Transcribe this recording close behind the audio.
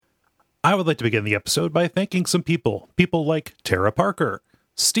I would like to begin the episode by thanking some people. People like Tara Parker,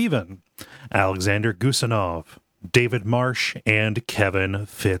 Stephen, Alexander Gusanov, David Marsh, and Kevin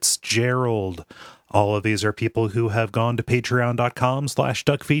Fitzgerald. All of these are people who have gone to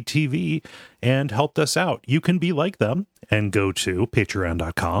patreon.com/duckfeedtv and helped us out. You can be like them and go to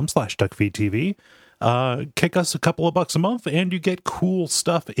patreon.com/duckfeedtv. Kick us a couple of bucks a month and you get cool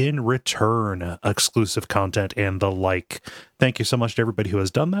stuff in return, exclusive content and the like. Thank you so much to everybody who has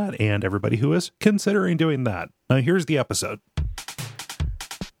done that and everybody who is considering doing that. Now here's the episode.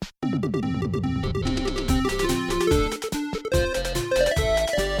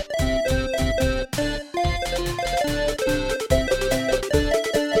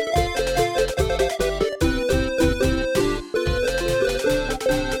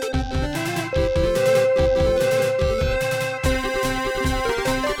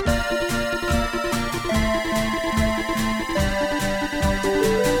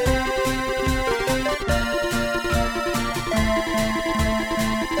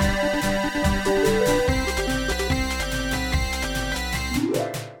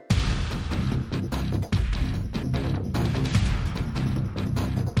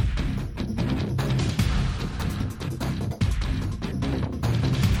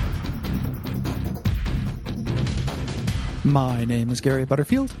 My name is Gary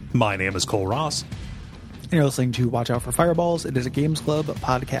Butterfield. My name is Cole Ross. And you're listening to Watch Out for Fireballs. It is a Games Club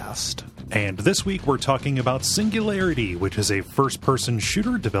podcast. And this week we're talking about Singularity, which is a first-person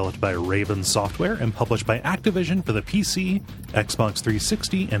shooter developed by Raven Software and published by Activision for the PC, Xbox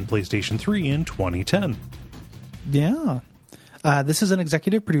 360, and PlayStation 3 in 2010. Yeah. This is an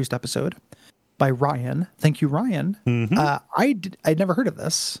executive-produced episode by Ryan. Thank you, Ryan. Mm-hmm. I'd never heard of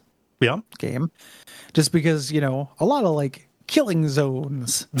this game, just because, you know, a lot of like killing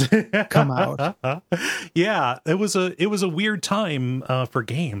zones come out. Yeah, it was a weird time for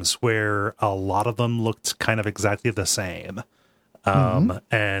games where a lot of them looked kind of exactly the same.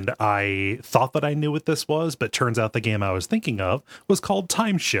 And I thought that I knew what this was, but turns out the game I was thinking of was called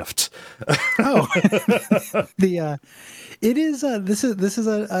Time Shift. This is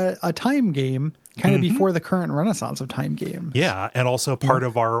a time game, kind of before the current renaissance of time games. Yeah, and also part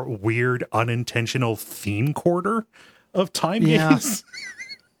of our weird unintentional theme quarter of time games.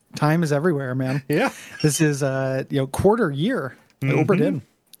 Time is everywhere, man. Yeah. This is quarter year Oberdin.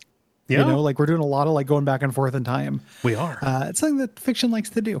 Yeah. You know, like we're doing a lot of like going back and forth in time. We are. It's something that fiction likes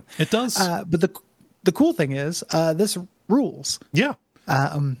to do. It does. But the cool thing is this rules. Yeah.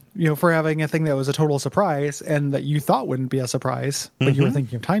 For having a thing that was a total surprise and that you thought wouldn't be a surprise, but you were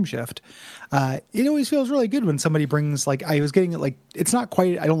thinking of Time Shift. It always feels really good when somebody brings, like, I was getting it, like, it's not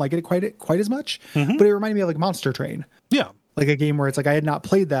quite, I don't like it quite as much, but it reminded me of like Monster Train. Yeah. Like a game where it's like I had not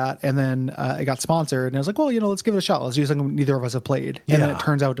played that, and then it got sponsored, and I was like, well, let's give it a shot. Let's do something neither of us have played. And then it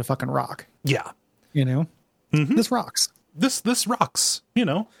turns out to fucking rock. Yeah. This rocks. This rocks,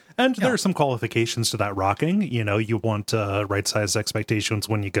 and there are some qualifications to that rocking. You want right-sized expectations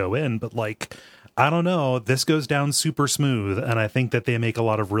when you go in, but like, I don't know, this goes down super smooth, and I think that they make a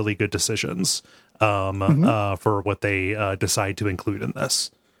lot of really good decisions for what they decide to include in this.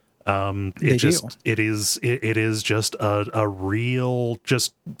 It is just a real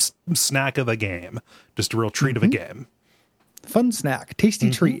just snack of a game, just a real treat of a game. Fun snack,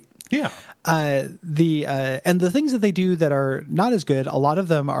 tasty treat. Yeah. And the things that they do that are not as good, a lot of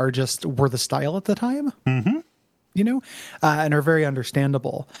them were the style at the time. And are very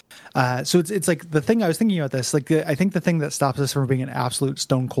understandable. So it's like the thing I was thinking about this, like I think the thing that stops us from being an absolute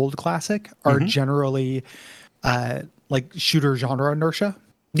stone cold classic are generally like shooter genre inertia.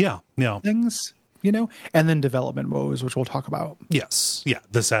 Yeah. Things, and then development woes, which we'll talk about. Yes. Yeah.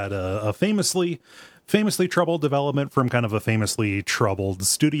 This had a famously troubled development from kind of a famously troubled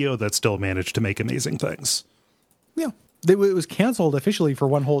studio that still managed to make amazing things. Yeah. It was canceled officially for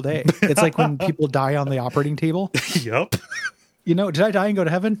one whole day. It's like when people die on the operating table. Yep. Did I die and go to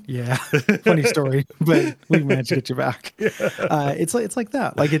heaven? Yeah. Funny story, but we managed to get you back. It's like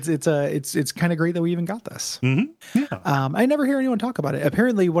that. Like it's kind of great that we even got this. Mm-hmm. Yeah. I never hear anyone talk about it.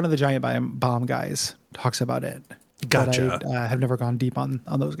 Apparently one of the Giant Bomb guys talks about it. Gotcha. But I have never gone deep on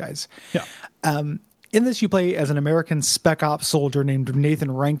those guys. Yeah. In this, you play as an American spec ops soldier named Nathan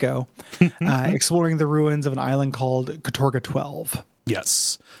Renko, exploring the ruins of an island called Katorga 12.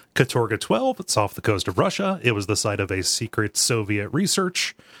 Yes. Katorga 12, it's off the coast of Russia. It was the site of a secret Soviet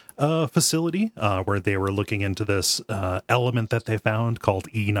research facility where they were looking into this element that they found called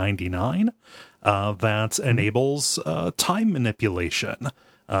E99 that enables time manipulation.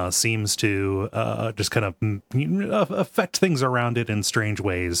 Seems to just kind of affect things around it in strange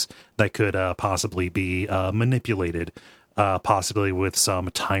ways that could possibly be manipulated possibly with some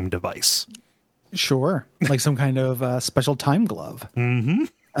time device. Sure. Like some kind of special time glove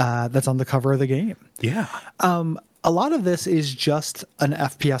that's on the cover of the game. Yeah. A lot of this is just an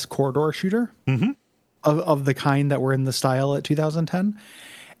FPS corridor shooter of the kind that were in the style at 2010.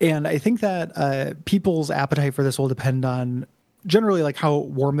 And I think that people's appetite for this will depend on generally like how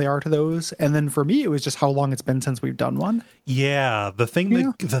warm they are to those. And then for me, it was just how long it's been since we've done one. Yeah. The thing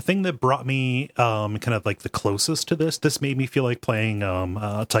that brought me kind of like the closest to this made me feel like playing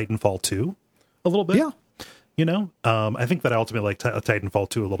Titanfall 2 a little bit. Yeah. You know, I think that I ultimately like Titanfall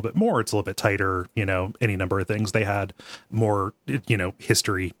 2 a little bit more. It's a little bit tighter, you know, any number of things. They had more, you know,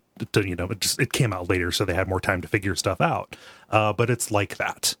 history to, you know, it came out later, so they had more time to figure stuff out. But it's like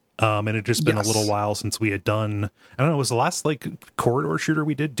that. And it just been a little while since we had done, I don't know, was the last like corridor shooter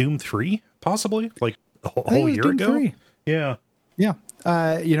we did Doom 3, possibly? Like a whole year Doom ago? 3. Yeah. Yeah.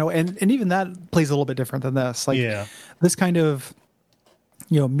 You know, and even that plays a little bit different than this. Like this kind of,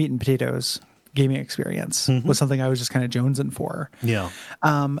 you know, meat and potatoes gaming experience was something I was just kind of jonesing for. Yeah.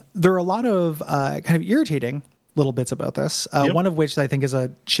 There are a lot of kind of irritating little bits about this. One of which I think is a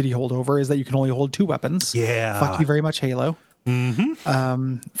shitty holdover is that you can only hold 2 weapons. Yeah. Fuck you very much, Halo.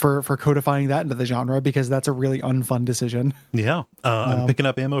 For codifying that into the genre, because that's a really unfun decision. Yeah. I'm picking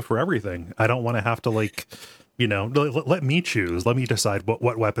up ammo for everything. I don't want to have to like, you know, let me choose. Let me decide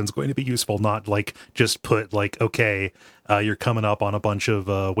what weapon's going to be useful, not like just put like, okay, you're coming up on a bunch of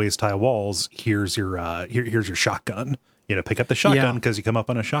waist high walls. Here's your here's your shotgun. You know, pick up the shotgun because you come up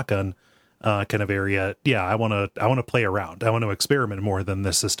on a shotgun kind of area. Yeah, I want to play around. I want to experiment more than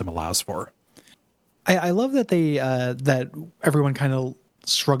this system allows for. I love that they that everyone kind of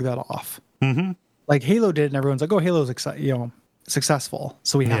shrugged that off. Like Halo did, and everyone's like, "Oh, Halo's successful,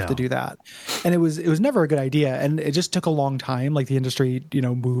 so we have to do that." And it was never a good idea, and it just took a long time. Like the industry, you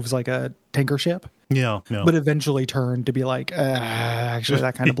know, moves like a tanker ship. Yeah. But eventually turned to be like, actually,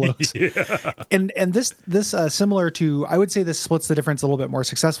 that kind of blows. And this similar to, I would say this splits the difference a little bit more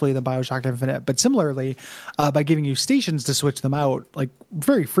successfully than BioShock Infinite, but similarly, by giving you stations to switch them out like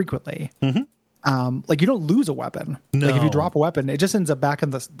very frequently. Like you don't lose a weapon. No. Like if you drop a weapon, it just ends up back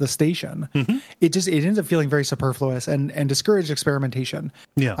in the station. It ends up feeling very superfluous and discouraged experimentation.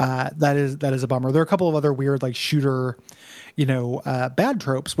 Yeah. That is a bummer. There are a couple of other weird like shooter, you know, bad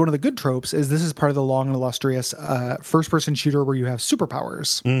tropes. One of the good tropes is this is part of the long and illustrious first person shooter where you have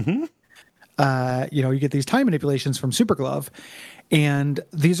superpowers. You know, you get these time manipulations from Super Glove, and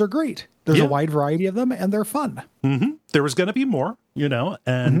these are great. There's a wide variety of them, and they're fun. There was going to be more, you know,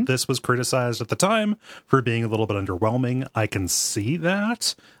 and this was criticized at the time for being a little bit underwhelming. I can see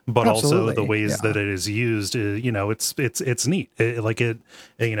that, but also the ways that it is used, you know, it's neat. It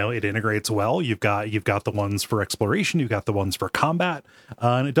you know, it integrates well. You've got the ones for exploration, you've got the ones for combat,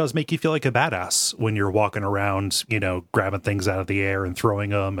 and it does make you feel like a badass when you're walking around, you know, grabbing things out of the air and throwing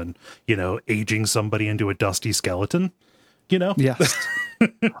them, and you know, aging somebody into a dusty skeleton. You know, yes.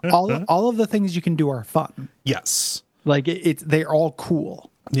 all of the things you can do are fun. Yes. Like they're all cool.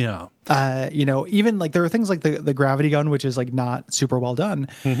 Yeah. You know, even like there are things like the gravity gun, which is like not super well done,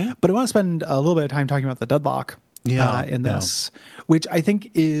 but I want to spend a little bit of time talking about the deadlock in this, which I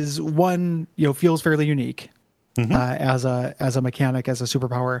think is one, you know, feels fairly unique. As a mechanic, as a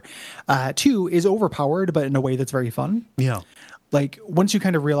superpower. 2 is overpowered, but in a way that's very fun. Yeah. Like once you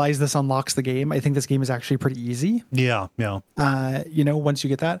kind of realize this unlocks the game, I think this game is actually pretty easy. Yeah. You know, once you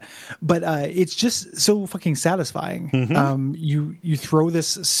get that, but it's just so fucking satisfying. You throw this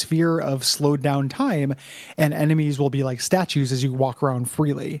sphere of slowed down time, and enemies will be like statues as you walk around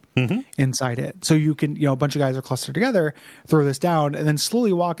freely inside it. So you can, you know, a bunch of guys are clustered together, throw this down, and then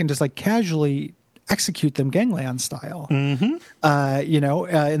slowly walk and just like casually execute them gangland style, you know,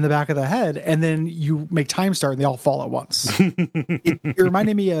 in the back of the head, and then you make time start and they all fall at once. It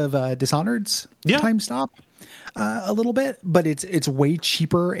reminded me of Dishonored's time stop a little bit, but it's way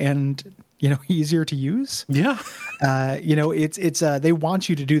cheaper and, you know, easier to use. Yeah. You know, it's they want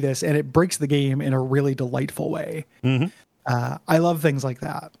you to do this, and it breaks the game in a really delightful way. I love things like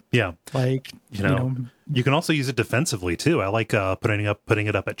that. Yeah. Like, you know, you can also use it defensively too. I like putting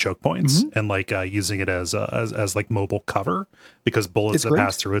it up at choke points and like using it as like mobile cover, because bullets that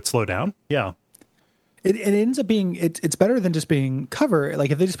pass through it slow down. Yeah. It ends up being, it's better than just being cover.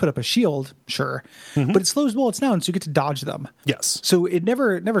 Like if they just put up a shield, sure, but it slows bullets down, so you get to dodge them. Yes. So it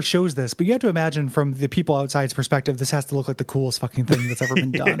never shows this, but you have to imagine from the people outside's perspective, this has to look like the coolest fucking thing that's ever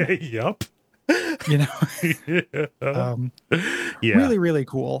been done. Yep. You know, really, really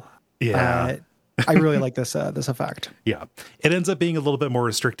cool. Yeah. I really like this this effect. Yeah, it ends up being a little bit more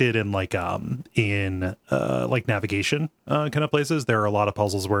restricted in like navigation kind of places. There are a lot of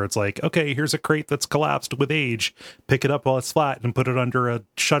puzzles where it's like, okay, here's a crate that's collapsed with age. Pick it up while it's flat and put it under a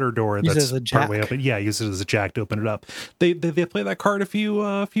shutter door that's partway open. Yeah, use it as a jack to open it up. They play that card a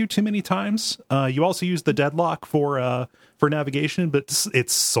few too many times. You also use the deadlock for navigation, but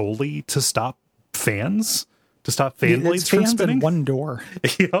it's solely to stop fans, to stop fan blades from spinning. And one door.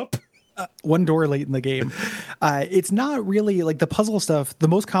 Yep. One door late in the game. It's not really like the puzzle stuff. The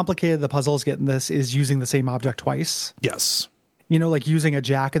most complicated the puzzles get in this is using the same object twice. Yes. You know, like using a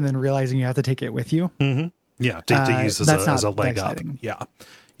jack and then realizing you have to take it with you. Mm-hmm. Yeah, to use as a leg up. Yeah.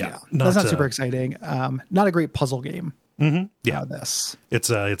 That's not super exciting. Not a great puzzle game. Mm-hmm. Yeah, this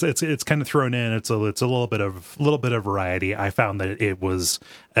it's kind of thrown in. It's a little bit of variety. I found that it was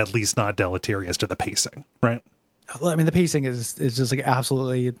at least not deleterious to the pacing. Right. Well, I mean, the pacing is just like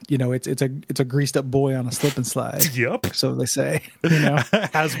absolutely, you know, it's a greased up boy on a slip and slide. Yep. So they say, you know,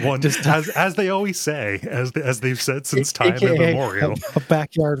 as they always say, as they've said since time immemorial, a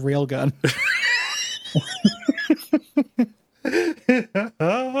backyard railgun.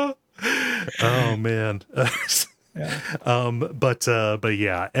 Oh man. Yeah. But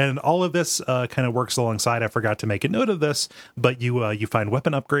yeah, and all of this kind of works alongside. I forgot to make a note of this, but you find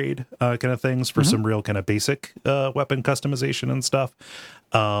weapon upgrade kind of things for some real kind of basic weapon customization and stuff.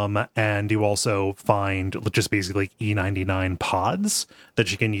 And you also find just basically E99 pods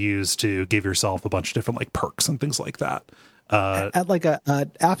that you can use to give yourself a bunch of different like perks and things like that. At like a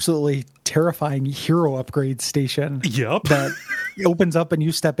absolutely terrifying hero upgrade station. Yep. That opens up and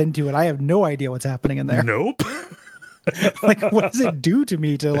you step into it. I have no idea what's happening in there. Nope. Like, what does it do to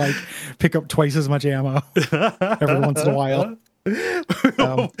me to like pick up twice as much ammo every once in a while?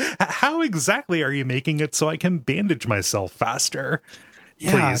 How exactly are you making it so I can bandage myself faster?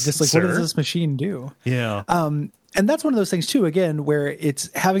 Yeah, Please, just like, sir. what does this machine do? Yeah. And that's one of those things too, again, where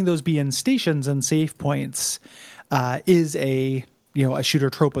it's having those be in stations and save points is a shooter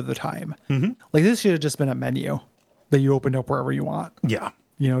trope of the time. Mm-hmm. Like this should have just been a menu that you opened up wherever you want. Yeah.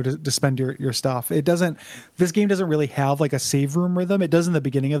 You know, to spend your stuff. This game doesn't really have like a save room rhythm. It does in the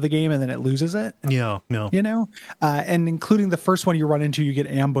beginning of the game and then it loses it. Yeah. No. You know, and including the first one you run into, you get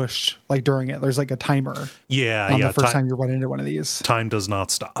ambushed like during it. There's like a timer. Yeah. On the first time you run into one of these. Time does not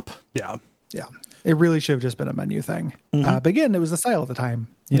stop. Yeah. Yeah. It really should have just been a menu thing. But again, it was the style at the time.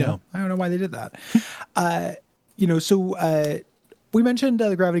 You know, I don't know why they did that. We mentioned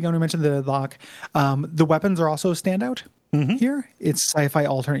the gravity gun. We mentioned the lock. The weapons are also a standout here. It's sci-fi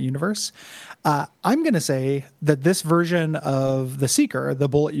alternate universe. I'm going to say that this version of the Seeker, the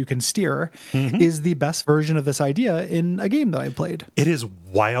bullet you can steer, is the best version of this idea in a game that I played. It is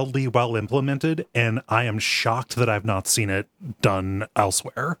wildly well implemented, and I am shocked that I've not seen it done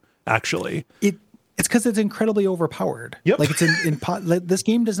elsewhere, actually. It's because it's incredibly overpowered. Yep. Like it's like this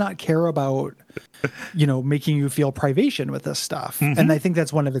game does not care about, making you feel privation with this stuff. And I think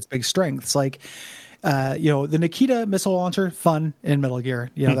that's one of its big strengths. Like, the Nikita missile launcher, fun in Metal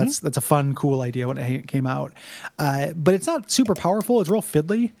Gear. You know, that's a fun, cool idea when it came out. But it's not super powerful. It's real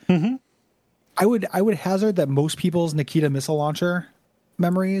fiddly. I would hazard that most people's Nikita missile launcher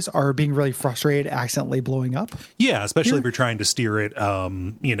memories are being really frustrated, accidentally blowing up. Yeah, especially if you're trying to steer it,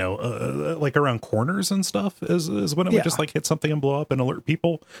 like around corners and stuff, is when it would just like hit something and blow up and alert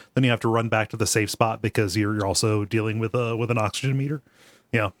people. Then you have to run back to the safe spot because you're also dealing with an oxygen meter.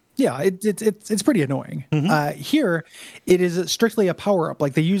 Yeah. Yeah, it's pretty annoying. Here, it is strictly a power up.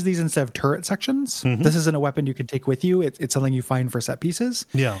 Like they use these instead of turret sections. This isn't a weapon you can take with you. It's something you find for set pieces.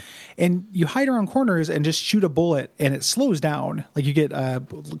 Yeah, and you hide around corners and just shoot a bullet, and it slows down. Like you get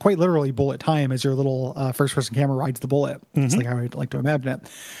quite literally bullet time as your little first person camera rides the bullet. It's like how I like to imagine it.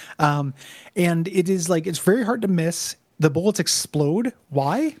 And it is like it's very hard to miss. The bullets explode.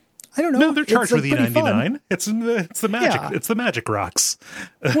 Why? I don't know. No, they're charged with E99. It's the magic. Yeah. It's the magic rocks.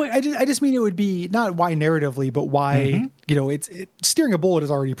 Well, I just mean it would be not why narratively, but why it's steering a bullet is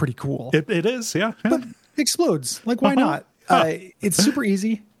already pretty cool. It is, yeah. But it explodes. Like why not? It's super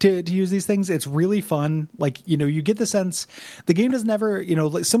easy to use these things. It's really fun. Like you get the sense the game does never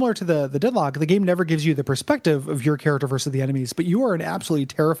similar to the Deadlock. The game never gives you the perspective of your character versus the enemies, but you are an absolutely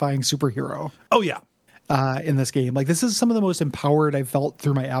terrifying superhero. Oh yeah. In this game. Like this is some of the most empowered I've felt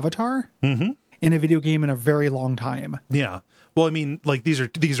through my avatar in a video game in a very long time. Yeah. Well, I mean, like these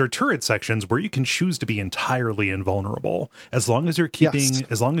are turret sections where you can choose to be entirely invulnerable as long as you're keeping Yes.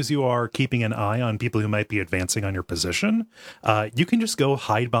 as long as you are keeping an eye on people who might be advancing on your position. You can just go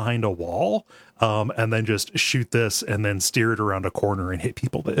hide behind a wall, and then just shoot this, and then steer it around a corner and hit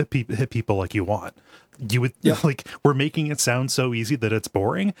people like you want. You would like, we're making it sound so easy that it's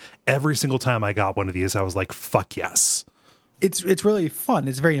boring. Every single time I got one of these, I was like, "Fuck yes!" It's really fun.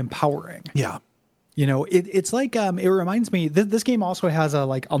 It's very empowering. Yeah. You know, it's like it reminds me. This game also has a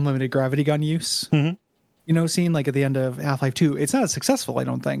like unlimited gravity gun use. Mm-hmm. You know, scene like at the end of Half-Life 2. It's not as successful, I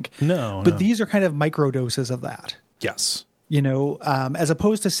don't think. No, these are kind of micro doses of that. Yes. You know, as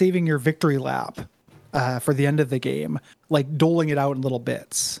opposed to saving your victory lap for the end of the game, like doling it out in little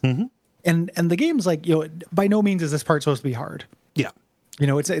bits. Mm-hmm. And the game's like, you know, by no means is this part supposed to be hard. Yeah. You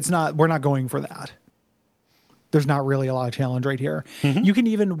know, it's not. We're not going for that. There's not really a lot of challenge right here. Mm-hmm. You can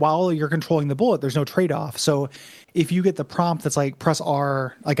even, while you're controlling the bullet, there's no trade-off. So if you get the prompt that's like press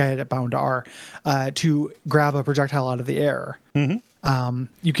R, like I had it bound to R, to grab a projectile out of the air,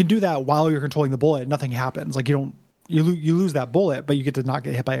 you can do that while you're controlling the bullet. Nothing happens. Like you lose that bullet, but you get to not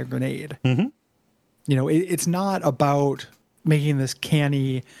get hit by a grenade. Mm-hmm. You know, it's not about making this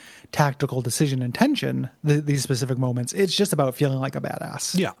canny tactical decision intention, these specific moments. It's just about feeling like a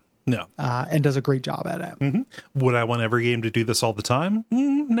badass. Yeah. No. And does a great job at it. Mm-hmm. Would I want every game to do this all the time?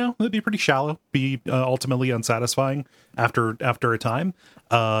 No, that'd be pretty shallow. Be ultimately unsatisfying after a time.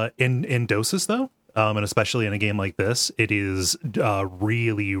 In doses though, and especially in a game like this, it is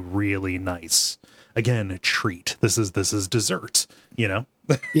really, really nice. Again, a treat. This is dessert. You know.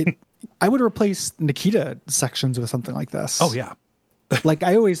 I would replace Nikita sections with something like this. Oh yeah. Like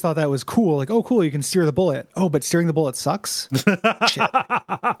I always thought that was cool. Like, oh, cool, you can steer the bullet. Oh, but steering the bullet sucks. Shit.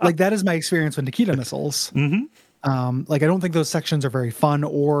 Like that is my experience with Nikita missiles. Mm-hmm. Like I don't think those sections are very fun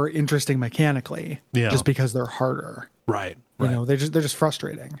or interesting mechanically. Yeah. Just because they're harder. Right. You know, they're just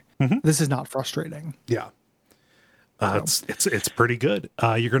frustrating. Mm-hmm. This is not frustrating. Yeah. It's pretty good.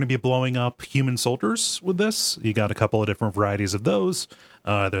 You're going to be blowing up human soldiers with this. You got a couple of different varieties of those,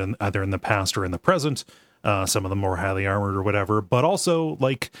 either in the past or in the present. Some of them more highly armored or whatever, but also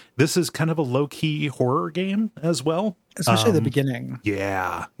like this is kind of a low key horror game as well. Especially the beginning.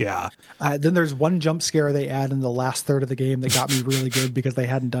 Yeah. Then there's one jump scare they add in the last third of the game that got me really good because they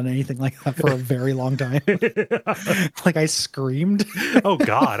hadn't done anything like that for a very long time. Like I screamed. Oh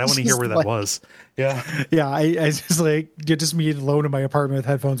God, I want to hear where that was. Yeah. Yeah, I just like just me alone in my apartment with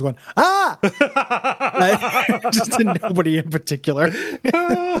headphones going, ah! Just to nobody in particular.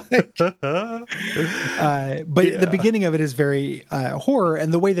 But the beginning of it is very horror,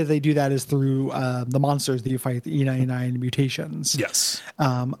 and the way that they do that is through the monsters that you fight, the E99 mutations. Yes.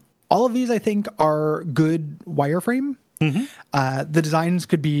 All of these, I think, are good wireframe. The designs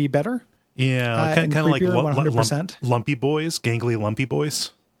could be better. Yeah, kind of like 100%. Lumpy boys, gangly lumpy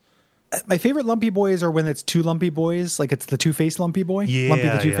boys. My favorite lumpy boys are when it's two lumpy boys, like it's the two-faced lumpy boy. Yeah, Lumpy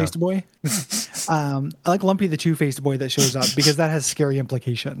the two-faced boy. I like Lumpy the two-faced boy that shows up because that has scary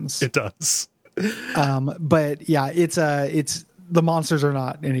implications. It does. But yeah, it's the monsters are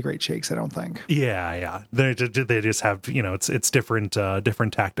not any great shakes, I don't think. Yeah. They just have, you know, it's different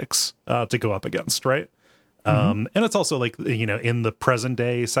tactics to go up against, right? And it's also like, you know, in the present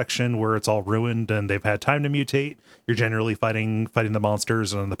day section where it's all ruined and they've had time to mutate, you're generally fighting the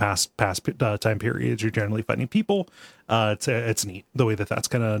monsters, and in the past time periods, you're generally fighting people. It's neat the way that's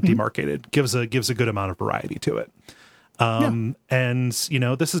kind of demarcated. Gives a good amount of variety to it. And you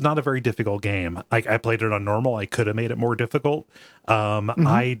know, this is not a very difficult game. I played it on normal. I could have made it more difficult.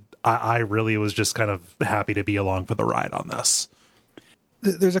 I really was just kind of happy to be along for the ride on this.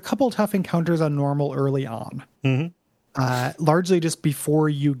 There's a couple tough encounters on normal early on. Largely just before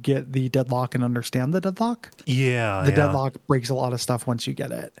you get the deadlock and understand the deadlock. Yeah. The deadlock breaks a lot of stuff once you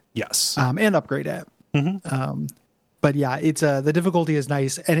get it. Yes. And upgrade it. But yeah, it's the difficulty is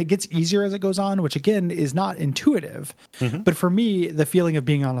nice, and it gets easier as it goes on, which again is not intuitive. But for me, the feeling of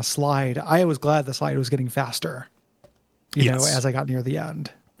being on a slide, I was glad the slide was getting faster. You know, as I got near the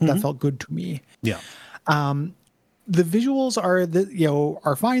end, that felt good to me. Yeah. The visuals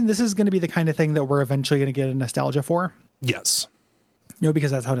are fine. This is going to be the kind of thing that we're eventually going to get a nostalgia for. Yes. You know,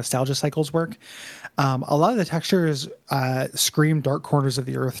 because that's how nostalgia cycles work. A lot of the textures scream dark corners of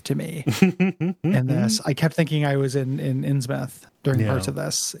the earth to me. In this, I kept thinking I was in Innsmouth during parts of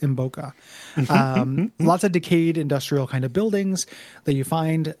this, in Boca. Lots of decayed industrial kind of buildings that you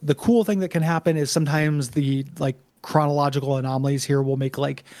find. The cool thing that can happen is sometimes the like chronological anomalies here will make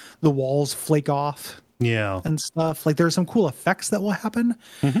like the walls flake off. Yeah. And stuff. Like there are some cool effects that will happen,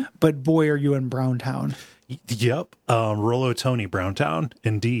 but boy, are you in Browntown. Yep. Rollo Tony Browntown,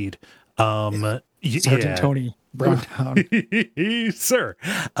 indeed. Sergeant Tony Browntown. Sir.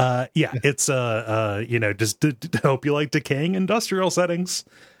 It's hope you like decaying industrial settings.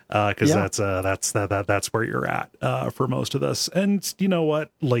 Because that's where you're at for most of this. And you know what?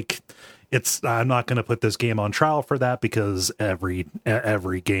 Like, I'm not going to put this game on trial for that, because every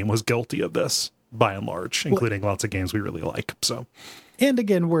game was guilty of this by and large, including lots of games we really like. So, and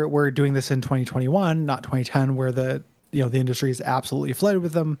again, we're doing this in 2021, not 2010, where the industry is absolutely flooded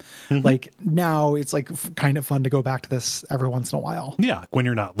with them. Mm-hmm. Like, now it's like kind of fun to go back to this every once in a while. Yeah, when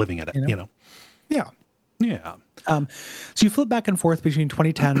you're not living in it, Yeah. Yeah. So you flip back and forth between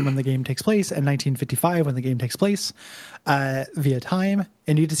 2010 when the game takes place and 1955 when the game takes place via time.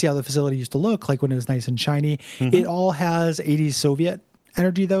 And you get to see how the facility used to look like when it was nice and shiny. Mm-hmm. It all has 80s Soviet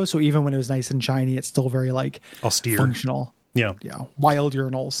energy, though. So even when it was nice and shiny, it's still very like austere, functional. Yeah. Wild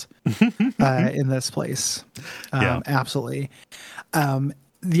urinals in this place. Absolutely.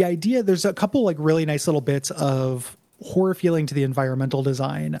 The idea, there's a couple like really nice little bits of horror feeling to the environmental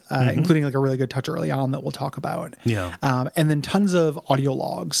design, including like a really good touch early on that we'll talk about. Yeah. And then tons of audio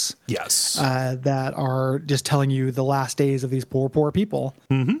logs. Yes. That are just telling you the last days of these poor people,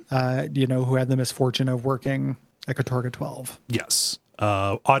 who had the misfortune of working at Katorga 12. Yes.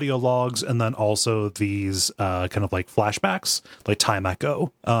 Audio logs, and then also these kind of like flashbacks, like time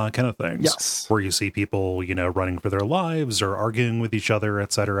echo kind of things. Yes. Where you see people, running for their lives or arguing with each other,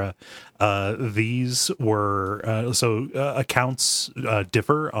 etc. These were accounts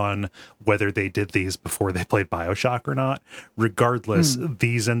differ on whether they did these before they played BioShock or not. Regardless,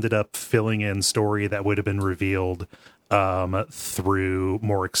 these ended up filling in story that would have been revealed through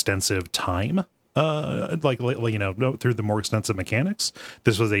more extensive time. Through the more extensive mechanics.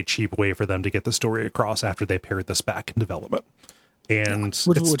 This was a cheap way for them to get the story across after they paired this back in development. And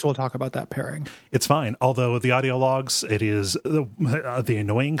which we'll talk about that pairing. It's fine. Although the audio logs, it is the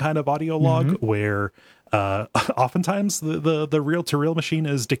annoying kind of audio log where oftentimes the reel-to-reel machine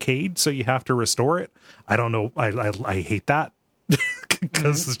is decayed, so you have to restore it. I don't know. I hate that.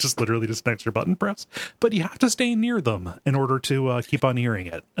 Because it's just literally just an extra button press, but you have to stay near them in order to keep on hearing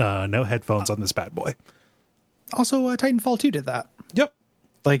it. No headphones on this bad boy. Also, Titanfall 2 did that. Yep.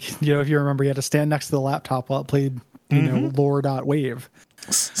 Like, if you remember, you had to stand next to the laptop while it played, lore.wave.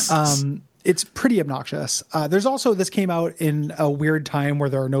 It's pretty obnoxious. There's also, this came out in a weird time where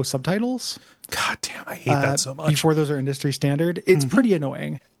there are no subtitles. God damn, I hate that so much. Before those are industry standard. It's pretty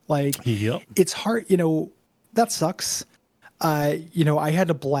annoying. Like, It's hard, that sucks. I had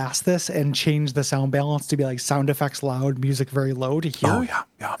to blast this and change the sound balance to be like sound effects loud, music very low to hear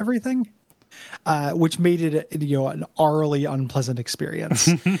everything, which made it an hourly unpleasant experience,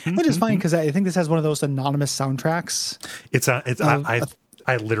 which is fine because I think this has one of those anonymous soundtracks.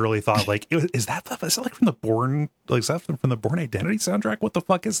 I literally thought like, is that like from the Bourne? Like, is that from the Bourne Identity soundtrack? What the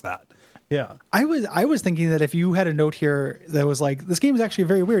fuck is that? Yeah, I was thinking that if you had a note here that was like, this game is actually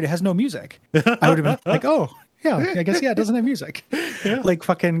very weird, it has no music, I would have been like, oh. Yeah, I guess, it doesn't have music. Yeah. Like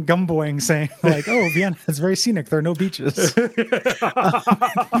fucking Gumboing saying like, oh, Vienna is very scenic. There are no beaches.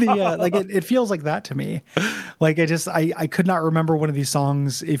 It feels like that to me. Like I could not remember one of these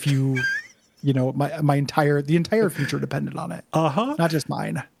songs if the entire future depended on it. Not just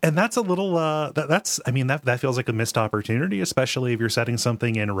mine. And that's a little, that feels like a missed opportunity, especially if you're setting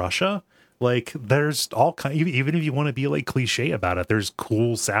something in Russia. Like, there's all kind, even if you want to be like cliche about it, there's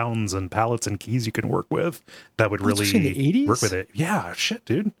cool sounds and palettes and keys you can work with that would really in the 80s? work with it. Yeah, shit,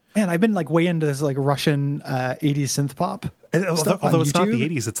 dude. Man, I've been like way into this like Russian 80s synth pop. Although it's not the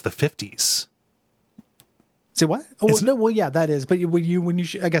 80s, it's the 50s. Say what? Oh no, well yeah, that is. But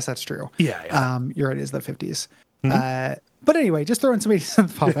I guess that's true. Yeah. You're right. It is the 50s. But anyway, just throw in some 80s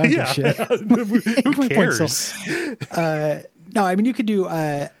synth pop. Who cares? No, I mean you could do.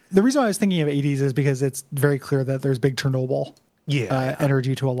 The reason I was thinking of 80s is because it's very clear that there's big Chernobyl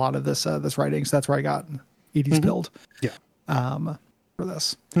energy to a lot of this writing. So that's where I got 80s build. Yeah. For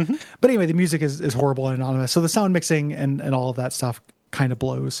this. But anyway, the music is horrible and anonymous. So the sound mixing and all of that stuff kind of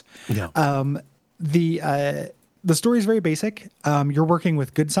blows. Yeah. The story is very basic. You're working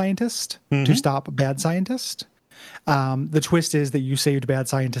with good scientist to stop bad scientist. The twist is that you saved bad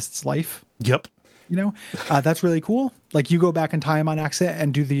scientist's life. Yep. That's really cool. Like you go back in time on accident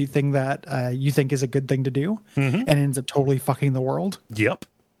and do the thing that you think is a good thing to do and ends up totally fucking the world. Yep.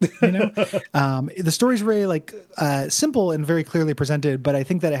 The story's really like simple and very clearly presented, but I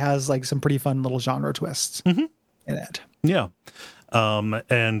think that it has like some pretty fun little genre twists in it. Yeah.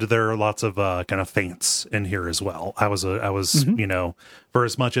 And there are lots of kind of feints in here as well. I was for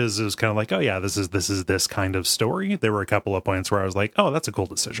as much as it was kind of like, oh yeah, this is this kind of story, there were a couple of points where I was like, oh, that's a cool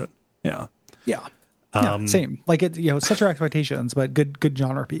decision. Yeah. Yeah. Same. Like it, set your expectations, but good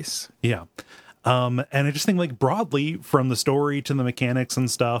genre piece. Yeah. And I just think, like, broadly, from the story to the mechanics and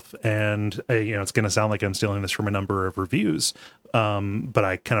stuff, and it's going to sound like I'm stealing this from a number of reviews, but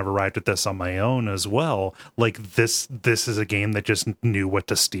I kind of arrived at this on my own as well. Like, this is a game that just knew what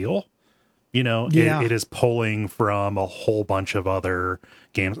to steal. It is pulling from a whole bunch of other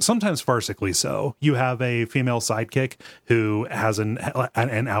games, sometimes farcically so. You have a female sidekick who has an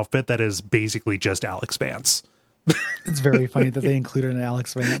outfit that is basically just Alex Vance. It's very funny that they included an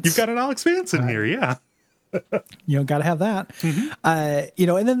Alex Vance. You've got an Alex Vance in here, yeah. Got to have that. Mm-hmm.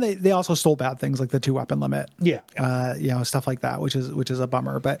 And then they also stole bad things like the 2-weapon limit. Yeah. Stuff like that, which is a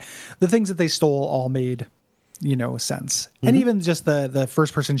bummer. But the things that they stole all made sense. Mm-hmm. And even just the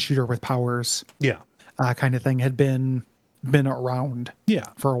first person shooter with powers, kind of thing had been around,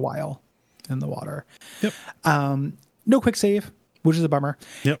 for a while in the water. Yep. No quick save, which is a bummer.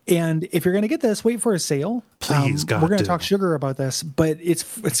 Yep. And if you're going to get this, wait for a sale. Please, God, we're going to talk sugar about this, but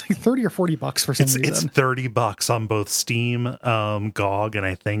it's like $30 or $40 for some reason. It's $30 on both Steam, GOG, and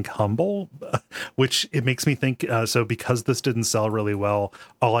I think Humble, which it makes me think. So because this didn't sell really well,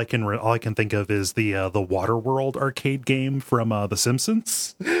 all I can think of is the Waterworld arcade game from The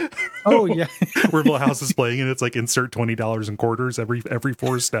Simpsons. Oh yeah, where Milhouse is playing, and it's like insert $20 in quarters every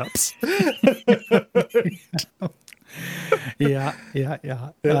 4 steps. Yeah.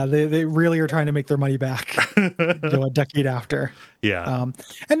 They really are trying to make their money back, a decade after. Yeah.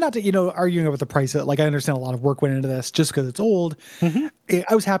 And not to, arguing about the price. Like, I understand a lot of work went into this just because it's old. Mm-hmm.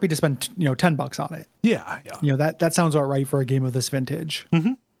 I was happy to spend, $10 on it. Yeah. That sounds about right for a game of this vintage.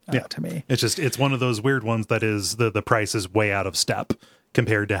 Mm-hmm. To me. It's one of those weird ones that is the price is way out of step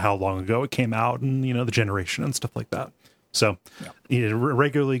compared to how long ago it came out and, the generation and stuff like that. So it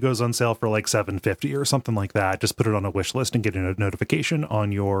regularly goes on sale for like $7.50 or something like that. Just put it on a wish list and get a notification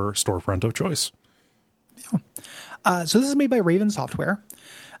on your storefront of choice. Yeah. So this is made by Raven Software.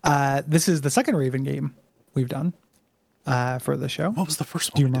 This is the second Raven game we've done for the show. What was the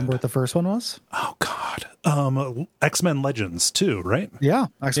first one? Do you remember what the first one was? Oh, God. X-Men Legends 2, right? Yeah,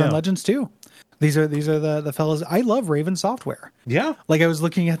 X-Men Legends 2. These are the fellas. I love Raven Software. Yeah. Like, I was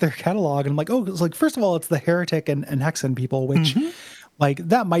looking at their catalog and I'm like, it's like, first of all, it's the Heretic and Hexen people, which like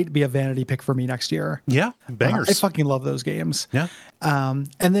that might be a vanity pick for me next year. Yeah. Bangers. I fucking love those games. Yeah. And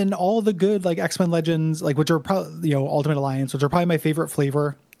then all the good, like X-Men Legends, like, which are probably, Ultimate Alliance, which are probably my favorite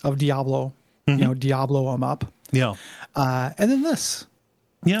flavor of Diablo, Diablo 'em up. Yeah. And then this.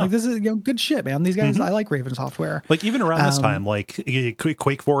 Yeah. Like, this is good shit, man. These guys, I like Raven Software. Like, even around this time, like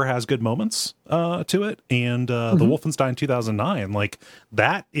Quake 4 has good moments to it, and the Wolfenstein 2009, like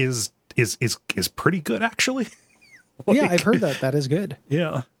that is pretty good actually. Yeah, I've heard that is good.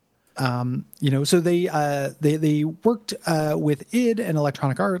 Yeah. So they worked with id and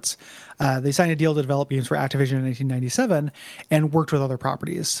Electronic Arts. They signed a deal to develop games for Activision in 1997 and worked with other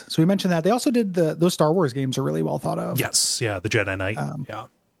properties. So we mentioned that they also did those Star Wars games are really well thought of. Yes. Yeah. The Jedi Knight.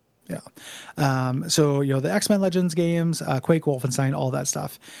 So the X-Men Legends games, Quake, Wolfenstein, all that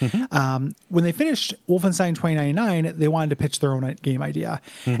stuff. When they finished Wolfenstein 2099, they wanted to pitch their own game idea,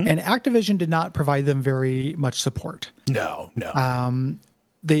 and Activision did not provide them very much support. No.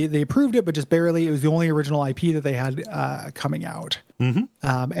 They approved it, but just barely. It was the only original IP that they had coming out. And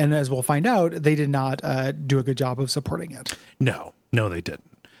as we'll find out, they did not do a good job of supporting it. No, they didn't.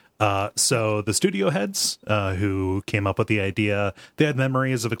 So the studio heads who came up with the idea, they had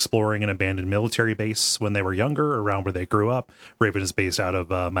memories of exploring an abandoned military base when they were younger, around where they grew up. Raven is based out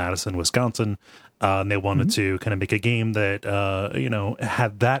of Madison, Wisconsin. And they wanted to kind of make a game that,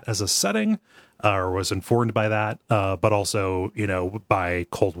 had that as a setting, or was informed by that, but also, by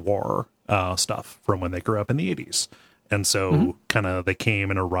Cold War stuff from when they grew up in the 80s. And so kind of they came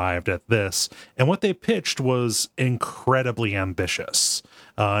and arrived at this. And what they pitched was incredibly ambitious.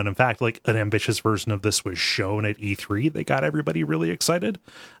 And in fact, like an ambitious version of this was shown at E3. They got everybody really excited.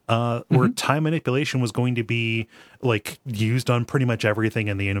 Where time manipulation was going to be like used on pretty much everything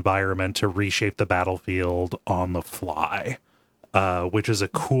in the environment to reshape the battlefield on the fly. Which is a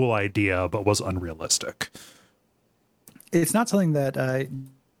cool idea, but was unrealistic. It's not something that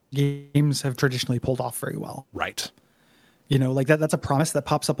games have traditionally pulled off very well. Right. Like that's a promise that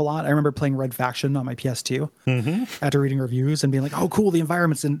pops up a lot. I remember playing Red Faction on my PS2 after reading reviews and being like, oh, cool, the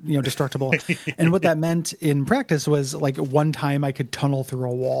environment's destructible. And what that meant in practice was like one time I could tunnel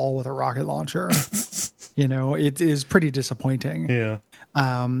through a wall with a rocket launcher. It is pretty disappointing. Yeah.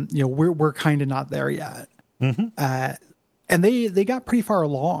 We're kind of not there yet. And they got pretty far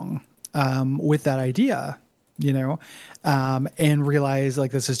along with that idea, you know, and realize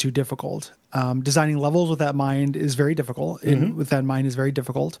like this is too difficult. Designing levels with that mind is very difficult. With that mind is very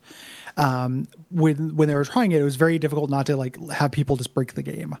difficult. When they were trying it, it was very difficult not to like have people just break the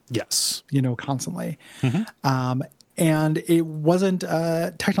game. Yes. You know, constantly. And it wasn't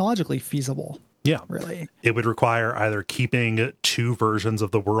technologically feasible. Yeah. Really. It would require either keeping two versions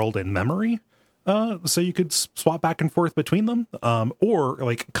of the world in memory, so you could swap back and forth between them, or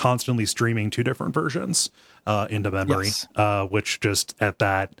like constantly streaming two different versions into memory, which just at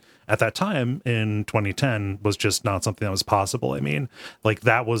that time in 2010 was just not something that was possible. I mean, like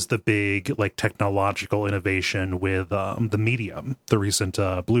that was the big like technological innovation with the Medium, the recent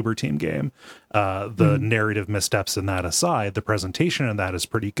Bloober Team game. The narrative missteps in that aside, the presentation in that is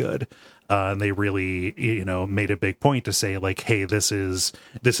pretty good. And they really, you know, made a big point to say like, hey, this is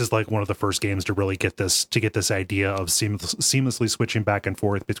like one of the first games to really get this idea of seamlessly switching back and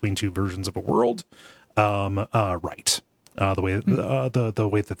forth between two versions of a world, right. The way the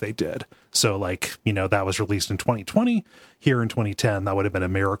way that they did. So like, you know, that was released in 2020. Here in 2010, that would have been a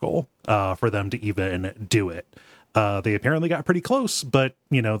miracle for them to even do it. They apparently got pretty close, but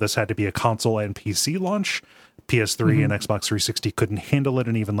you know, this had to be a console and PC launch. PS3 and Xbox 360 couldn't handle it,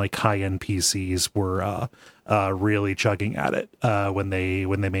 and even like high-end PCs were really chugging at it when they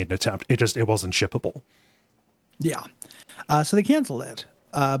made an attempt. It wasn't shippable. Yeah. So they canceled it,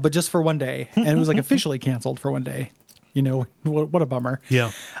 but just for one day, and it was like officially canceled for one day. You know, what a bummer.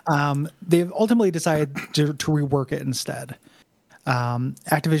 Yeah. They've ultimately decided to rework it instead.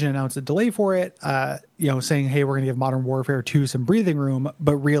 Activision announced a delay for it, you know, saying, hey, we're going to give Modern Warfare 2 some breathing room,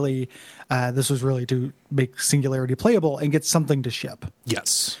 but really, this was really to make Singularity playable and get something to ship.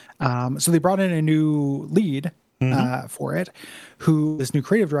 Yes. So they brought in a new lead for it, this new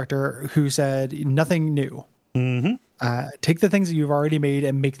creative director who said, nothing new. Take the things that you've already made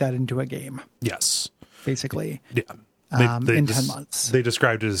and make that into a game. Yes. Basically. Yeah. In 10 months. They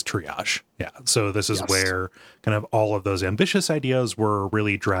described it as triage. Yeah. So this is where kind of all of those ambitious ideas were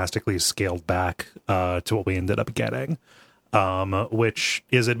really drastically scaled back to what we ended up getting, which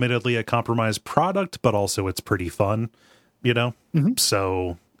is admittedly a compromised product, but also it's pretty fun, you know?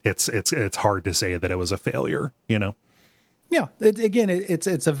 So it's hard to say that it was a failure, you know? Yeah.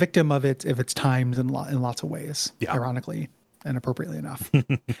 It's a victim of its times in lots of ways, ironically. And appropriately enough.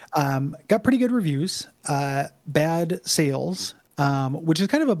 Got pretty good reviews, bad sales, which is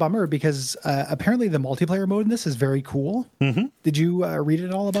kind of a bummer because apparently the multiplayer mode in this is very cool. Did you read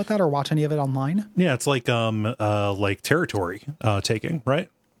it all about that or watch any of it online? Yeah, it's like territory taking, right?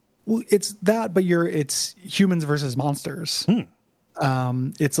 Well, it's that, but it's humans versus monsters.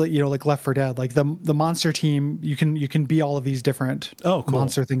 It's like, you know, like Left 4 Dead, like the monster team, you can be all of these different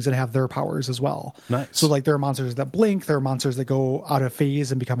monster things that have their powers as well. Nice. So like there are monsters that blink, there are monsters that go out of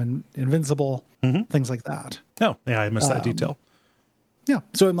phase and become invincible, things like that. Oh, yeah, I missed that detail. Yeah.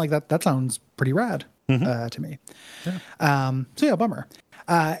 So I'm like, that sounds pretty rad to me. Yeah. So yeah, bummer.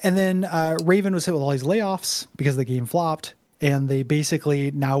 And then Raven was hit with all these layoffs because the game flopped. And they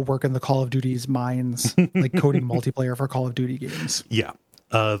basically now work in the Call of Duty's mines, like coding multiplayer for Call of Duty games. Yeah.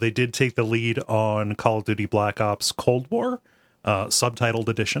 They did take the lead on Call of Duty Black Ops Cold War, subtitled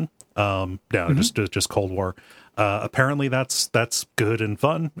edition. Just Cold War. Apparently that's good and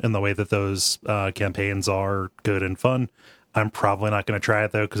fun in the way that those campaigns are good and fun. I'm probably not going to try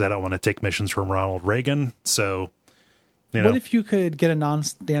it, though, because I don't want to take missions from Ronald Reagan. So, what if you could get a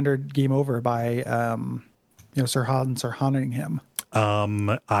non-standard game over by... Sirhaning him.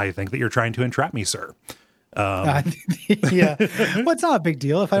 I think that you're trying to entrap me, sir. Yeah. Well, it's not a big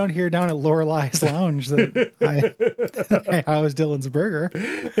deal if I don't hear down at Lorelei's Lounge that I housed Dylan's burger.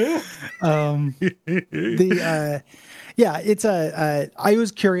 I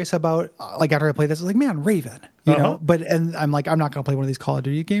was curious about, like, after I played this, I was like, man, Raven, you know, and I'm like, I'm not going to play one of these Call of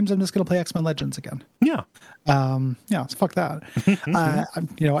Duty games. I'm just going to play X-Men Legends again. Yeah. So fuck that.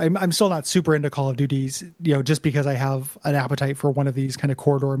 I'm still not super into Call of Duties, you know, just because I have an appetite for one of these kind of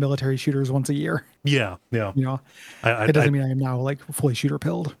corridor military shooters once a year. Yeah. Yeah. You know, it doesn't mean I am now like fully shooter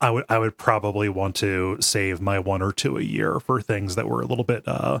pilled. I would probably want to save my one or two a year for things that were a little bit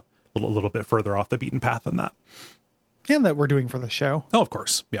further off the beaten path than that. And that we're doing for the show. Oh, of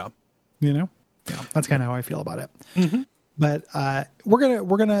course. Yeah. You know, that's kind of how I feel about it. But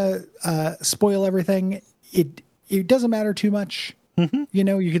we're gonna spoil everything. It doesn't matter too much. You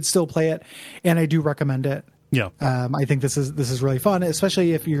know, you could still play it, and I do recommend it. Yeah. I think this is really fun,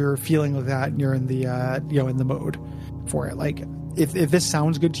 especially if you're feeling like that and you're in the in the mode for it. Like if this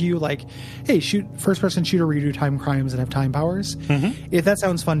sounds good to you, like, hey, first person shooter where you do time crimes and have time powers. If that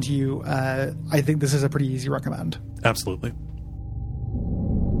sounds fun to you, I think this is a pretty easy recommend. Absolutely.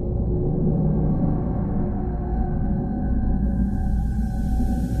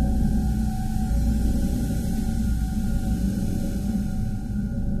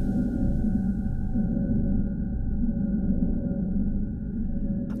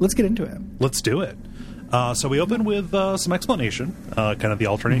 Let's get into it. Let's do it. So we open with some explanation, kind of the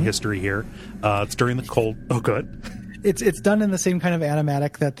alternate history here. It's during the Cold... Oh, good. It's done in the same kind of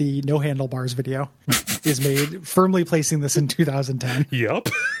animatic that the No Handlebars video is made, firmly placing this in 2010. Yep.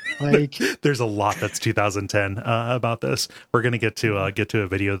 Like, there's a lot that's 2010 about this. We're gonna get to a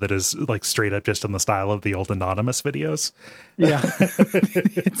video that is like straight up just in the style of the old Anonymous videos. Yeah,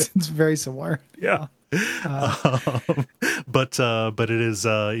 it's very similar. Yeah. But it is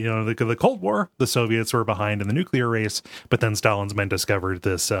the Cold War. The Soviets were behind in the nuclear race, but then Stalin's men discovered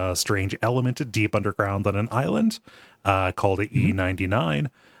this strange element deep underground on an island called E99.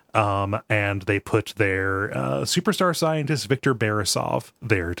 And they put their superstar scientist Viktor Borisov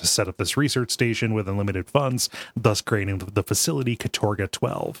there to set up this research station with unlimited funds, thus creating the facility Katorga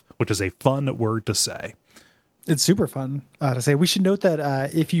 12, which is a fun word to say. It's super fun to say. We should note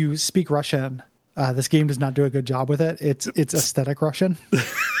that if you speak Russian, this game does not do a good job with it. It's aesthetic Russian.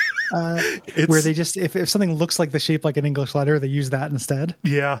 Where they just, if something looks like the shape like an English letter, they use that instead.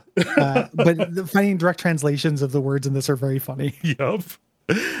 Yeah. But finding direct translations of the words in this are very funny. Yep.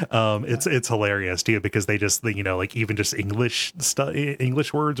 It's hilarious too, because they just, like even just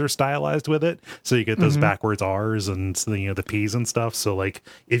English words are stylized with it. So you get those backwards R's and the P's and stuff. So like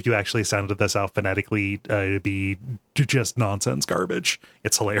if you actually sounded this out phonetically, it'd be just nonsense garbage.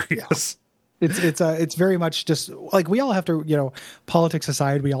 It's hilarious. Yeah. It's very much just like we all have to, politics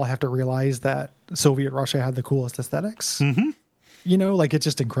aside, we all have to realize that Soviet Russia had the coolest aesthetics. Mm-hmm. Like it's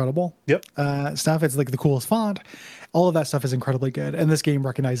just incredible. Yep. Stuff. It's like the coolest font. All of that stuff is incredibly good. And this game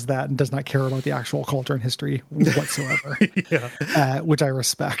recognizes that and does not care about the actual culture and history whatsoever. Yeah. Which I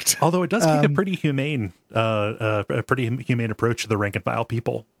respect. Although it does take a pretty humane approach to the rank and file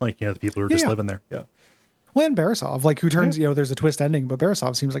people. Like, the people who are just living there. Yeah. Well, and Borisov, like who turns, there's a twist ending, but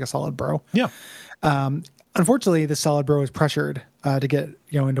Borisov seems like a solid bro. Yeah. Unfortunately, this solid bro is pressured to get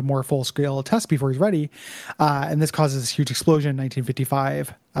into more full scale tests before he's ready, and this causes this huge explosion in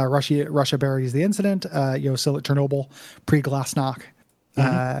 1955. Russia buries the incident. Still at Chernobyl, pre-Glasnost,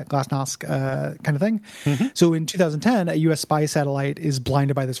 Glasnost kind of thing. Mm-hmm. So in 2010, a U.S. spy satellite is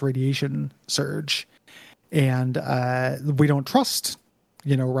blinded by this radiation surge, and we don't trust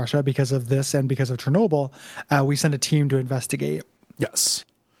Russia because of this and because of Chernobyl. We send a team to investigate. Yes.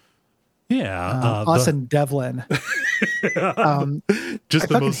 Yeah, us and Devlin.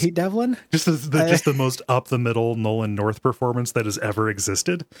 Just I the most hate Devlin. Just the most up the middle Nolan North performance that has ever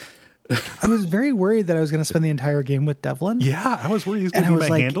existed. I was very worried that I was going to spend the entire game with Devlin. Yeah, I was worried he was going to be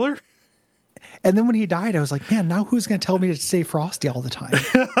my handler. And then when he died, I was like, man, now who's going to tell me to stay Frosty all the time?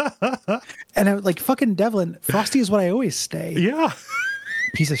 And I was like, fucking Devlin, Frosty is what I always stay. Yeah.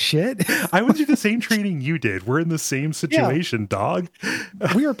 Piece of shit. I went through the same training you did. We're in the same situation, dog.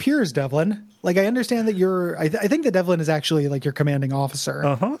 We are peers, Devlin. Like, I understand that I think that Devlin is actually like your commanding officer.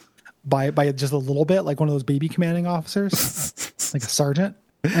 Uh-huh. By just a little bit, like one of those baby commanding officers, like a sergeant.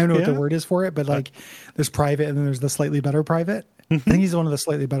 I don't know what the word is for it, but like there's private and then there's the slightly better private. I think he's one of the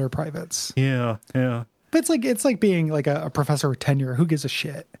slightly better privates. Yeah, yeah. But it's like being like a professor with tenure. Who gives a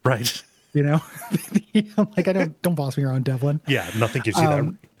shit? Right. I'm like, don't boss me around, Devlin. Yeah, nothing gives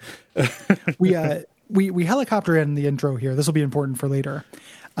you that. We helicopter in the intro here. This will be important for later.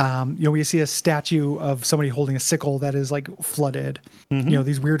 We see a statue of somebody holding a sickle that is like flooded. Mm-hmm.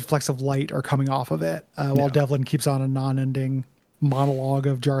 These weird flecks of light are coming off of it while Devlin keeps on a non-ending monologue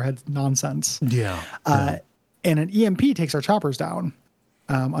of Jarhead nonsense. Yeah. And an EMP takes our choppers down.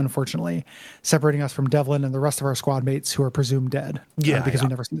 Unfortunately, separating us from Devlin and the rest of our squad mates who are presumed dead. Because we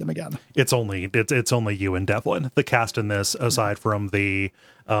never see them again. It's only you and Devlin. The cast in this, aside from the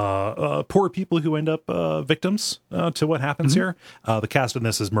poor people who end up victims to what happens here, the cast in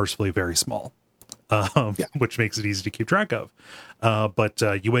this is mercifully very small, which makes it easy to keep track of. But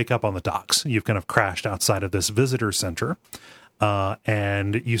you wake up on the docks. You've kind of crashed outside of this visitor center.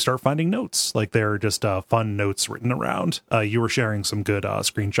 And you start finding notes, like they're just fun notes written around. You were sharing some good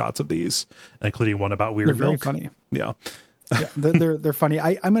screenshots of these, including one about weird they're milk. Very funny. Yeah, they're funny.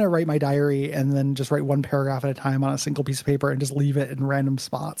 I'm going to write my diary and then just write one paragraph at a time on a single piece of paper and just leave it in random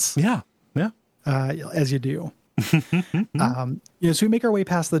spots. Yeah. As you do. So we make our way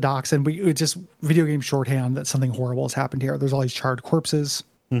past the docks and it's just video game shorthand that something horrible has happened here. There's all these charred corpses.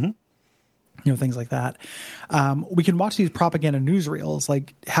 Mm-hmm. Things like that. We can watch these propaganda newsreels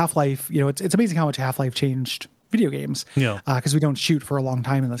like Half-Life. It's amazing how much Half-Life changed video games. Yeah. Because we don't shoot for a long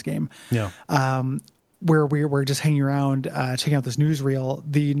time in this game. Yeah. Where we're just hanging around, checking out this newsreel.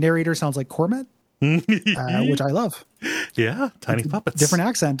 The narrator sounds like Cormit, which I love. Yeah. Tiny puppets. Different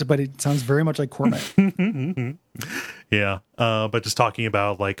accent, but it sounds very much like Cormit. Yeah. But just talking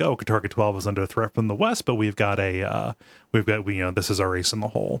about like, oh, Target 12 is under threat from the west, but this is our ace in the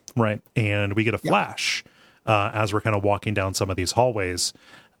hole, right? And we get a flash as we're kind of walking down some of these hallways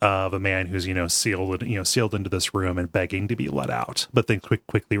of a man who's, sealed into this room and begging to be let out, but things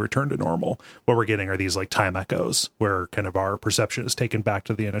quickly return to normal. What we're getting are these like time echoes where kind of our perception is taken back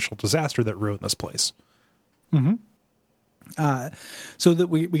to the initial disaster that ruined this place. Mm-hmm. So that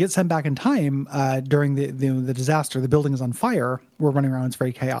we get sent back in time during the disaster. The building is on fire. We're running around. It's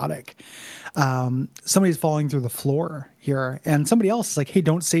very chaotic. Somebody's falling through the floor here, and somebody else is like, "Hey,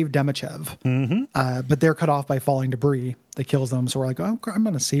 don't save Demichev." Mm-hmm. But they're cut off by falling debris that kills them. So we're like, "Oh, I'm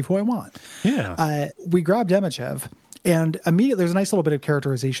going to save who I want." Yeah. We grab Demichev, and immediately there's a nice little bit of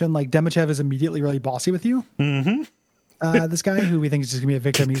characterization. Like Demichev is immediately really bossy with you. Mm-hmm. This guy who we think is just gonna be a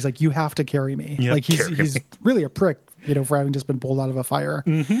victim, he's like, "You have to carry me." Yep, like he's really a prick, for having just been pulled out of a fire.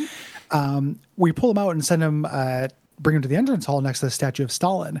 Mm-hmm. We pull him out and send him, bring him to the entrance hall next to the statue of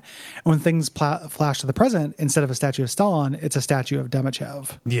Stalin. And when things flash to the present, instead of a statue of Stalin, it's a statue of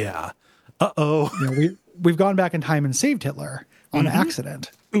Demichev. Yeah. Uh-oh. We've gone back in time and saved Hitler on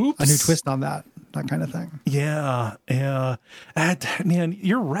accident. Oops. A new twist on that kind of thing. Yeah. And, man,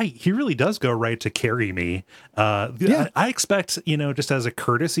 you're right. He really does go right to carry me. I expect, just as a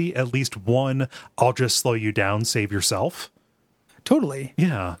courtesy, at least one, I'll just slow you down, save yourself. Totally.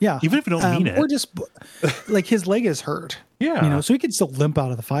 Yeah. Yeah. Even if you don't mean it. Or just, like, his leg is hurt. Yeah. So he could still limp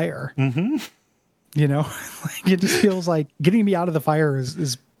out of the fire. Mm-hmm. Like, it just feels like getting me out of the fire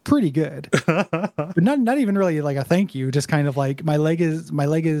is pretty good. But not even really like a thank you, just kind of like my leg is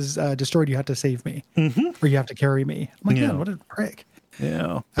destroyed, you have to save me. Mm-hmm. Or you have to carry me. I'm like, man, what a prick.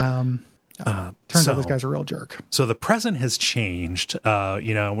 Yeah. Turns out this guy's a real jerk. So the present has changed.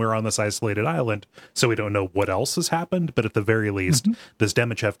 We're on this isolated island, so we don't know what else has happened, but at the very least, this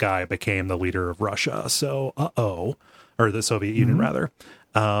Demichev guy became the leader of Russia. So, or the Soviet Union, rather.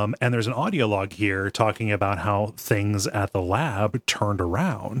 And there's an audio log here talking about how things at the lab turned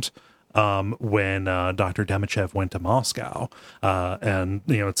around when Dr. Demichev went to Moscow. And,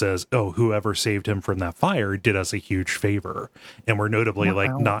 it says, oh, whoever saved him from that fire did us a huge favor. And we're notably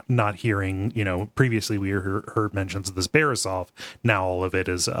not hearing, previously we heard mentions of this Borisov. Now all of it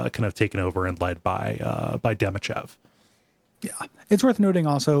is kind of taken over and led by Demichev. Yeah. It's worth noting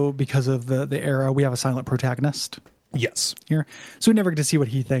also because of the era, we have a silent protagonist. Yes. Here. So we never get to see what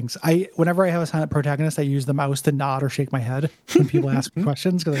he thinks. Whenever I have a silent protagonist, I use the mouse to nod or shake my head when people ask me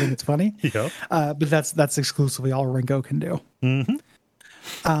questions because I think it's funny. Yeah. But that's exclusively all Ringo can do.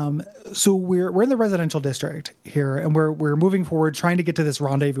 Mm-hmm. So we're in the residential district here, and we're moving forward, trying to get to this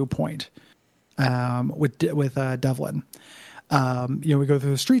rendezvous point with Devlin. We go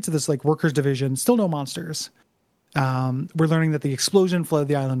through the streets of this like workers' division, still no monsters. We're learning that the explosion flooded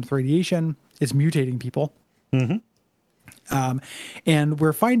the island with radiation. It's mutating people. Mm-hmm. And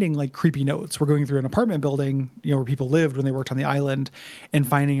we're finding like creepy notes. We're going through an apartment building, where people lived when they worked on the island, and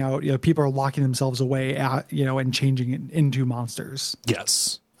finding out, people are locking themselves away and changing it into monsters.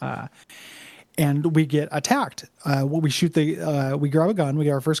 Yes. And we get attacked. We shoot we grab a gun. We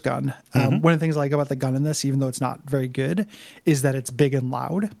get our first gun. One of the things I like about the gun in this, even though it's not very good, is that it's big and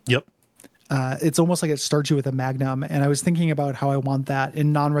loud. Yep. It's almost like it starts you with a Magnum. And I was thinking about how I want that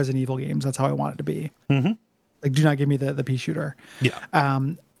in non-Resident Evil games. That's how I want it to be. Mm-hmm. Like, do not give me the pea shooter. Yeah.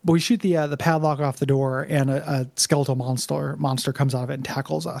 But we shoot the padlock off the door, and a skeletal monster comes out of it and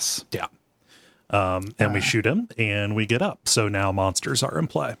tackles us. Yeah. And we shoot him, and we get up. So now monsters are in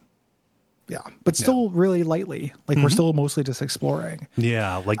play. Yeah, but still really lightly. Like, we're still mostly just exploring.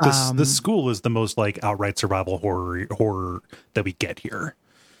 Yeah, like this school is the most like outright survival horror that we get here.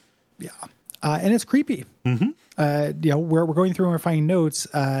 Yeah. And it's creepy. Mm-hmm. We're going through and we're finding notes.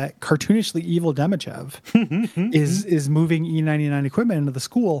 Cartoonishly evil Demichev is moving E99 equipment into the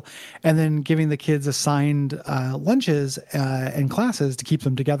school, and then giving the kids assigned lunches and classes to keep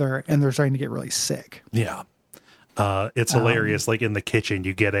them together, and they're starting to get really sick. Yeah. It's hilarious. Like in the kitchen,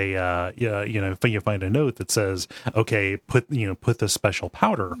 you get you find a note that says, okay, put this special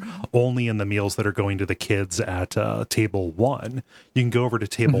powder only in the meals that are going to the kids at table 1. You can go over to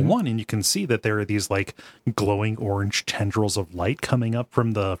table 1 and you can see that there are these like glowing orange tendrils of light coming up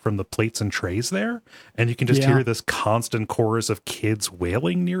from the plates and trays there. And you can just hear this constant chorus of kids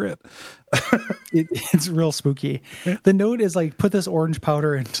wailing near it. It's real spooky. The note is like, put this orange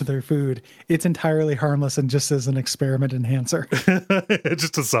powder into their food. It's entirely harmless and just as an experiment enhancer.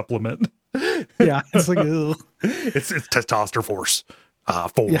 Just a supplement. Yeah, it's like, ugh. It's testosterone force.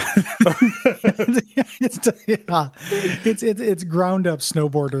 4. Yeah. It's ground up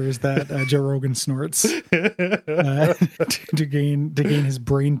snowboarders that Joe Rogan snorts to gain his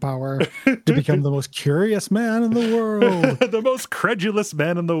brain power to become the most curious man in the world. The most credulous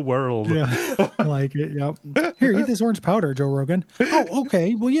man in the world. Yeah, I like it. Yep. Here, eat this orange powder, Joe Rogan. Oh,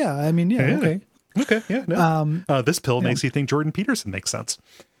 okay. Well, yeah. I mean, yeah. Okay. Okay. Yeah. No. This pill makes you think Jordan Peterson makes sense.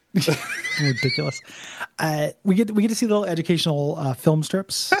 Ridiculous. We get to see little educational film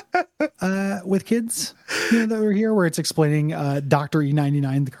strips with kids, that were here, where it's explaining Dr.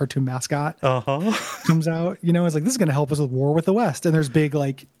 E99, the cartoon mascot, comes out. It's like, this is going to help us with War with the West, and there's big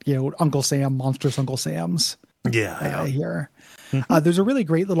Uncle Sam, monstrous Uncle Sam's. Here. There's a really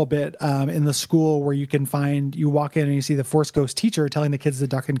great little bit in the school where you walk in and you see the Force Ghost teacher telling the kids to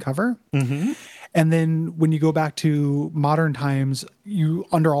duck and cover. Mm-hmm. And then when you go back to modern times,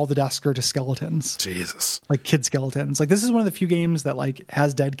 under all the desks are just skeletons. Jesus. Like kid skeletons. Like, this is one of the few games that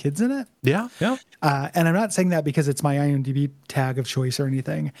has dead kids in it. Yeah. Yeah. And I'm not saying that because it's my IMDb tag of choice or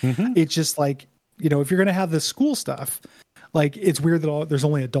anything. Mm-hmm. It's just if you're going to have this school stuff, it's weird that there's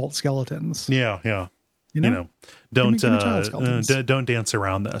only adult skeletons. Yeah. Yeah. Don't dance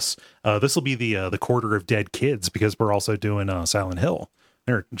around this. This will be the quarter of dead kids, because we're also doing Silent Hill.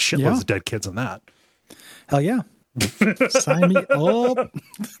 There are shitloads of dead kids in that. Hell yeah. Sign me up.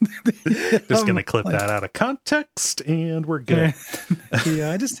 Just gonna clip that out of context and we're good.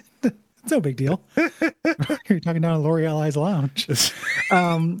 Yeah, it's no big deal. You're talking down at L'Oreal Lounge.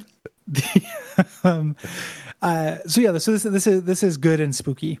 So this is good and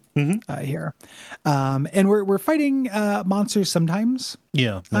spooky here, and we're fighting monsters sometimes.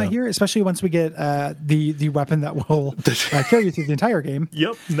 Here, especially once we get the weapon that will carry you through the entire game.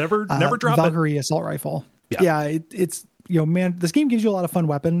 Yep, never drop Valkyrie assault rifle. It's man, this game gives you a lot of fun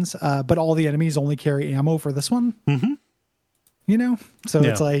weapons, but all the enemies only carry ammo for this one. Mm-hmm. So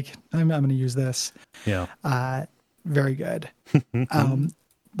it's like, I'm going to use this. Yeah. Very good.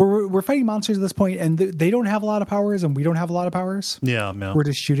 We're fighting monsters at this point, and they don't have a lot of powers, and we don't have a lot of powers. Yeah. We're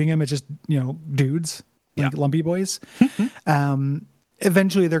just shooting them. It's just, dudes, lumpy boys.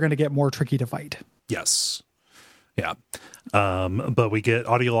 Eventually they're going to get more tricky to fight. Yes. Yeah. But we get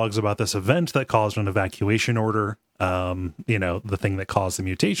audio logs about this event that caused an evacuation order, the thing that caused the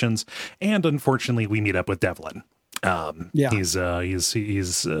mutations. And unfortunately we meet up with Devlin. He's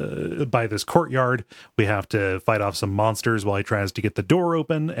by this courtyard. We have to fight off some monsters while he tries to get the door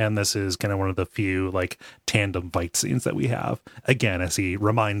open. And this is kind of one of the few tandem fight scenes that we have. Again, as he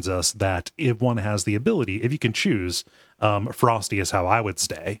reminds us that if one has the ability, if you can choose, Frosty is how I would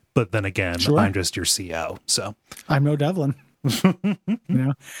stay. But then again, I'm just your CO. So I'm no Devlin.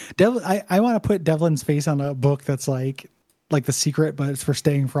 Devlin. I want to put Devlin's face on a book that's like The Secret, but it's for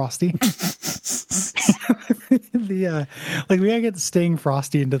staying frosty. We gotta get staying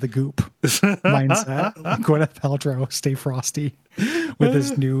frosty into the goop mindset. Gwyneth Paltrow, stay frosty with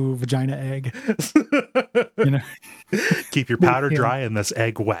this new vagina egg. Keep your powder dry and this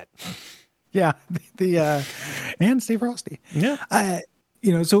egg wet. Yeah, and stay frosty. Yeah.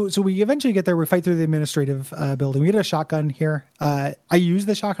 So we eventually get there. We fight through the administrative building. We get a shotgun here. I use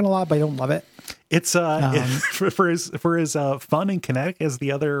the shotgun a lot, but I don't love it. It's for as fun and kinetic as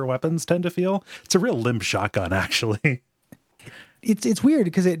the other weapons tend to feel, it's a real limp shotgun actually. It's weird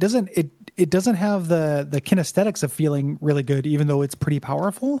because it doesn't have the kinesthetics of feeling really good, even though it's pretty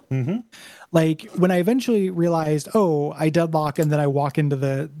powerful. Mm-hmm. Like when I eventually realized, I deadlock and then I walk into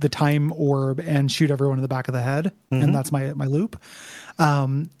the time orb and shoot everyone in the back of the head, and that's my loop.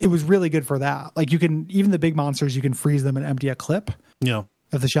 It was really good for that. Like even the big monsters, you can freeze them and empty a clip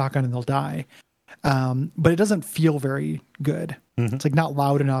of the shotgun and they'll die. But it doesn't feel very good. Mm-hmm. It's not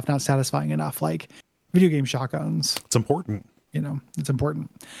loud enough, not satisfying enough. Like video game shotguns. It's important. It's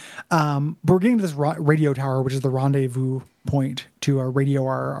important. But we're getting to this radio tower, which is the rendezvous point to radio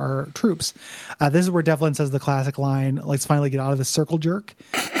our troops. This is where Devlin says the classic line, "Let's finally get out of this circle jerk,"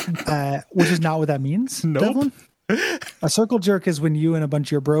 which is not what that means. Nope. Devlin. A circle jerk is when you and a bunch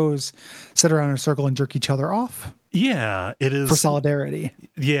of your bros sit around in a circle and jerk each other off. Yeah, it is for solidarity.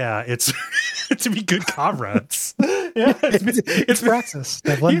 Yeah, it's to be good comrades. Yeah, it's praxis,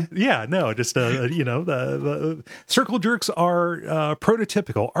 Devlin. Yeah, no, just the circle jerks are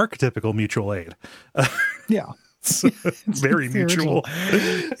archetypical mutual aid. Yeah, it's very mutual.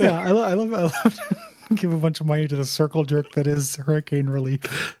 Yeah, I love give a bunch of money to the circle jerk that is hurricane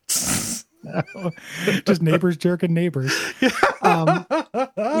relief. Just neighbors jerking neighbors.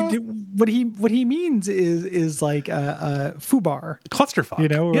 What he means is like a foobar, clusterfuck,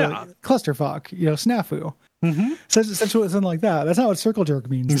 clusterfuck, snafu, something like that. That's not what circle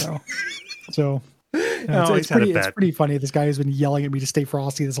jerk means though. So It's pretty funny. This guy has been yelling at me to stay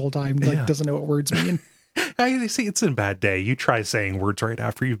frosty this whole time. Like, doesn't know what words mean. I see. It's a bad day. You try saying words right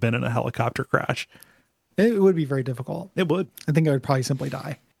after you've been in a helicopter crash. It would be very difficult. It would. I think I would probably simply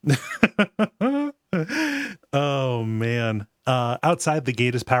die. Oh man. Outside, the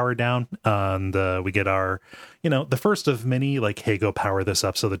gate is powered down, and we get our, the first of many, like, hey, go power this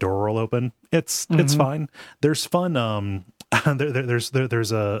up so the door will open. It's fine. There's fun.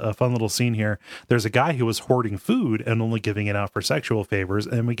 There's a fun little scene here. There's a guy who was hoarding food and only giving it out for sexual favors,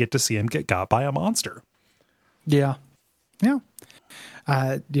 and we get to see him get got by a monster. Yeah.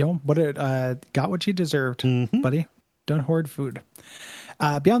 What it got what you deserved, buddy. Don't hoard food.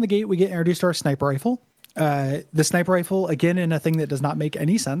 Beyond the gate, we get introduced to our sniper rifle. The sniper rifle, again, in a thing that does not make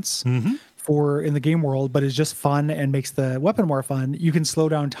any sense for in the game world, but is just fun and makes the weapon more fun. You can slow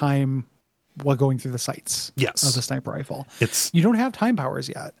down time while going through the sights of the sniper rifle. You don't have time powers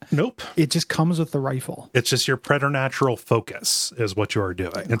yet. Nope. It just comes with the rifle. It's just your preternatural focus is what you are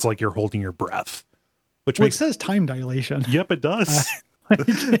doing. It's like you're holding your breath. It says time dilation. Yep, it does. But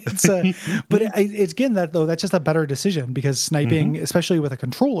it's again, that's just a better decision, because sniping, especially with a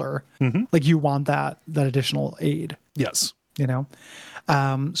controller, like, you want that additional aid. Yes. So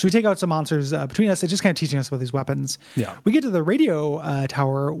we take out some monsters between us. It's just kind of teaching us about these weapons. Yeah. We get to the radio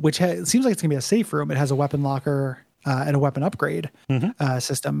tower, which seems like it's gonna be a safe room. It has a weapon locker and a weapon upgrade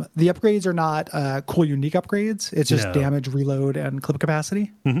system. The upgrades are not cool, unique upgrades. It's just damage, reload, and clip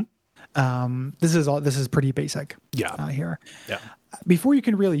capacity. This is pretty basic. Here. Yeah. Before you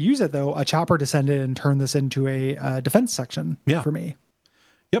can really use it, though, a chopper descended and turned this into a defense section for me.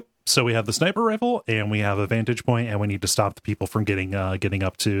 Yep. So we have the sniper rifle, and we have a vantage point, and we need to stop the people from getting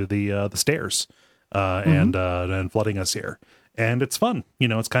up to the stairs and flooding us here. And it's fun.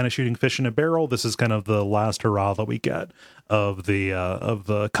 It's kind of shooting fish in a barrel. This is kind of the last hurrah that we get of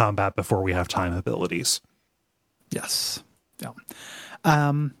the combat before we have time abilities. Yes. Yeah.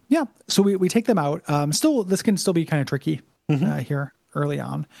 So we take them out. This can still be kind of tricky here early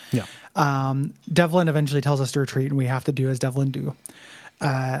on. Yeah. Devlin eventually tells us to retreat, and we have to do as Devlin do.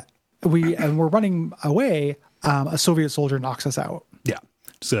 We're running away. A Soviet soldier knocks us out. Yeah.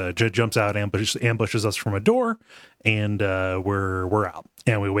 So jumps out, ambushes us from a door, and we're out.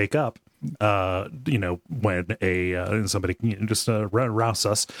 And we wake up. When somebody just rouses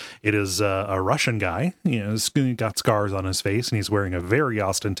us, it is a Russian guy. He's got scars on his face, and he's wearing a very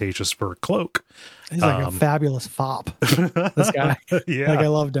ostentatious fur cloak. He's like a fabulous fop. This guy, yeah. Like, I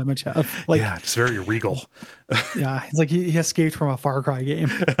love Demichev. Like, yeah, it's very regal. Yeah, it's like he escaped from a Far Cry game.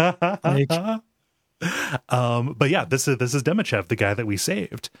 But yeah, this is Demichev, the guy that we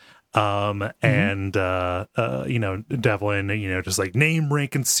saved. And Devlin, just like name,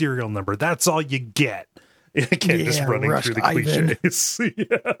 rank, and serial number. That's all you get. Again, just running through the cliches.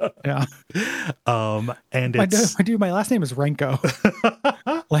 Yeah. And my last name is Renko.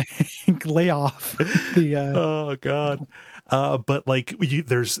 Like, lay off. Oh God. But like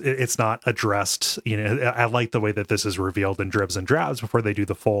it's not addressed. I like the way that this is revealed in dribs and drabs before they do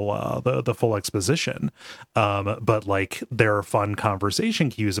the full exposition. But like, there are fun conversation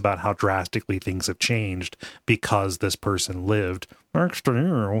cues about how drastically things have changed because this person lived next to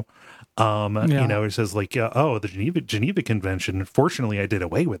you. It says like, the Geneva Convention. Fortunately, I did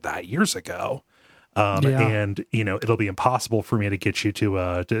away with that years ago. And it'll be impossible for me to get you to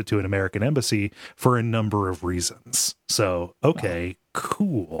an American embassy for a number of reasons. So, okay,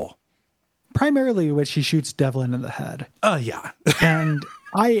 cool. Primarily, which he shoots Devlin in the head. Yeah. And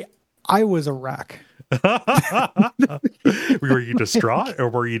I was a wreck. Were you distraught, or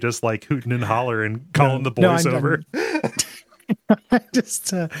were you just like hooting and hollering, calling the boys over?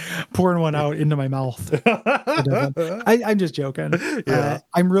 Just pouring one out into my mouth. I'm just joking. Yeah.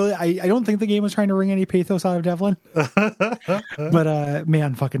 I don't think the game was trying to wring any pathos out of Devlin. But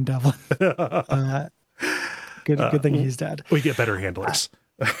man, fucking Devlin. Good thing he's dead. We get better handlers.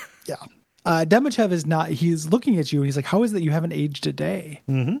 Yeah. Demichev is not. He's looking at you, and he's like, "How is it that you haven't aged a day?"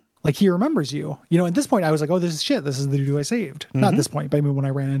 Mm-hmm. Like, he remembers you. At this point, I was like, "Oh, this is shit. This is the dude I saved." Mm-hmm. Not at this point, but I mean, when I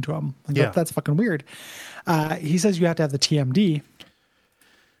ran into him, like, that's fucking weird. He says you have to have the TMD.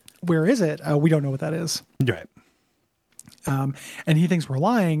 Where is it? We don't know what that is. Right. And he thinks we're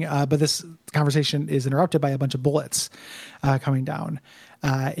lying, but this conversation is interrupted by a bunch of bullets coming down.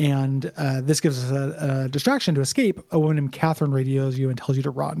 And this gives us a distraction to escape. A woman named Catherine radios you and tells you to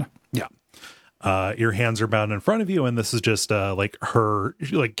run. Yeah. Your hands are bound in front of you, and this is just like her,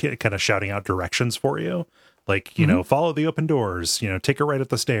 like, kind of shouting out directions for you. Like, follow the open doors, take a right at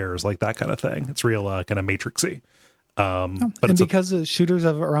the stairs, like that kind of thing. It's real kind of Matrixy. But because the shooters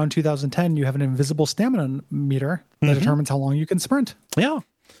of around 2010, you have an invisible stamina meter that determines how long you can sprint. Yeah.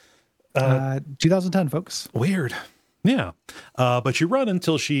 2010, folks. Weird. Yeah. But you run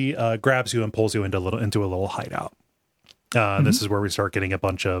until she grabs you and pulls you into a little hideout. This is where we start getting a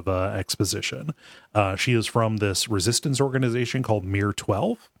bunch of exposition. She is from this resistance organization called Mir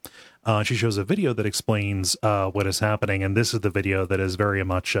 12. She shows a video that explains what is happening, and this is the video that is very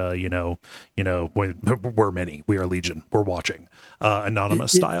much, we're many, we are Legion, we're watching,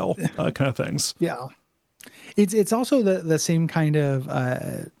 anonymous style kind of things. Yeah, it's also the same kind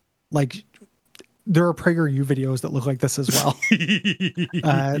of like. There are PragerU videos that look like this as well.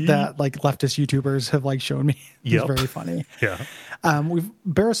 That like leftist YouTubers have like shown me. It's very funny. Yeah.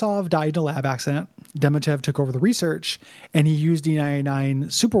 Borisov died in a lab accident. Demechev took over the research, and he used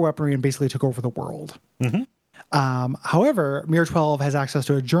D99 super weaponry and basically took over the world. However, Mir 12 has access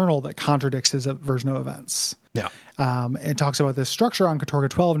to a journal that contradicts his version of events. Yeah. It talks about this structure on Katorga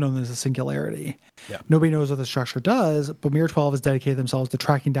 12 known as the Singularity. Yeah. Nobody knows what the structure does, but Mir 12 has dedicated themselves to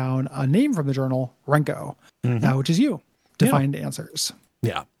tracking down a name from the journal, Renko, which is you, to find answers.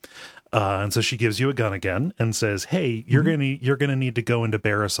 Yeah. And so she gives you a gun again and says, "Hey, you're gonna need to go into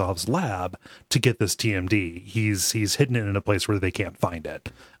Borisov's lab to get this TMD. He's hidden it in a place where they can't find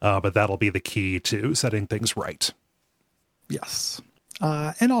it. But that'll be the key to setting things right." Yes.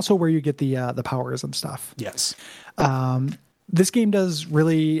 And also where you get the powers and stuff. Yes. This game does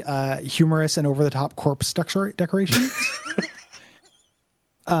really humorous and over the top corpse decorations.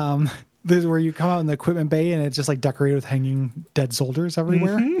 This is where you come out in the equipment bay and it's just like decorated with hanging dead soldiers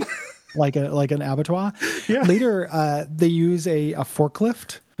everywhere. Like an abattoir. Yeah. Later, they use a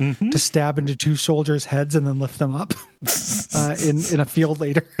forklift to stab into two soldiers' heads and then lift them up in a field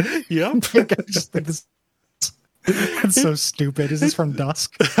later. Yeah. I just think this. It's so stupid. Is this from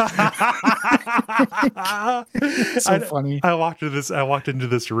Dusk? So funny. I walked into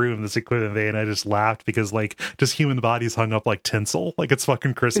this room, this equipment bay, and I just laughed because like just human bodies hung up like tinsel, like it's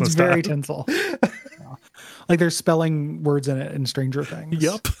fucking Christmas. It's very tinsel. Like they're spelling words in it in Stranger Things.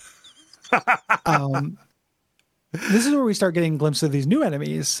 Yep. This is where we start getting glimpses of these new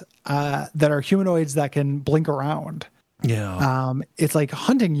enemies that are humanoids that can blink around. Yeah. It's like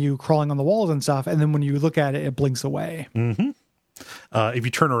hunting you, crawling on the walls and stuff, and then when you look at it, it blinks away. If you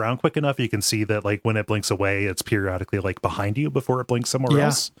turn around quick enough, you can see that like when it blinks away, it's periodically like behind you before it blinks somewhere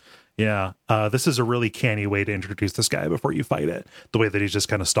else. Yeah. This is a really canny way to introduce this guy before you fight it. The way that he's just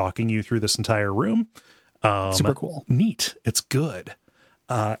kind of stalking you through this entire room. Super cool. Neat. It's good.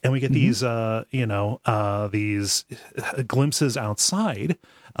 And we get these glimpses outside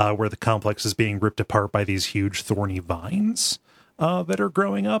where the complex is being ripped apart by these huge thorny vines that are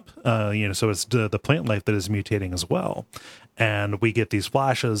growing up. So it's the plant life that is mutating as well. And we get these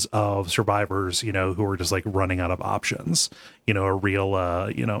flashes of survivors, who are just like running out of options, a real,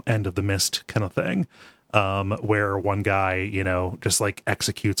 end of the mist kind of thing. Where one guy, just like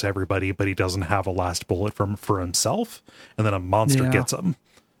executes everybody, but he doesn't have a last bullet for himself. And then a monster gets him,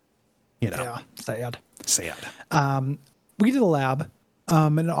 Yeah. Sad. We did a lab.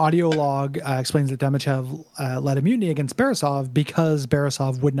 An audio log explains that Demechev led a mutiny against Borisov because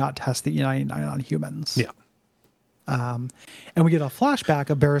Borisov would not test the E99 on humans. Yeah. And we get a flashback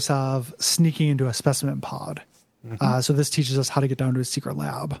of Borisov sneaking into a specimen pod. So this teaches us how to get down to his secret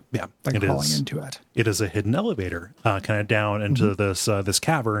lab. Yeah, by crawling into it. It is a hidden elevator, kind of down into this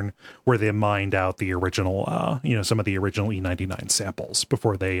cavern where they mined out the original, some of the original E99 samples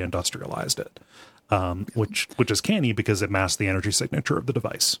before they industrialized it, which is canny because it masks the energy signature of the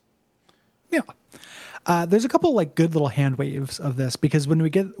device. Yeah. There's a couple like good little hand waves of this because when we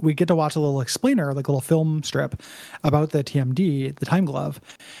get to watch a little explainer, like a little film strip about the TMD, the time glove,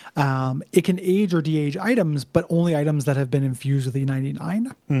 it can age or de-age items, but only items that have been infused with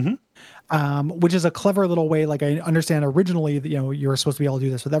E99, which is a clever little way. Like I understand originally that, you were supposed to be able to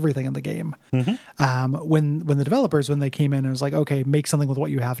do this with everything in the game. When the developers, when they came in and was like, okay, make something with what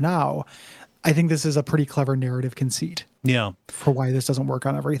you have now. I think this is a pretty clever narrative conceit. Yeah. For why this doesn't work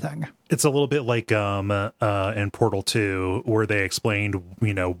on everything. It's a little bit like in Portal 2 where they explained,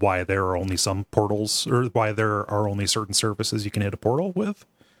 why there are only some portals or why there are only certain surfaces you can hit a portal with.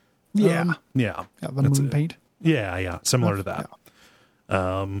 Yeah. Yeah. The moon paint. Yeah. Similar to that.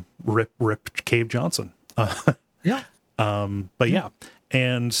 Yeah. Rip Cave Johnson. Yeah. But yeah.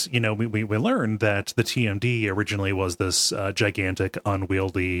 And, we learned that the TMD originally was this gigantic,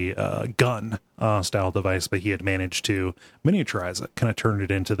 unwieldy gun style device, but he had managed to miniaturize it, kind of turn it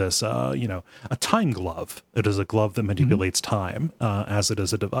into this, a time glove. It is a glove that manipulates time as it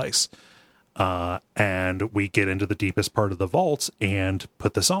is a device. And we get into the deepest part of the vault and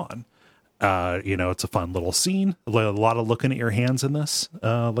put this on. It's a fun little scene. A lot of looking at your hands in this,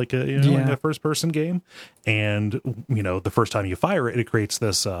 like a first person game. And, the first time you fire it, it creates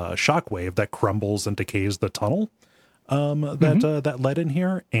this shockwave that crumbles and decays the tunnel that led in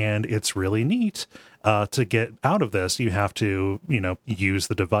here. And it's really neat. To get out of this, you have to, use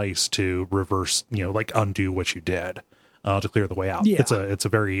the device to reverse, undo what you did to clear the way out. Yeah. It's a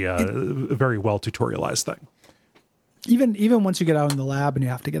very, very well tutorialized thing. Even once you get out in the lab and you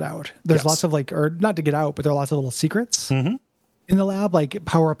have to get out, there's lots of or not to get out, but there are lots of little secrets in the lab, like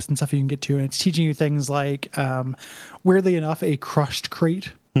power-ups and stuff you can get to. And it's teaching you things like, weirdly enough, a crushed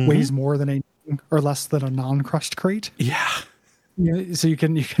crate weighs more than or less than a non-crushed crate. Yeah. So you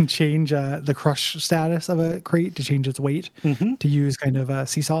can change the crush status of a crate to change its weight to use kind of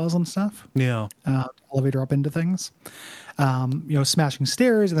seesaws and stuff. Yeah. Elevator up into things. Smashing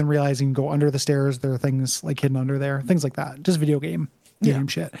stairs and then realizing you go under the stairs. There are things like hidden under there, things like that. Just video game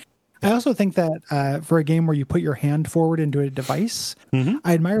shit. I also think that for a game where you put your hand forward into a device,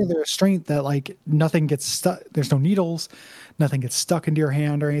 I admire their restraint that nothing gets stuck. There's no needles, nothing gets stuck into your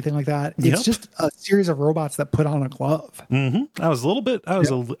hand or anything like that. It's just a series of robots that put on a glove. I was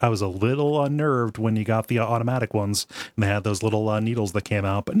a little unnerved when you got the automatic ones and they had those little needles that came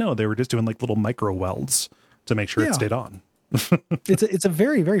out, but no, they were just doing little micro welds to make sure it stayed on. It's a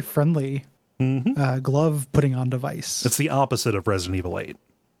very, very friendly glove putting on device. It's the opposite of Resident Evil 8.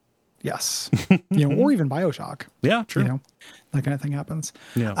 Yes. Or even BioShock. Yeah, true. That kind of thing happens.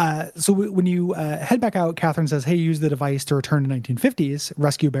 Yeah. So when you head back out, Catherine says, hey, use the device to return to 1950s,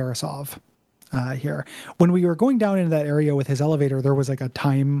 rescue Borisov here. When we were going down into that area with his elevator, there was a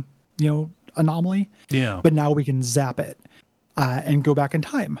time, anomaly. Yeah. But now we can zap it and go back in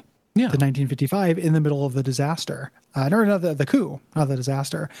time. Yeah. To 1955 in the middle of the disaster. The coup, not the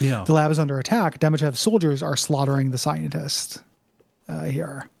disaster. Yeah. The lab is under attack. Demichev's soldiers are slaughtering the scientists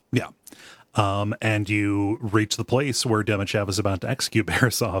here. Yeah. And you reach the place where Demichev is about to execute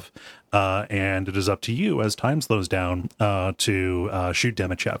Borisov, and it is up to you as time slows down to shoot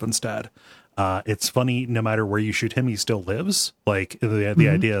Demichev instead. It's funny, no matter where you shoot him, he still lives. The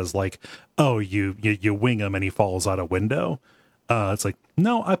idea is you wing him and he falls out a window. It's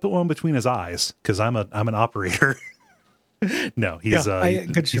no, I put one between his eyes because I'm an operator. No, he's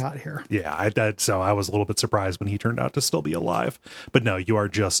good shot here. Yeah, so I was a little bit surprised when he turned out to still be alive. But no, you are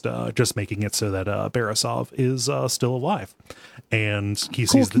just making it so that Borisov is still alive, and he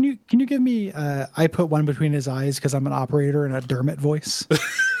sees. Can you give me? I put one between his eyes because I'm an operator in a Dermot voice.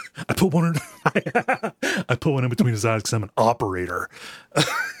 I put one in between his eyes because I'm an operator.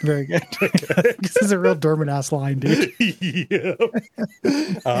 Very good. This is a real Dermot-ass line, dude. Yeah.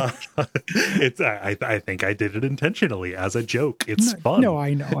 I think I did it intentionally as a joke. It's fun. No,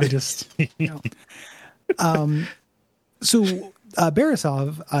 I know. I just. So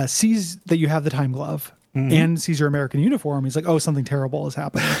Borisov sees that you have the time glove. And sees your American uniform. He's like, "Oh, something terrible is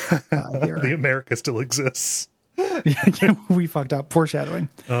happening here." The America still exists. We fucked up. Foreshadowing.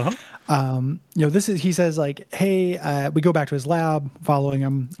 He says hey, we go back to his lab, following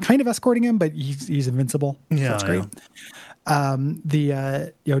him, kind of escorting him, but he's invincible. Yeah, so that's great.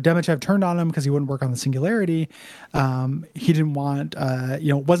 Demichev turned on him because he wouldn't work on the Singularity. He didn't want,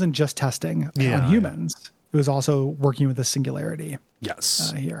 it wasn't just testing on humans. It was also working with the Singularity.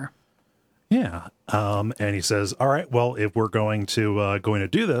 Yes. Here. Yeah. And he says, all right, well, if we're going to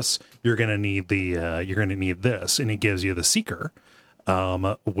do this, you're going to need this. And he gives you the Seeker,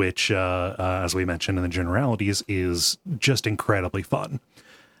 which, as we mentioned in the generalities, is just incredibly fun.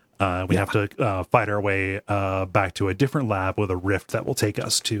 We have to fight our way back to a different lab with a rift that will take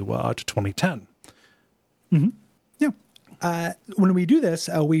us to 2010. Yeah. When we do this,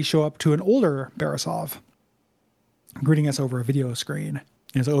 we show up to an older Borisov greeting us over a video screen.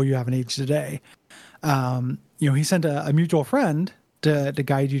 He says, "Oh, you haven't aged today." He sent a mutual friend to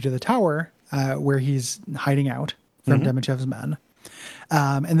guide you to the tower where he's hiding out from Demichev's men.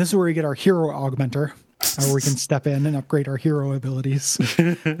 And this is where we get our hero augmenter, where we can step in and upgrade our hero abilities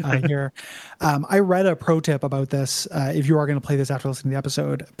here. I read a pro tip about this. If you are going to play this after listening to the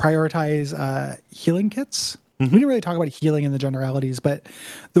episode, prioritize healing kits. We didn't really talk about healing in the generalities, but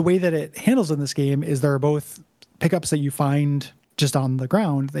the way that it handles in this game is there are both pickups that you find just on the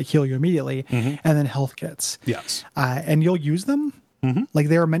ground that heal you immediately, and then health kits. Yes. And you'll use them like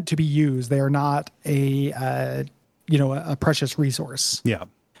they are meant to be used. They are not a precious resource. Yeah.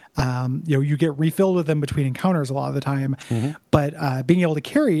 You get refilled with them between encounters a lot of the time, but being able to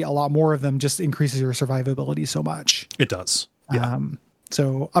carry a lot more of them just increases your survivability so much. It does. Yeah.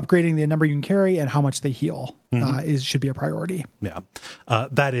 So upgrading the number you can carry and how much they heal should be a priority. Yeah.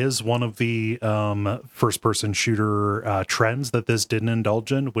 That is one of the first-person shooter trends that this didn't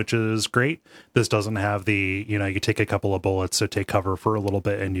indulge in, which is great. This doesn't have the, you take a couple of bullets, so take cover for a little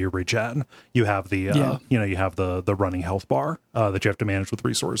bit and you regen. You have the, you have the running health bar that you have to manage with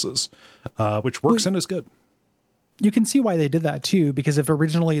resources, which works and is good. You can see why they did that too, because if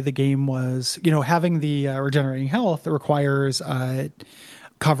originally the game was, having the regenerating health, it requires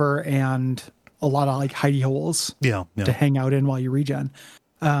cover and a lot of like hidey holes to hang out in while you regen,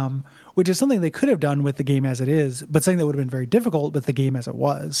 which is something they could have done with the game as it is, but something that would have been very difficult with the game as it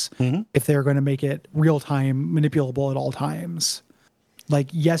was, if they're going to make it real time manipulable at all times. Like,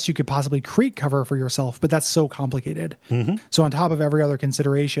 yes, you could possibly create cover for yourself, but that's so complicated. So on top of every other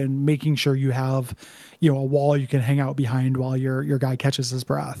consideration, making sure you have, a wall you can hang out behind while your guy catches his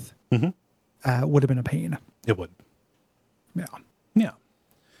breath would have been a pain. It would. Yeah. Yeah.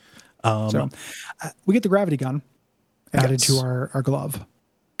 So we get the gravity gun added to our glove.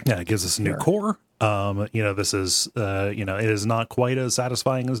 Yeah, it gives us a new core. This is, it is not quite as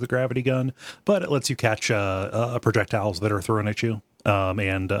satisfying as the gravity gun, but it lets you catch projectiles that are thrown at you.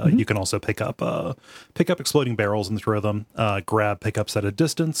 You can also pick up exploding barrels and throw them, grab pickups at a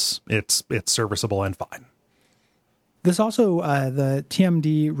distance. It's serviceable and fine. This also, the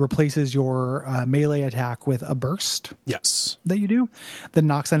TMD replaces your melee attack with a burst. Yes. That you do that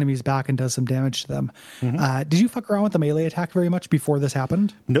knocks enemies back and does some damage to them. Did you fuck around with the melee attack very much before this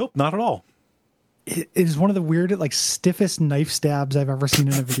happened? Nope, not at all. It is one of the weirdest, stiffest knife stabs I've ever seen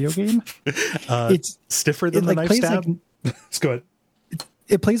in a video game. It's stiffer than the knife stab. Let's go ahead.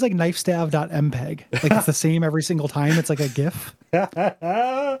 It plays like knifestab.mpeg. It's the same every single time. It's like a GIF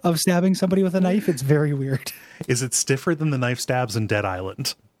of stabbing somebody with a knife. It's very weird. Is it stiffer than the knife stabs in Dead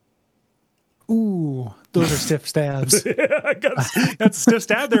Island? Ooh, those are stiff stabs. That's a stiff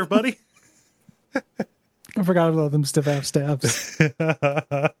stab there, buddy. I forgot about them stiff ass stabs.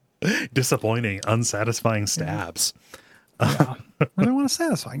 Disappointing, unsatisfying stabs. Yeah. I don't want a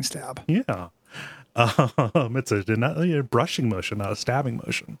satisfying stab. Yeah. It's a brushing motion, not a stabbing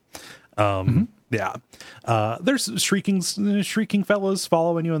motion. Yeah. There's shrieking fellows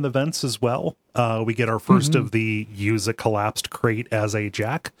following you in the vents as well. We get our first of the use a collapsed crate as a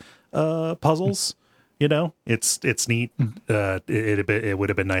jack puzzles. It's neat. It would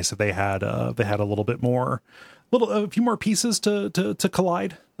have been nice if they had a little bit more, a few more pieces to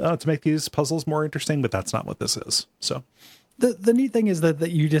collide to make these puzzles more interesting, but that's not what this is. So the neat thing is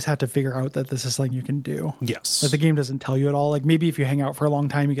that you just have to figure out that this is something you can do. Yes. That the game doesn't tell you at all. Like maybe if you hang out for a long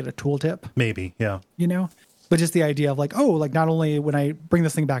time, you get a tooltip. Maybe, yeah. But just the idea of not only when I bring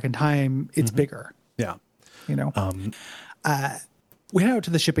this thing back in time, it's bigger. Yeah. We head out to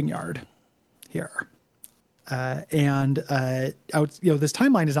the shipping yard here. Out, this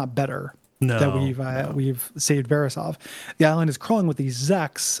timeline is not better. No, that we've saved Verisov. The island is crawling with these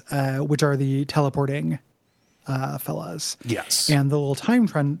Zeks, which are the teleporting fellas. Yes. And the little time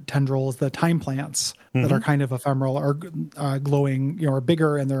tendrils, the time plants that are kind of ephemeral, are glowing, are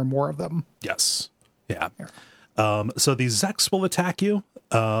bigger, and there are more of them. Yes. Yeah. So these Zeks will attack you,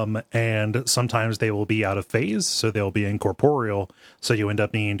 and sometimes they will be out of phase, so they'll be incorporeal. So you end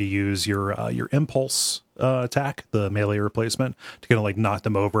up needing to use your impulse attack, the melee replacement, to kind of knock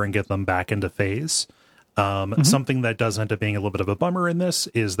them over and get them back into phase. Something that does end up being a little bit of a bummer in this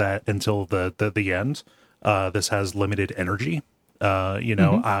is that until the end, this has limited energy.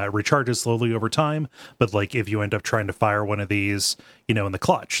 Recharges slowly over time, but if you end up trying to fire one of these, in the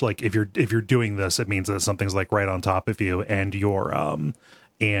clutch, if you're doing this, it means that something's right on top of you and your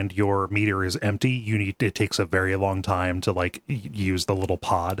meter is empty. It takes a very long time to use the little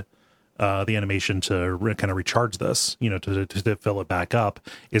pod, the animation to kind of recharge this, to fill it back up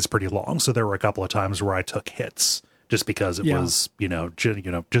is pretty long. So there were a couple of times where I took hits just because it was,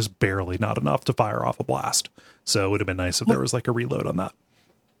 just barely not enough to fire off a blast. So it would have been nice if there was a reload on that.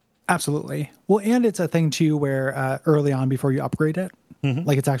 Absolutely. Well, and it's a thing too where early on before you upgrade it,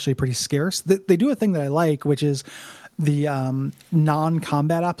 it's actually pretty scarce. They do a thing that I like, which is the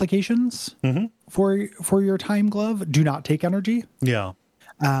non-combat applications for your time glove do not take energy. Yeah.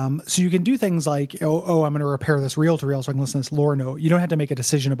 So you can do things like, I'm going to repair this reel-to-reel so I can listen to this lore note. You don't have to make a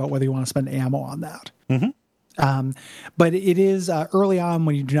decision about whether you want to spend ammo on that. But it is early on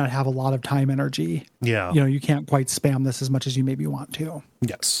when you do not have a lot of time energy. Yeah. You can't quite spam this as much as you maybe want to.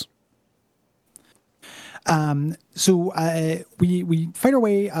 Yes. So we fight our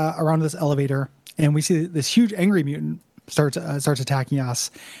way around this elevator, and we see this huge angry mutant starts attacking us,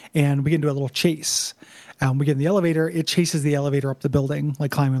 and we get into a little chase. We get in the elevator. It chases the elevator up the building,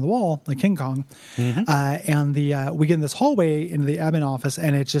 like climbing the wall, like King Kong. And we get in this hallway into the admin office,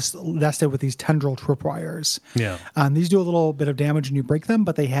 and it's just nested with these tendril tripwires. Yeah. These do a little bit of damage when you break them,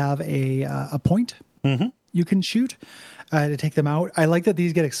 but they have a point you can shoot to take them out. I like that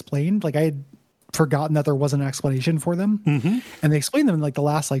these get explained. Like I had forgotten that there was an explanation for them, and they explain them in like the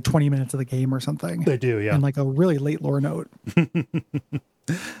last like 20 minutes of the game or something. They do, yeah. And like a really late lore note.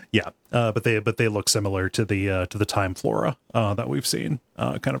 Yeah, but they look similar to the time flora that we've seen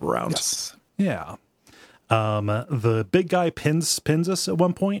kind of around. Yes. Yeah. The big guy pins us at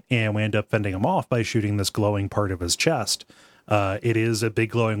one point, and we end up fending him off by shooting this glowing part of his chest. It is a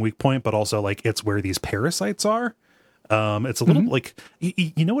big glowing weak point, but also like it's where these parasites are. It's a little like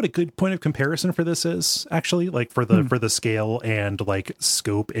you know what a good point of comparison for this is actually, like for the scale and like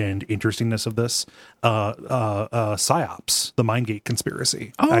scope and interestingness of this. PsyOps, the Mindgate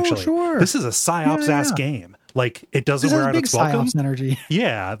conspiracy. Oh, actually, sure. this is a PsyOps ass game. Like it doesn't wear out its welcome. Energy.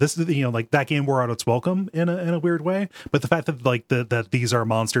 Yeah, this is like that game wore out its welcome in a weird way. But the fact that like that these are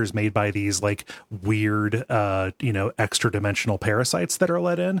monsters made by these like weird extra dimensional parasites that are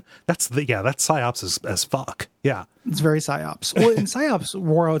let in. That's PsyOps as fuck. Yeah, it's very PsyOps. Well, and PsyOps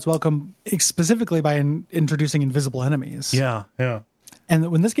wore out its welcome specifically by introducing invisible enemies. Yeah.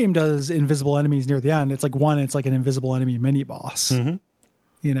 And when this game does invisible enemies near the end, it's like an invisible enemy mini boss.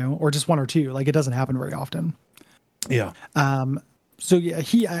 Or just one or two. Like it doesn't happen very often. Yeah. So yeah,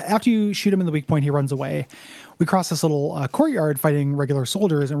 he after you shoot him in the weak point, he runs away. We cross this little courtyard fighting regular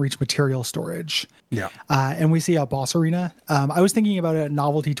soldiers and reach material storage. Yeah. And we see a boss arena. I was thinking about a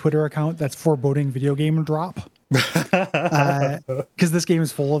novelty Twitter account that's foreboding video game drop. Because this game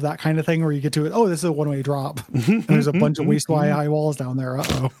is full of that kind of thing where you get to it. Oh, this is a one-way drop. And there's a bunch of waist-wide high walls down there.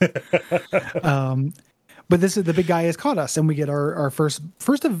 But the big guy has caught us, and we get our first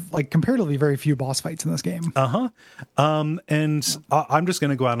of like comparatively very few boss fights in this game. And I'm just going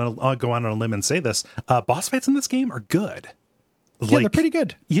to go out on a limb and say this: boss fights in this game are good. Yeah, they're pretty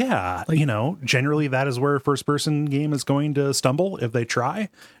good. Yeah, generally that is where a first-person game is going to stumble if they try.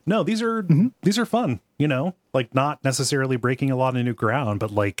 No, these are fun. Like not necessarily breaking a lot of new ground,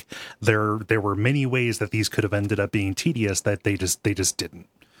 but like there were many ways that these could have ended up being tedious that they just didn't.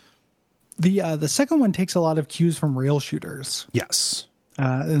 The second one takes a lot of cues from rail shooters. Yes.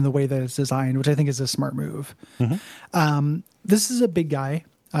 In the way that it's designed, which I think is a smart move. This is a big guy.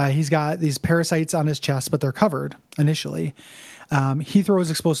 He's got these parasites on his chest, but they're covered initially. He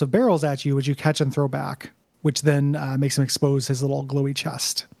throws explosive barrels at you, which you catch and throw back, which then makes him expose his little glowy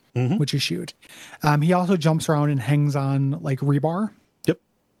chest, which you shoot. He also jumps around and hangs on like rebar. Yep.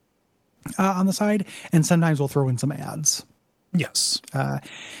 On the side, and sometimes we'll throw in some ads. Yes.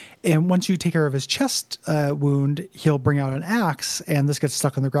 And once you take care of his chest wound, he'll bring out an axe, and this gets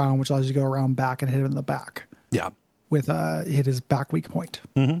stuck on the ground, which allows you to go around back and hit him in the back. Yeah. With hit his back weak point.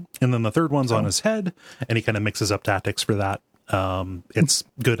 And then the third one's on his head, and he kind of mixes up tactics for that. It's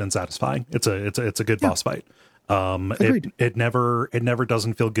good and satisfying. It's a good boss fight. It never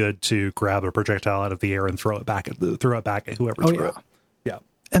doesn't feel good to grab a projectile out of the air and throw it back at whoever threw it. Yeah.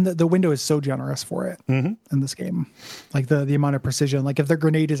 And the window is so generous for it in this game. Like the amount of precision, like if the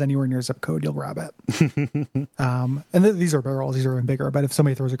grenade is anywhere near zip code, you'll grab it. And these are barrels, these are even bigger, but if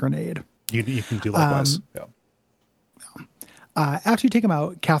somebody throws a grenade, you can do likewise. After you take him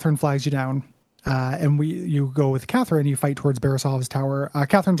out, Catherine flags you down. And you go with Catherine, you fight towards Borisov's tower.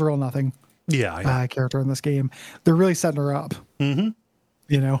 Catherine's a real nothing character in this game. They're really setting her up,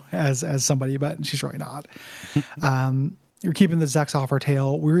 as somebody, but she's really not. You're keeping the Zeks off our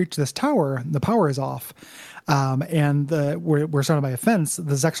tail. We reach this tower, the power is off, and we're surrounded by a fence.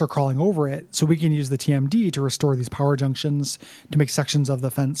 The Zeks are crawling over it, so we can use the TMD to restore these power junctions to make sections of the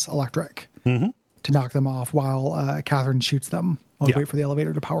fence electric to knock them off while Catherine shoots them while we wait for the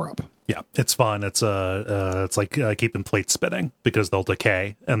elevator to power up. Yeah, it's fun. It's like keeping plates spinning because they'll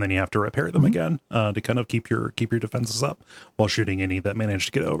decay, and then you have to repair them again to kind of keep your defenses up while shooting any that manage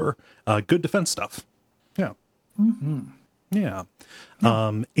to get over. Good defense stuff. Yeah. Yeah.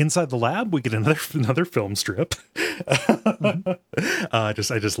 Inside the lab, we get another film strip. I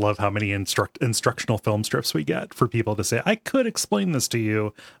just love how many instructional film strips we get for people to say, I could explain this to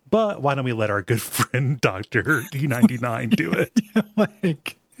you, but why don't we let our good friend Dr. D99 do it?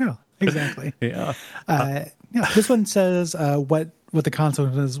 Yeah, exactly. Yeah. This one says what the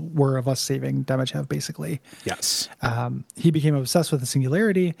consequences were of us saving Demechev, basically. Yes. He became obsessed with the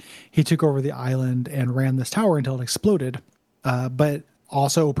Singularity. He took over the island and ran this tower until it exploded. But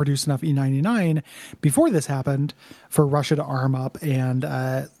also produced enough E99 before this happened for Russia to arm up and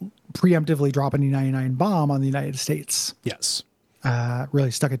preemptively drop an E99 bomb on the United States. Yes.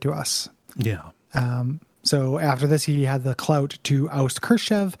 Really stuck it to us. Yeah. So after this, he had the clout to oust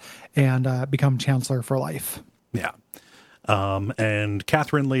Khrushchev and become chancellor for life. Yeah. And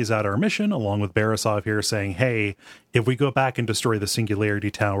Catherine lays out our mission along with Borisov here saying, hey, if we go back and destroy the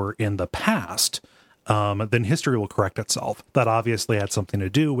Singularity Tower in the past, then history will correct itself. That obviously had something to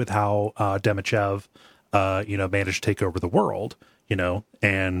do with how Demichev, managed to take over the world,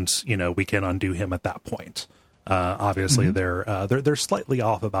 and, we can undo him at that point. Obviously they're slightly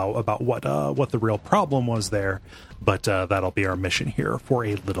off about what the real problem was there, but that'll be our mission here for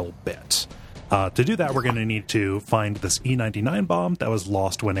a little bit. To do that, we're going to need to find this E-99 bomb that was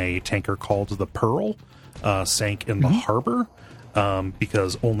lost when a tanker called the Pearl sank in the harbor,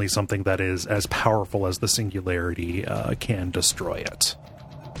 because only something that is as powerful as the Singularity can destroy it.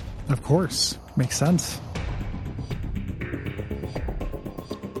 Of course. Makes sense.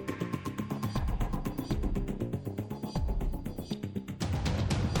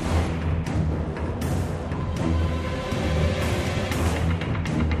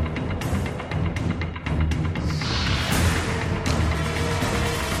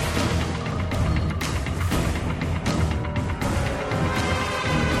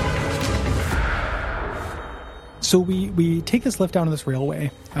 So we take this lift down to this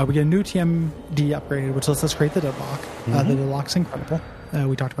railway. We get a new TMD upgrade, which lets us create the deadlock. The deadlock's incredible.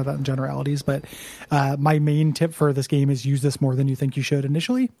 We talked about that in generalities, but my main tip for this game is use this more than you think you should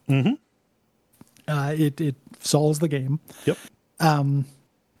initially. It solves the game. Yep.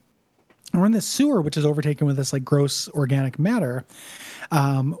 We're in this sewer, which is overtaken with this like gross organic matter.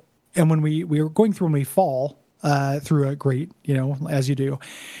 And when we were going through, when we fall through a grate, as you do,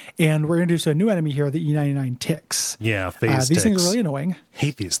 and we're introduced to a new enemy here, the E-99 ticks. Yeah, phase these ticks. things are really annoying.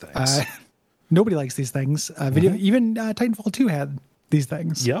 Hate these things. Nobody likes these things. Even Titanfall 2 had these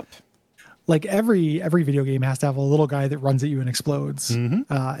things. Yep. Like every video game has to have a little guy that runs at you and explodes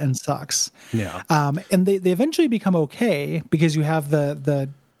and sucks. Yeah. And they eventually become okay because you have the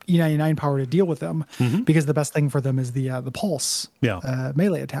E-99 power to deal with them, because the best thing for them is the pulse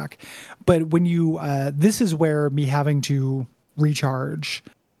melee attack. But when you this is where me having to recharge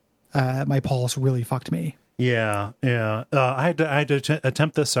my pulse really fucked me. Yeah. I had to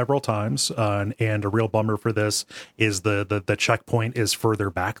attempt this several times, and a real bummer for this is the checkpoint is further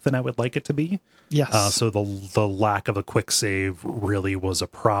back than I would like it to be. Yes. So the lack of a quick save really was a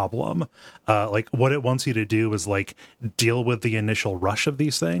problem. Like what it wants you to do is like deal with the initial rush of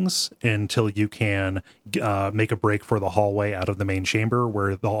these things until you can make a break for the hallway out of the main chamber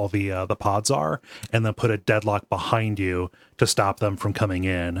where all the pods are, and then put a deadlock behind you to stop them from coming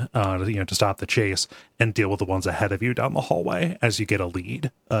in, to stop the chase, and deal with the ones ahead of you down the hallway as you get a lead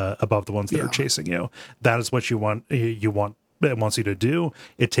above the ones that are chasing you. That is what you want. It wants you to do.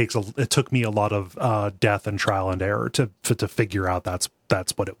 It took me a lot of death and trial and error to figure out that's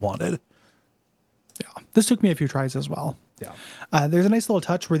what it wanted. Yeah, this took me a few tries as well. Yeah, there's a nice little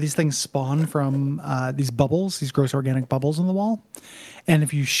touch where these things spawn from these bubbles, these gross organic bubbles in the wall, and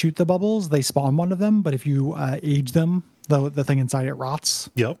if you shoot the bubbles, they spawn one of them. But if you age them, the thing inside it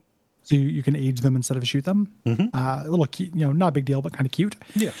rots. Yep. So you can age them instead of shoot them. A little cute, not a big deal, but kind of cute.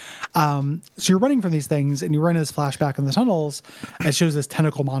 Yeah. So you're running from these things, and you run this flashback in the tunnels. It shows this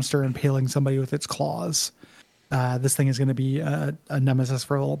tentacle monster impaling somebody with its claws. This thing is going to be a nemesis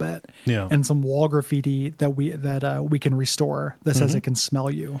for a little bit. Yeah. And some wall graffiti that we can restore that says it can smell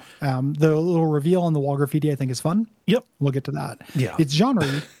you. The little reveal on the wall graffiti I think is fun. Yep. We'll get to that. Yeah. It's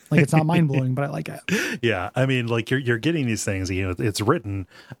genre-y. Like it's not mind blowing, but I like it. Yeah. I mean, like you're getting these things, it's written,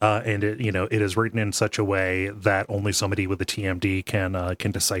 and it is written in such a way that only somebody with a TMD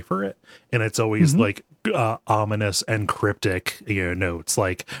can decipher it. And it's always like ominous and cryptic, notes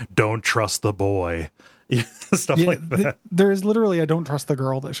like, don't trust the boy. Stuff like that. There is literally a "don't trust the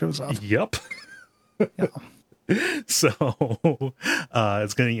girl" that shows up. Yep. Yeah. So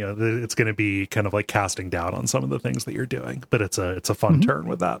it's gonna be kind of like casting down on some of the things that you're doing, but it's a fun turn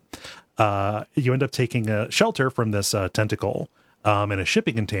with that. You end up taking a shelter from this tentacle in a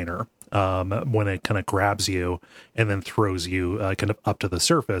shipping container when it kind of grabs you and then throws you kind of up to the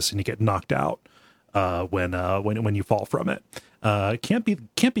surface, and you get knocked out when you fall from it. Can't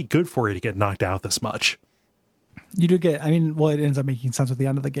be good for you to get knocked out this much. You do get, it ends up making sense at the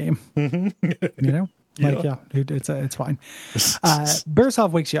end of the game. It's fine.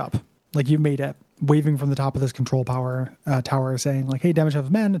 Borisov wakes you up, like you made it, waving from the top of this control tower, saying like, "Hey, Damage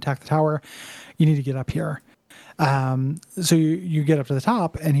of men, attack the tower. You need to get up here." So you get up to the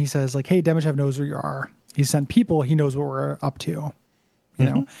top, and he says like, "Hey, Damage knows where you are. He sent people. He knows what we're up to."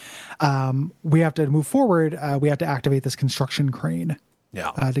 We have to move forward. We have to activate this construction crane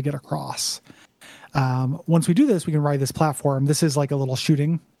to get across. Once we do this, we can ride this platform. This is like a little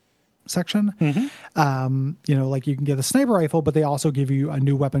shooting section. You know, like you can get a sniper rifle, but they also give you a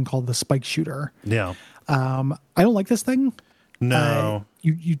new weapon called the spike shooter. Yeah. I don't like this thing. No.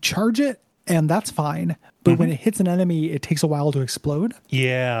 You charge it and that's fine, but when it hits an enemy, it takes a while to explode.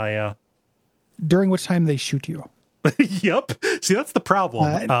 Yeah. During which time they shoot you. Yep. See, that's the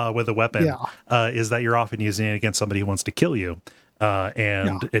problem with a weapon, is that you're often using it against somebody who wants to kill you.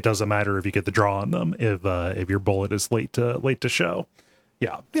 And it doesn't matter if you get the draw on them if your bullet is late to show.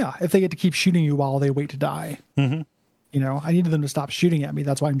 Yeah. Yeah. If they get to keep shooting you while they wait to die. You know, I needed them to stop shooting at me.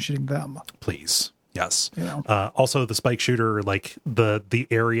 That's why I'm shooting them. Please. Yes. You know? Also, the spike shooter, like the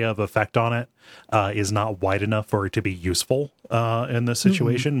area of effect on it is not wide enough for it to be useful in this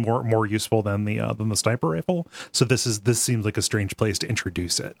situation. More useful than the sniper rifle. So this seems like a strange place to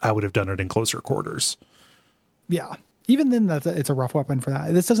introduce it. I would have done it in closer quarters. Yeah. Even then, it's a rough weapon for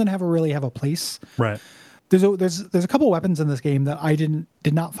that. This doesn't really have a place. Right. There's a couple weapons in this game that I did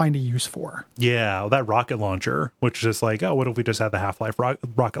not find a use for. Yeah, that rocket launcher, which is just like, oh, what if we just had the Half-Life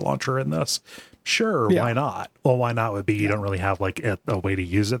rocket launcher in this? Sure, why not? Well, why not would be you don't really have like a way to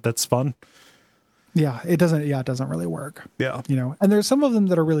use it that's fun. Yeah, it doesn't really work. Yeah. You know, and there's some of them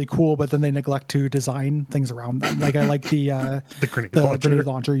that are really cool, but then they neglect to design things around them. Like I like the grenade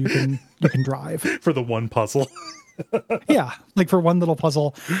launcher you can drive for the one puzzle. Yeah, like for one little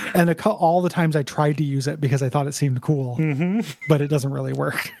puzzle, and all the times I tried to use it because I thought it seemed cool, but it doesn't really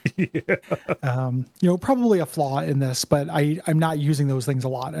work. You know, probably a flaw in this, but I'm not using those things a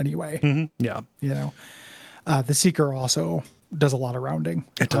lot anyway. Yeah, you know, the Seeker also does a lot of rounding.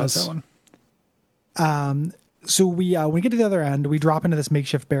 It does. So when we get to the other end, we drop into this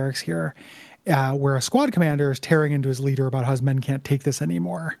makeshift barracks here, where a squad commander is tearing into his leader about how his men can't take this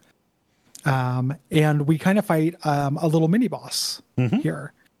anymore. And we kind of fight a little mini boss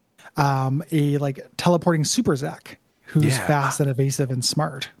here, a like teleporting super Zek who's fast and evasive and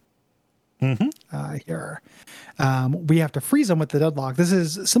smart. Here, we have to freeze him with the deadlock. This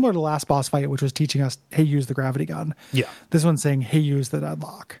is similar to the last boss fight, which was teaching us, "Hey, use the gravity gun." Yeah, this one's saying, "Hey, use the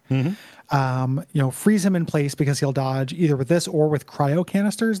deadlock." You know, freeze him in place because he'll dodge either with this or with cryo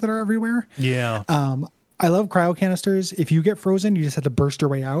canisters that are everywhere. Yeah. I love cryo canisters. If you get frozen, you just have to burst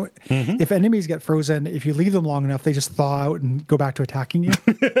your way out. If enemies get frozen, if you leave them long enough, they just thaw out and go back to attacking you.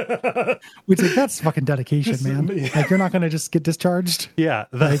 Which, like, that's fucking dedication, man. Like, you're not going to just get discharged. Yeah.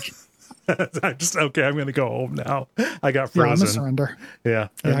 Like, I'm going to go home now. I got frozen. Yeah, I'm going to surrender. Yeah.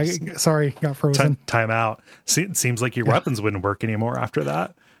 Sorry, got frozen. Time out. See, it seems like your weapons wouldn't work anymore after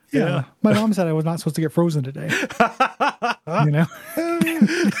that. Yeah. My mom said I was not supposed to get frozen today. You know?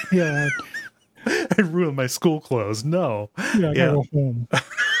 Yeah. I ruined my school clothes. No. Yeah, I gotta go home. It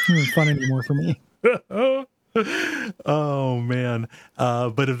wasn't fun anymore for me. Oh man.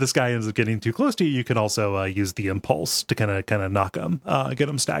 But if this guy ends up getting too close to you, you can also use the impulse to kind of knock him, get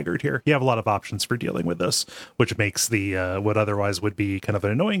him staggered here. You have a lot of options for dealing with this, which makes the what otherwise would be kind of an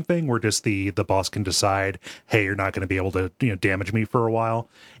annoying thing where just the boss can decide, hey, you're not going to be able to damage me for a while.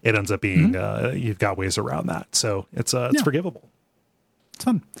 It ends up being you've got ways around that. So it's forgivable. It's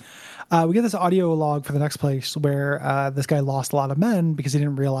fun. We get this audio log for the next place where this guy lost a lot of men because he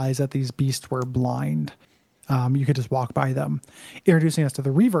didn't realize that these beasts were blind. You could just walk by them, introducing us to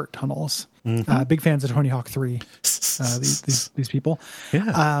the revert tunnels. Big fans of Tony Hawk 3, these people.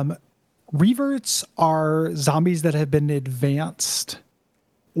 Yeah. Reverts are zombies that have been advanced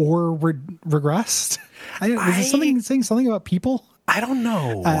or regressed. Was it saying something about people? I don't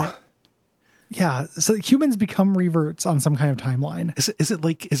know. Yeah, so humans become reverts on some kind of timeline. Is it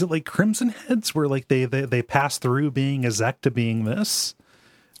like Crimson Heads, where like they pass through being a Zek to being this?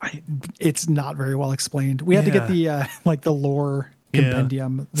 It's not very well explained. We had to get the the lore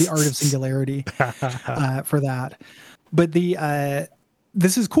compendium, the Art of Singularity, for that. But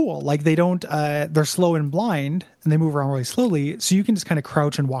this is cool. Like they don't, they're slow and blind, and they move around really slowly. So you can just kind of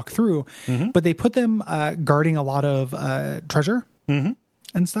crouch and walk through. But they put them guarding a lot of treasure.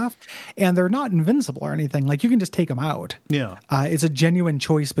 And stuff, and they're not invincible or anything. Like you can just take them out. Yeah, it's a genuine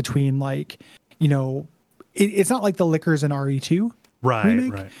choice between it's not like the Lickers in RE2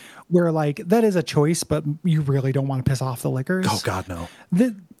 remake, right? Where like that is a choice, but you really don't want to piss off the Lickers. Oh God, no.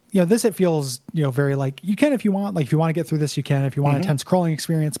 This it feels very like you can if you want. Like if you want to get through this, you can. If you want a tense crawling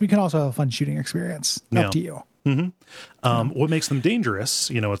experience, but you can also have a fun shooting experience. Up to you. What makes them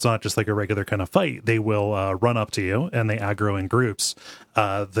dangerous, it's not just like a regular kind of fight. They will run up to you and they aggro in groups.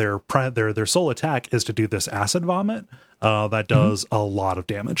 Their sole attack is to do this acid vomit that does a lot of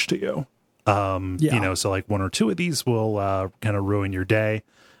damage to you. So like one or two of these will kind of ruin your day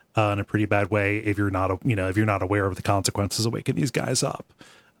in a pretty bad way if you're not aware of the consequences of waking these guys up.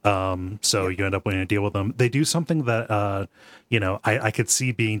 So you end up wanting to deal with them. They do something that, I could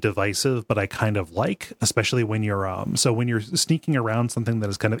see being divisive, but I kind of like, especially when when you're sneaking around something that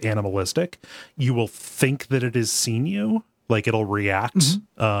is kind of animalistic, you will think that it has seen you. Like it'll react,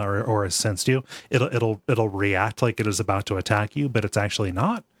 or has sensed you. It'll react like it is about to attack you, but it's actually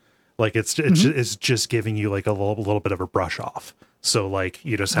not. Like it's just giving you like a little bit of a brush off. So like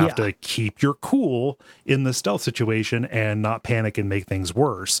you just have to keep your cool in the stealth situation and not panic and make things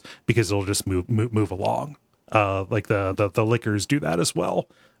worse, because it'll just move along. Like the lickers do that as well.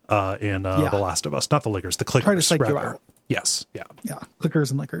 In The Last of Us, not the lickers, the clickers. Try to psych you out. Yes. Yeah. Yeah.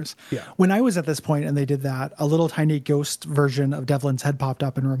 Clickers and lickers. Yeah. When I was at this point and they did that, a little tiny ghost version of Devlin's head popped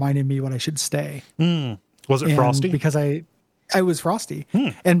up and reminded me when I should stay. Was it Frosty? Because I was Frosty.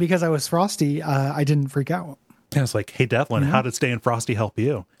 And because I was Frosty, I didn't freak out. And it's like, hey, Devlin, how did staying Frosty help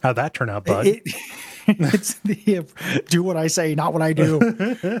you? How'd that turn out, bud? It's the do what I say, not what I do.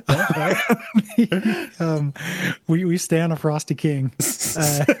 We stand a Frosty King.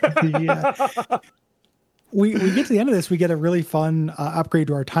 We get to the end of this, we get a really fun upgrade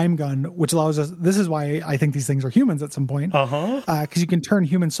to our time gun, which allows us. This is why I think these things are humans at some point. Because you can turn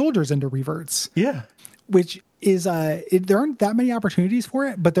human soldiers into reverts. Yeah. Which is there aren't that many opportunities for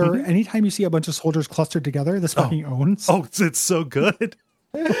it, but anytime you see a bunch of soldiers clustered together, this fucking owns. Oh, it's so good.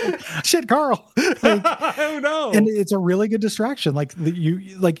 Shit, Carl. Like, oh no. And it's a really good distraction. Like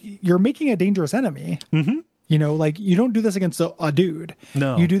you're making a dangerous enemy. You know, like you don't do this against a dude.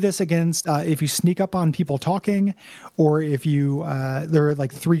 No. You do this against if you sneak up on people talking, or if you there are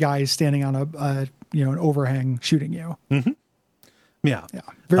like three guys standing on an overhang shooting you. Yeah.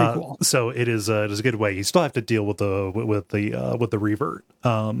 Very cool. So it is a good way. You still have to deal with the revert,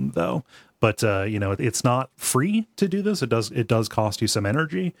 though. But it's not free to do this. It does cost you some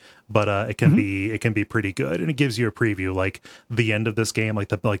energy, but it can be pretty good, and it gives you a preview. Like the end of this game, like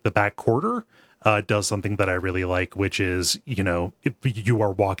the back quarter, does something that I really like, which is you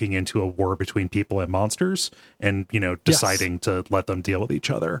are walking into a war between people and monsters, and deciding to let them deal with each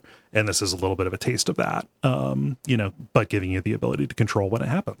other. And this is a little bit of a taste of that, but giving you the ability to control when it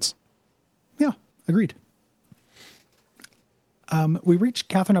happens. Yeah, agreed. We reach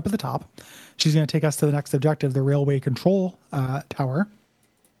Catherine up at the top. She's going to take us to the next objective, the railway control tower.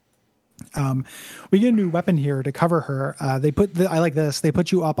 We get a new weapon here to cover her. I like this. They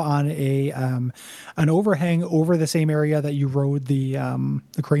put you up on an overhang over the same area that you rode the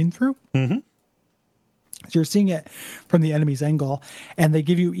crane through. So you're seeing it from the enemy's angle, and they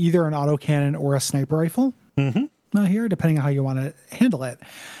give you either an autocannon or a sniper rifle. Here, depending on how you want to handle it.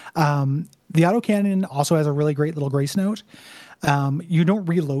 The autocannon also has a really great little grace note. You don't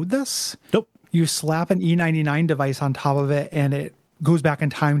reload this. Nope. You slap an E99 device on top of it, and it goes back in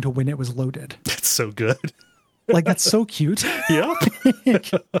time to when it was loaded. That's so good. Like, that's so cute. Yeah.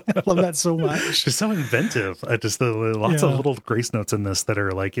 I love that so much. It's so inventive. Lots of little grace notes in this that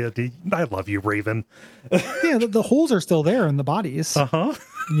are like, I love you, Raven. Yeah, the holes are still there in the bodies. So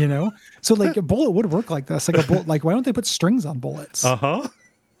like a bullet would work like this. Like a bullet. Like, why don't they put strings on bullets?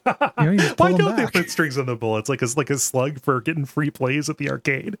 Why don't they put strings on the bullets like a slug for getting free plays at the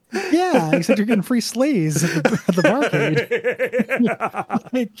arcade? Yeah, except you're getting free slays at the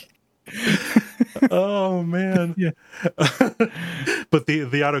barcade. Oh man. Yeah. But the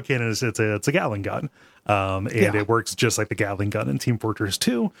autocannon is it's a Gatling gun. And it works just like the Gatling gun in Team Fortress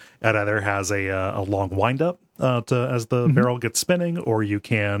 2. It either has a long wind up as the barrel gets spinning, or you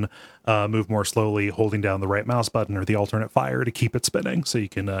can move more slowly, holding down the right mouse button or the alternate fire to keep it spinning, so you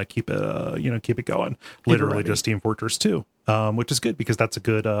can keep it going. Literally just Team Fortress 2, which is good because that's a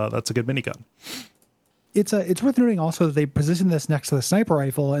good minigun. It's worth noting also that they position this next to the sniper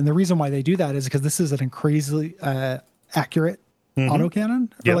rifle, and the reason why they do that is because this is an crazily accurate autocannon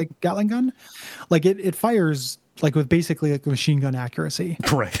for like Gatling gun. Like it fires like with basically like machine gun accuracy,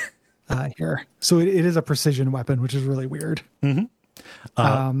 right? Here, so it is a precision weapon, which is really weird.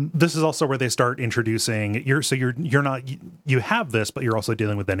 This is also where they start introducing you have this, but you're also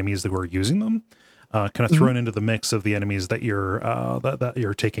dealing with enemies that were using them. Kind of thrown into the mix of the enemies that you're that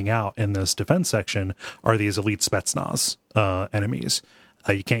you're taking out in this defense section are these elite Spetsnaz enemies.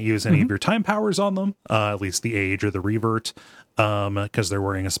 You can't use any of your time powers on them, at least the Age or the Revert, because they're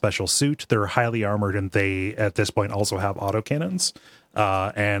wearing a special suit. They're highly armored, and they, at this point, also have autocannons,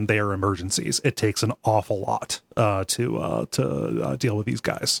 and they are emergencies. It takes an awful lot to deal with these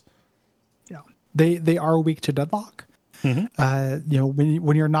guys. Yeah, they are weak to deadlock.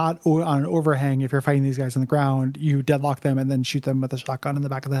 When you're not on an overhang, if you're fighting these guys on the ground, you deadlock them and then shoot them with a shotgun in the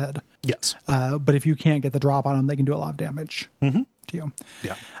back of the head. Yes. But if you can't get the drop on them, they can do a lot of damage to you.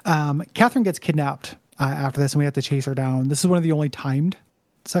 Yeah. Catherine gets kidnapped after this, and we have to chase her down. This is one of the only timed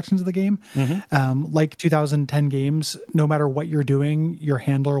sections of the game. Like 2010 games, no matter what you're doing, your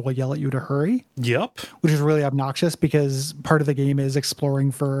handler will yell at you to hurry. Yep. Which is really obnoxious because part of the game is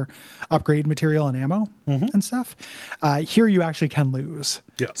exploring for upgrade material and ammo and stuff. Here you actually can lose.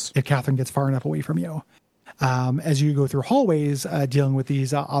 Yes. If Catherine gets far enough away from you. As you go through hallways, dealing with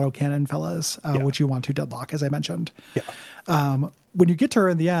these autocannon fellas, which you want to deadlock, as I mentioned. Yeah. When you get to her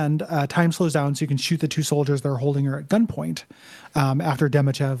in the end, time slows down so you can shoot the two soldiers that are holding her at gunpoint after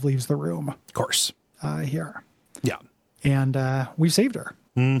Demichev leaves the room. Of course. Here. Yeah. And we've saved her.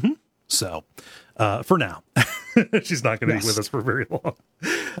 So, for now, she's not going to be with us for very long.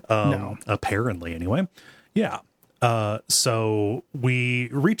 No. Apparently, anyway. Yeah. So we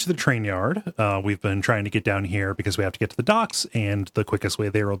reach the train yard. We've been trying to get down here because we have to get to the docks, and the quickest way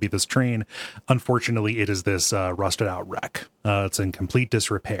there will be this train. Unfortunately, it is this rusted out wreck. It's in complete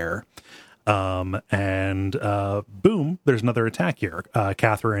disrepair. And boom, there's another attack here.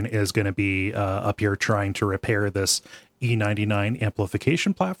 Catherine is going to be up here trying to repair this E99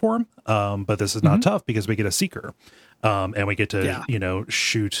 amplification platform. But this is not tough because we get a seeker. And we get to,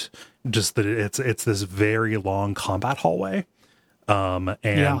 shoot just it's this very long combat hallway.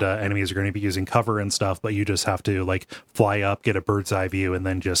 Enemies are going to be using cover and stuff, but you just have to like fly up, get a bird's eye view, and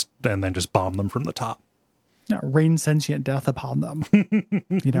then just bomb them from the top. Rain sentient death upon them.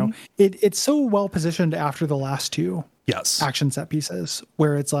 It's so well positioned after the last two action set pieces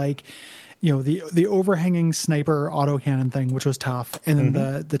where it's like, the overhanging sniper autocannon thing, which was tough, and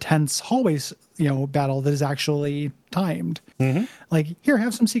then the tense hallways, battle that is actually timed. Like, here,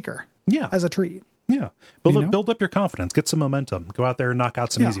 have some seeker. Yeah. As a treat. Yeah. Build up your confidence, get some momentum, go out there and knock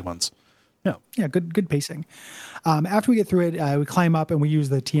out some easy ones. Yeah. Yeah. Good pacing. After we get through it, we climb up and we use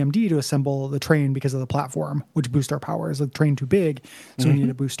the TMD to assemble the train because of the platform, which boosts our powers. The train too big, so we need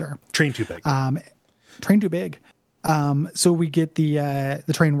a booster. Train too big. Train too big. So we get the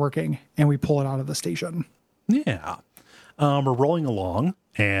train working and we pull it out of the station. Yeah. We're rolling along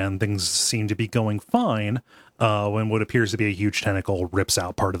and things seem to be going fine. When what appears to be a huge tentacle rips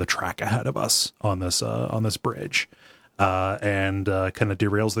out part of the track ahead of us on this bridge. And kind of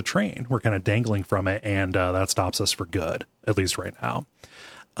derails the train. We're kind of dangling from it, and that stops us for good, at least right now.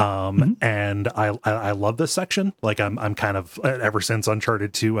 And I love this section. Like I'm kind of, ever since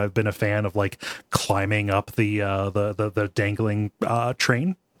Uncharted 2, I've been a fan of like climbing up the dangling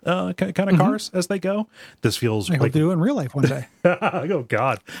train kind of cars as they go. This feels I hope like they do it in real life one day. Oh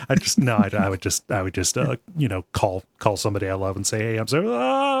God, I would just call somebody I love and say, hey, I'm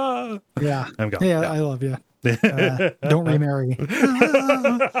sorry. Yeah, I'm gone. Yeah, I love you. Don't remarry.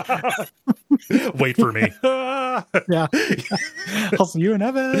 Wait for me. Yeah, I'll see you in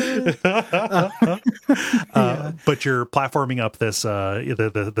heaven. But you're platforming up this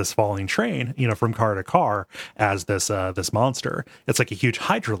this falling train, from car to car as this monster. It's like a huge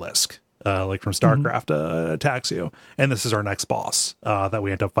hydralisk, like from StarCraft, attacks you. And this is our next boss that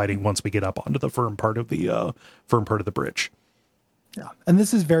we end up fighting once we get up onto the firm part of the bridge. Yeah, and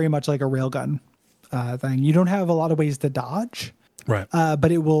this is very much like a railgun thing. You don't have a lot of ways to dodge, right?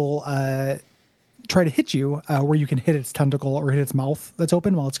 But it will try to hit you where you can hit its tentacle or hit its mouth that's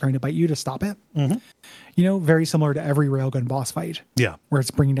open while it's trying to bite you to stop it. Very similar to every railgun boss fight. Yeah, where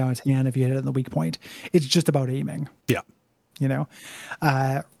it's bringing down its hand if you hit it in the weak point. It's just about aiming. Yeah,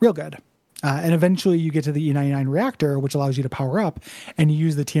 real good. And eventually you get to the E99 reactor, which allows you to power up, and you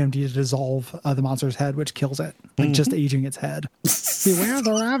use the TMD to dissolve the monster's head, which kills it, like just aging its head. Beware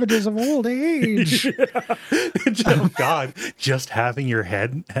the ravages of old age. Oh God, just having your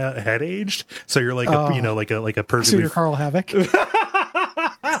head aged, so you're like like a perfectly. So you're Carl Havoc.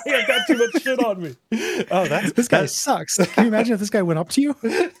 I got too much shit on me. Oh, this guy sucks. Can you imagine if this guy went up to you?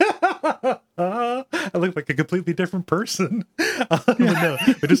 I look like a completely different person.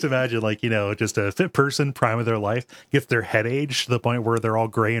 But just imagine, just a fit person, prime of their life, gets their head aged to the point where they're all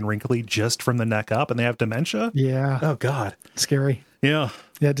gray and wrinkly just from the neck up, and they have dementia. Yeah. Oh God. Scary. Yeah.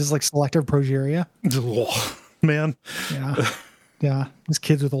 Yeah, just like selective progeria. Oh, man. Yeah. Yeah. These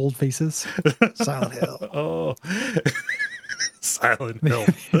kids with old faces. Silent Hill. Oh. Silent Hill.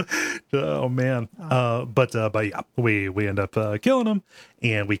 Oh man. But yeah, we end up killing them,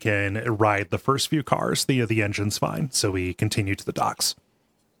 and we can ride the first few cars. The engine's fine, so we continue to the docks.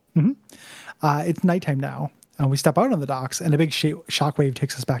 It's nighttime now, and we step out on the docks, and a big shockwave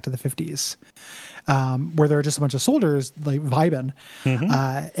takes us back to the 50s, where there are just a bunch of soldiers like vibing,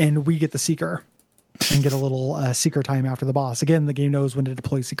 and we get the seeker and get a little seeker time after the boss. Again, the game knows when to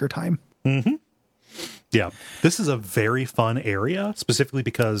deploy seeker time. Yeah, this is a very fun area, specifically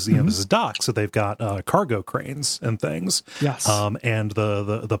because this is dock, so they've got cargo cranes and things. Yes. And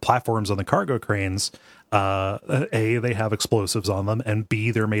the platforms on the cargo cranes, A, they have explosives on them, and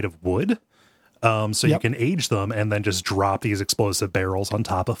B, they're made of wood. So you can age them and then just drop these explosive barrels on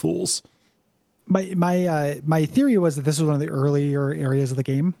top of fools. My theory was that this was one of the earlier areas of the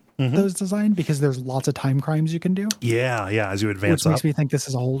game that was designed because there's lots of time crimes you can do. Yeah, as you advance, which makes me think this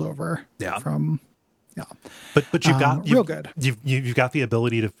is a holdover. From. Yeah, but real good. You've got the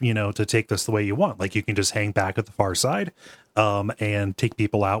ability to to take this the way you want. Like you can just hang back at the far side, and take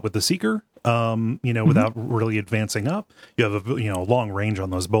people out with the seeker. Without really advancing up. You have a long range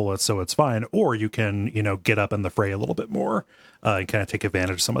on those bullets, so it's fine. Or you can get up in the fray a little bit more, and kind of take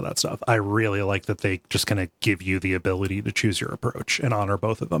advantage of some of that stuff. I really like that they just kind of give you the ability to choose your approach and honor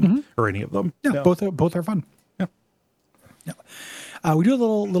both of them or any of them. Yeah, both are fun. Yeah. We do a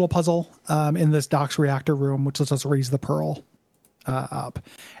little puzzle in this docks reactor room, which lets us raise the Pearl up.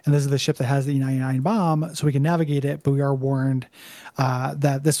 And this is the ship that has the E-99 bomb, so we can navigate it, but we are warned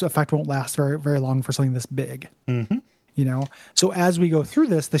that this effect won't last very, very long for something this big. So as we go through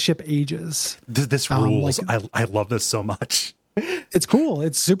this, the ship ages. This rules. I love this so much. It's cool.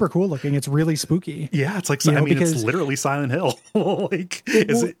 It's super cool looking. It's really spooky. Yeah, it's like, it's literally Silent Hill.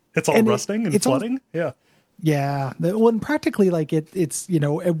 It's all rusting and flooding? Yeah. Well, and practically, it's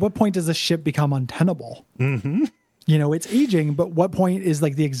at what point does the ship become untenable? It's aging, but what point is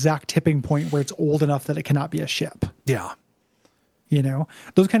the exact tipping point where it's old enough that it cannot be a ship? Yeah.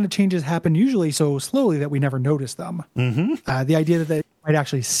 Those kind of changes happen usually so slowly that we never notice them. The idea that they might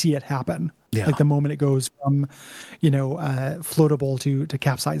actually see it happen, like the moment it goes from, floatable to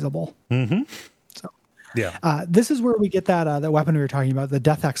capsizable. So, this is where we get that weapon we were talking about, the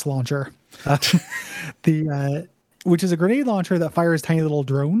Death X launcher, which is a grenade launcher that fires tiny little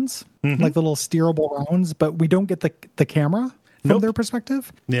drones, like little steerable rounds, but we don't get the camera from their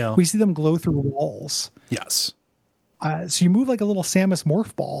perspective. Yeah, we see them glow through walls. Yes. So you move like a little Samus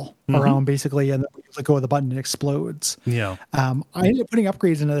morph ball around basically, and then when you let go of the button, it explodes. Yeah. I ended up putting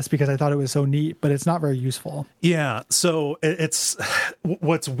upgrades into this because I thought it was so neat, but it's not very useful. Yeah. So it's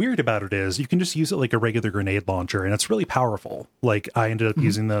what's weird about it is you can just use it like a regular grenade launcher, and it's really powerful. Like I ended up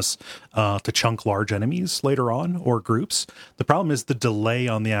using this to chunk large enemies later on or groups. The problem is the delay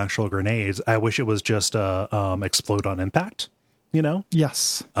on the actual grenades. I wish it was just explode on impact.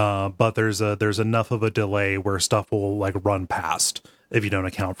 Yes. But there's enough of a delay where stuff will run past if you don't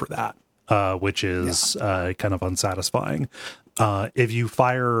account for that, which is kind of unsatisfying. If you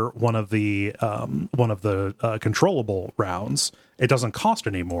fire one of the controllable rounds, it doesn't cost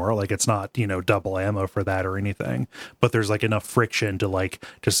anymore. Like it's not double ammo for that or anything. But there's enough friction to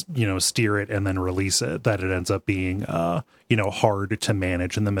just steer it and then release it that it ends up being hard to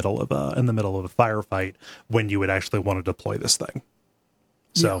manage in the middle of a firefight when you would actually want to deploy this thing.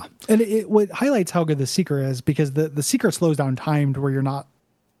 So and it highlights how good the Seeker is because the Seeker slows down time to where you're not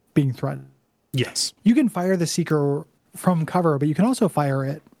being threatened. Yes, you can fire the Seeker from cover, but you can also fire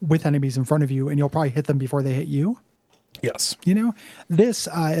it with enemies in front of you, and you'll probably hit them before they hit you. Yes, this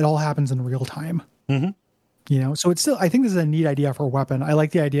it all happens in real time. So it's still, I think this is a neat idea for a weapon. I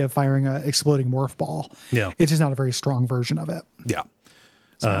like the idea of firing a exploding morph ball. Yeah, it's just not a very strong version of it. Yeah.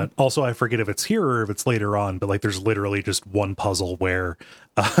 Also, I forget if it's here or if it's later on, but there's literally just one puzzle where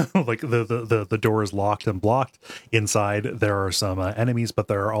the door is locked and blocked. Inside there are some enemies, but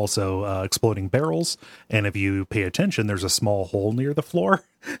there are also exploding barrels. And if you pay attention, there's a small hole near the floor.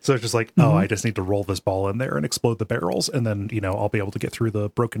 So it's just oh, I just need to roll this ball in there and explode the barrels, and then I'll be able to get through the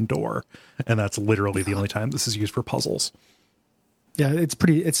broken door. And that's literally the only time this is used for puzzles. Yeah,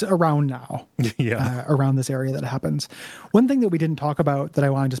 it's around now. Yeah. Around this area that happens. One thing that we didn't talk about that I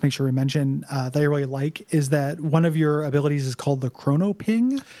want to just make sure we mention that I really like is that one of your abilities is called the chrono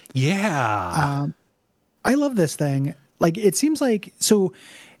ping. Yeah. I love this thing. It seems so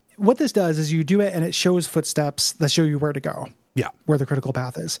what this does is you do it and it shows footsteps that show you where to go. Yeah. Where the critical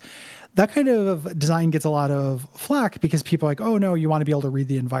path is. That kind of design gets a lot of flack because people are oh no, you want to be able to read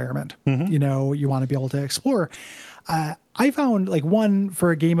the environment. You want to be able to explore. I found one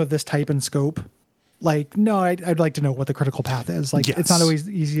for a game of this type and scope, no, I'd like to know what the critical path is. Yes. It's not always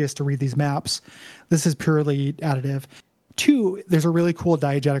the easiest to read these maps. This is purely additive. 2, there's a really cool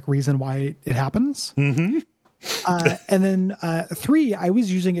diegetic reason why it happens. And then 3, I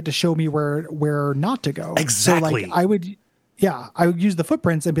was using it to show me where not to go. Exactly. So I would use the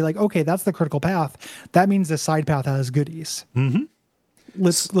footprints and be okay, that's the critical path. That means the side path has goodies.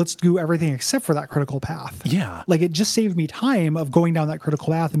 let's do everything except for that critical path. Yeah. Like it just saved me time of going down that critical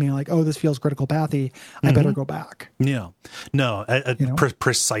path and being like, oh, this feels critical pathy. I better go back. Yeah. No,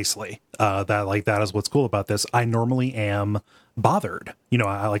 precisely. That is what's cool about this. I normally am bothered.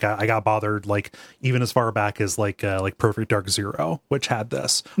 I got bothered like even as far back as like Perfect Dark Zero, which had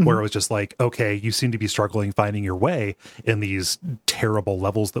this, where it was just like, okay, you seem to be struggling finding your way in these terrible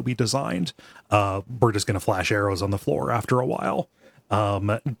levels that we designed. We're just going to flash arrows on the floor after a while.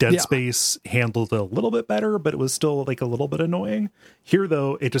 Dead Space handled it a little bit better, but it was still like a little bit annoying. Here,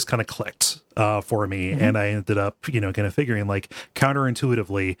 though, it just kind of clicked for me, and I ended up, kind of figuring like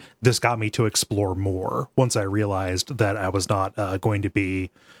counterintuitively, this got me to explore more once I realized that I was not going to be,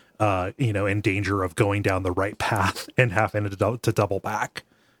 in danger of going down the right path and having to double back.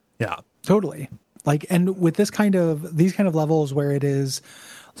 Yeah, totally. Like, and with these kind of levels where it is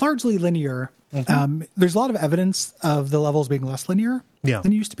largely linear. There's a lot of evidence of the levels being less linear than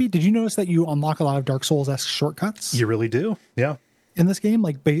it used to be. Did you notice that you unlock a lot of Dark Souls-esque shortcuts? You really do. Yeah. In this game,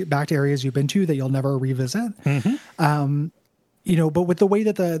 like back to areas you've been to that you'll never revisit. But with the way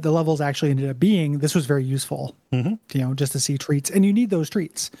that the levels actually ended up being, this was very useful, just to see treats. And you need those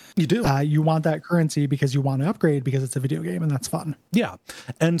treats. You do. You want that currency because you want to upgrade because it's a video game and that's fun. Yeah.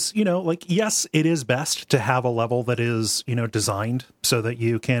 And, yes, it is best to have a level that is, designed so that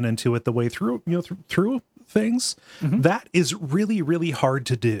you can intuit the way through, through things. That is really, really hard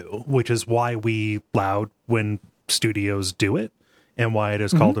to do, which is why we loud when studios do it. And why it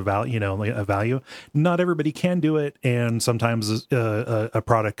is called a value. Not everybody can do it, and sometimes a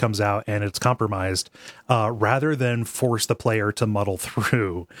product comes out and it's compromised. Rather than force the player to muddle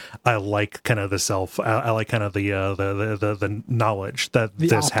through, I like kind of the I like kind of the knowledge that the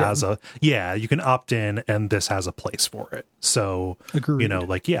this has you can opt in, and this has a place for it. So agreed.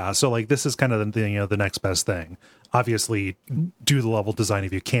 So this is kind of the next best thing. Obviously, do the level design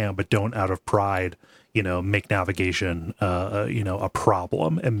if you can, but don't out of pride. Make navigation, a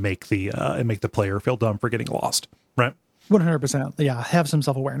problem and make the player feel dumb for getting lost. Right. 100%. Yeah. Have some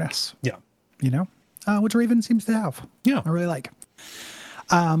self-awareness. Yeah. Which Raven seems to have. Yeah. I really like.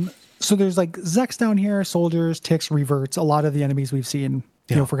 So there's like Zeks down here, soldiers, ticks, reverts, a lot of the enemies we've seen,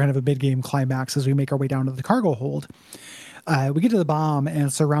 for kind of a mid-game climax as we make our way down to the cargo hold. We get to the bomb and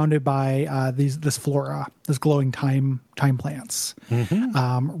it's surrounded by this flora, this glowing time plants.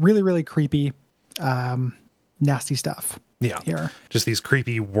 Really, really creepy. Nasty stuff. Here. Just these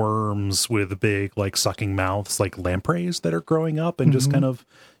creepy worms with big sucking mouths, like lampreys that are growing up and just kind of,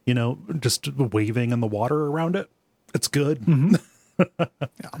 just waving in the water around it. It's good.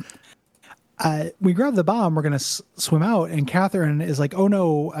 We grab the bomb, we're going to swim out, and Catherine is like, oh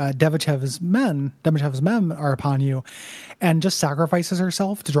no, Devichev's men are upon you, and just sacrifices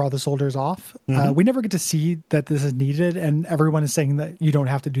herself to draw the soldiers off. We never get to see that this is needed, and everyone is saying that you don't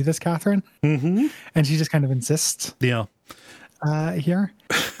have to do this, Catherine. And she just kind of insists here.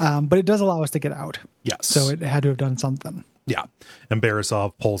 But it does allow us to get out. Yes. So it had to have done something. Yeah. And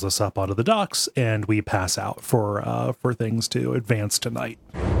Borisov pulls us up onto the docks, and we pass out for things to advance tonight.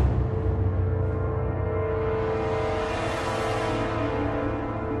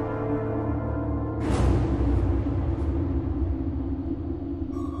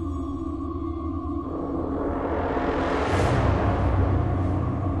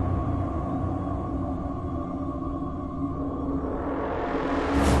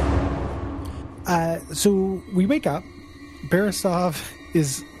 So we wake up. Borisov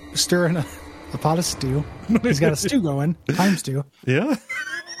is stirring a pot of stew. He's got a stew going, time stew. Yeah.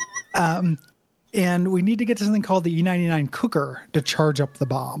 And we need to get to something called the E99 cooker to charge up the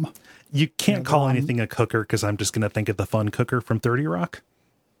bomb. You can't call anything a cooker because I'm just going to think of the fun cooker from 30 Rock.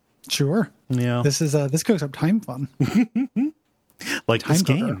 Sure. Yeah. This cooks up time fun. Like time this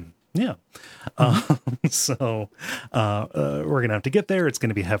cooker. game. Yeah. So we're going to have to get there. It's going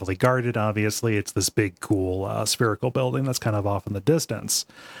to be heavily guarded, obviously. It's this big, cool spherical building that's kind of off in the distance.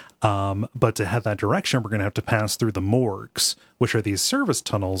 But to head that direction, we're going to have to pass through the morgues, which are these service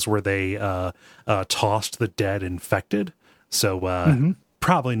tunnels where they tossed the dead infected. So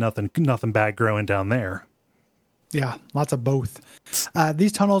probably nothing bad growing down there. Yeah, lots of both.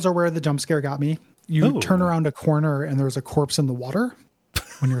 These tunnels are where the jump scare got me. You turn around a corner and there's a corpse in the water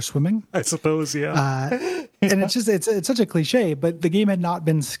when you're swimming. I suppose, yeah. And it's such a cliche, but the game had not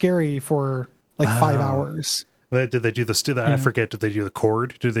been scary for like 5 hours. Did they do this? I forget. Did they do the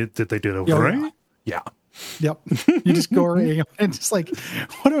chord? Did they do the right? Yeah. Yep. You just go around and just like,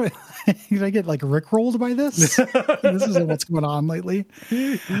 what do I? Did I get like rickrolled by this? This isn't what's going on lately.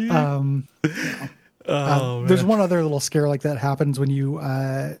 There's one other little scare like that happens when you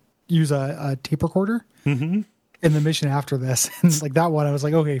use a tape recorder. in the mission after this. And like that one, I was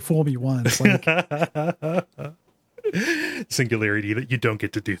like, okay, fool me once. Like, Singularity, that you don't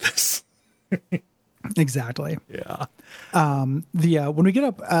get to do this. exactly. Yeah. When we get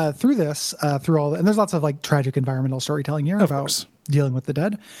up through this, through all, and there's lots of like tragic environmental storytelling here about course. dealing with the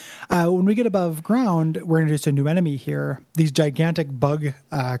dead. When we get above ground, we're introduced to a new enemy here. These gigantic bug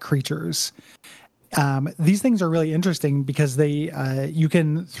creatures. These things are really interesting because they you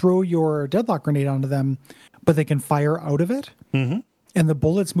can throw your deadlock grenade onto them, but they can fire out of it. Mm-hmm. And the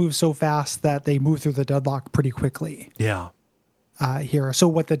bullets move so fast that they move through the deadlock pretty quickly. Yeah. Here. So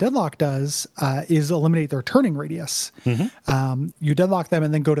what the deadlock does is eliminate their turning radius. Mm-hmm. You deadlock them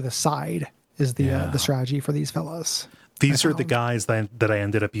and then go to the side is the strategy for these fellows. These are the guys that I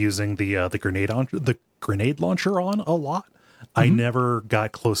ended up using the grenade launcher on a lot. Mm-hmm. I never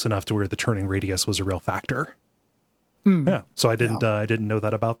got close enough to where the turning radius was a real factor. Mm. Yeah, so I didn't know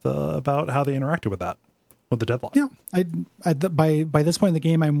that about how they interacted with the deadlock. Yeah, by this point in the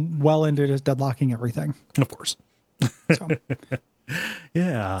game, I'm well into just deadlocking everything. Of course. So.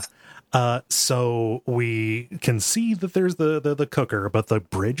 Yeah. So we can see that there's the cooker, but the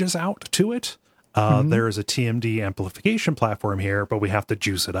bridge is out to it. There is a TMD amplification platform here, but we have to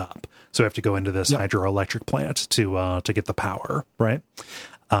juice it up. So we have to go into this hydroelectric plant to get the power, right?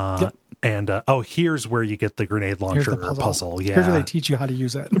 And here's where you get the grenade launcher puzzle. Yeah, here's where they teach you how to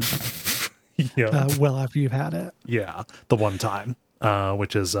use it. Well after you've had it. Yeah, the one time,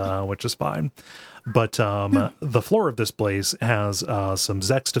 which is fine. But the floor of this place has some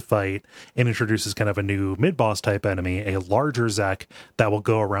Zeks to fight and introduces kind of a new mid-boss type enemy, a larger Zek that will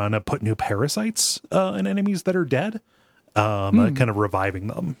go around and put new parasites in enemies that are dead, kind of reviving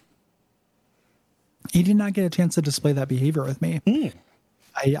them. He did not get a chance to display that behavior with me.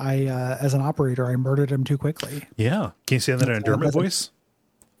 I as an operator, I murdered him too quickly. Yeah. Can you say that in a Dermot voice?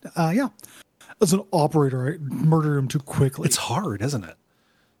 Yeah. As an operator, I murdered him too quickly. It's hard, isn't it?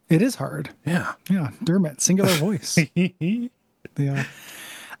 It is hard. Yeah. Yeah. Dermot, singular voice. Yeah. There's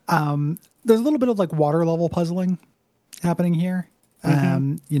a little bit of like water level puzzling happening here.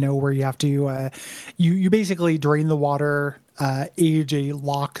 Where you have to, you basically drain the water, age a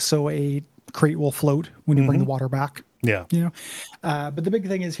lock so a crate will float when you bring the water back. Yeah. But the big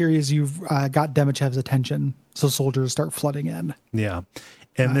thing is here is you've got Demichev's attention. So soldiers start flooding in. Yeah.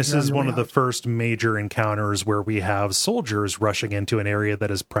 And this is one of the first major encounters where we have soldiers rushing into an area that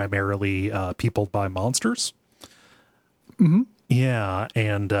is primarily peopled by monsters. Mm-hmm. Yeah,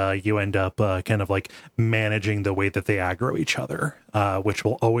 and you end up kind of like managing the way that they aggro each other, which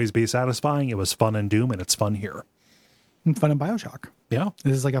will always be satisfying. It was fun in Doom, and it's fun here. And fun in BioShock. Yeah.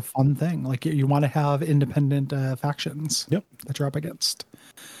 This is like a fun thing. Like you want to have independent factions that you're up against.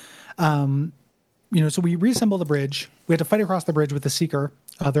 So we reassemble the bridge. We had to fight across the bridge with the Seeker.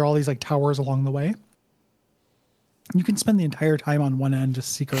 There are all these like towers along the way. You can spend the entire time on one end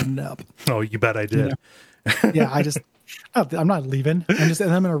just Seekering it up. Oh, you bet I did. I'm not leaving. I'm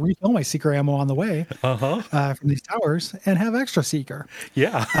going to refill my Seeker ammo on the way from these towers and have extra Seeker.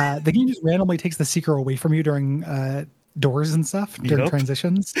 Yeah. The game just randomly takes the Seeker away from you during doors and stuff, during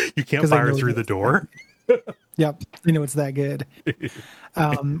transitions. You can't fire through the door. Yep. It's that good.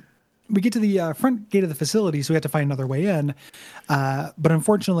 We get to the front gate of the facility, so we have to find another way in. But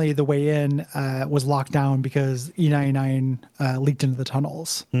unfortunately, the way in was locked down because E99 leaked into the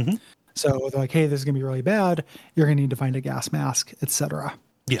tunnels. Mm-hmm. So they're like, hey, this is going to be really bad. You're going to need to find a gas mask, etc.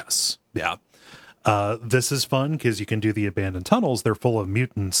 Yes. Yeah. This is fun because you can do the abandoned tunnels. They're full of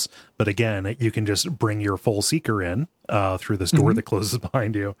mutants. But again, you can just bring your full Seeker in through this door that closes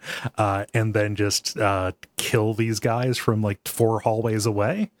behind you and then just kill these guys from like 4 hallways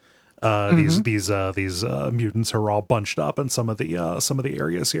away. These mutants are all bunched up in some of the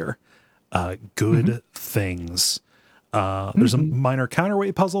areas here. Good things. There's a minor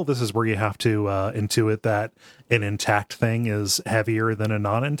counterweight puzzle. This is where you have to intuit that an intact thing is heavier than a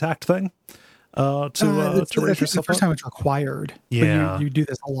non-intact thing. To raise yourself the first time it's required. Yeah, but you do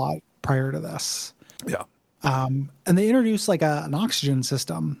this a lot prior to this. Yeah. And they introduce like an oxygen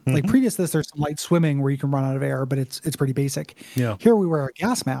system. Like previous to this, there's some light swimming where you can run out of air, but it's pretty basic. Yeah. Here we wear a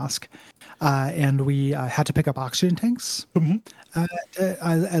gas mask, and we had to pick up oxygen tanks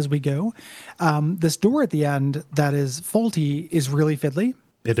as we go. This door at the end that is faulty is really fiddly.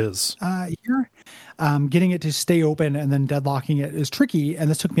 It is. Here. Getting it to stay open and then deadlocking it is tricky, and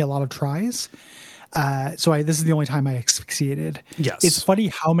this took me a lot of tries. So this is the only time I asphyxiated. Yes. It's funny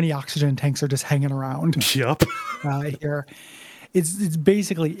how many oxygen tanks are just hanging around. Yep. Here. It's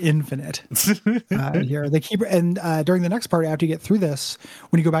basically infinite here. They keep, and during the next part, after you get through this,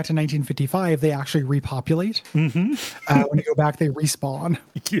 when you go back to 1955, they actually repopulate. When you go back, they respawn.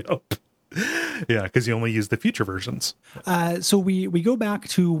 Yep. Yeah, because you only use the future versions. So we go back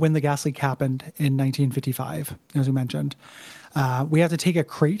to when the gas leak happened in 1955, as we mentioned. We have to take a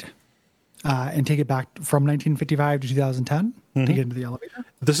crate and take it back from 1955 to 2010 to get into the elevator.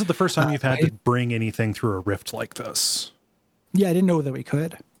 This is the first time you've had to bring anything through a rift like this. Yeah, I didn't know that we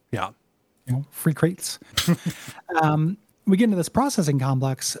could. Yeah. Free crates. We get into this processing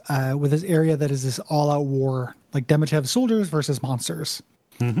complex with this area that is this all-out war, like Demechev soldiers versus monsters.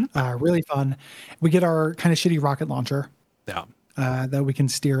 Really fun. We get our kind of shitty rocket launcher. Yeah. That we can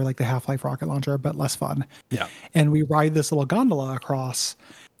steer like the Half-Life rocket launcher, but less fun. Yeah. And we ride this little gondola across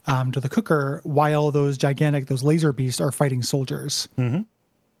to the cooker while those laser beasts are fighting soldiers in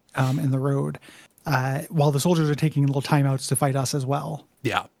the road. While the soldiers are taking little timeouts to fight us as well.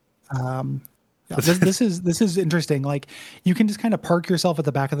 Yeah. This is interesting. Like, you can just kind of park yourself at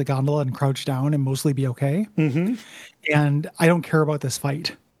the back of the gondola and crouch down and mostly be okay. And I don't care about this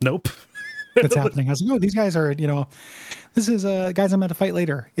fight. Nope. That's happening. I was like, oh, these guys are, this is guys I'm going to fight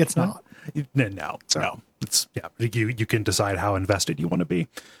later. It's not. No. It's you can decide how invested you want to be.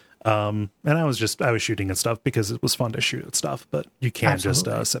 And I was shooting at stuff because it was fun to shoot at stuff, but you can't just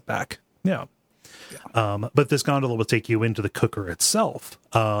sit back. Yeah. But this gondola will take you into the cooker itself.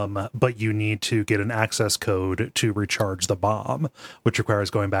 But you need to get an access code to recharge the bomb, which requires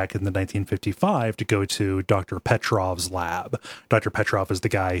going back in the 1955 to go to Dr. Petrov's lab. Dr. Petrov is the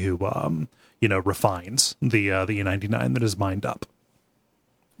guy who, refines the U-99 that is mined up.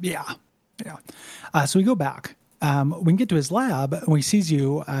 Yeah. So we go back. We can get to his lab, and when he sees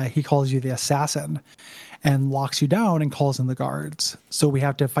you, he calls you the assassin and locks you down and calls in the guards. So we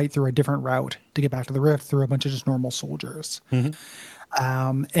have to fight through a different route to get back to the rift through a bunch of just normal soldiers.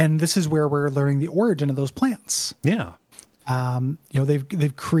 And this is where we're learning the origin of those plants. Yeah.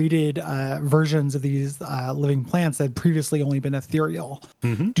 They've created versions of these living plants that had previously only been ethereal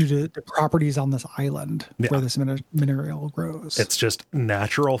due to the properties on this island where this mineral grows. It's just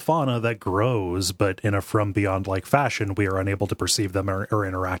natural fauna that grows, but in a from beyond like fashion, we are unable to perceive them or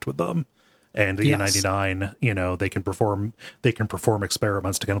interact with them. And the U-99, they can perform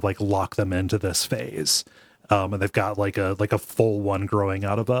experiments to kind of like lock them into this phase. And they've got like a full one growing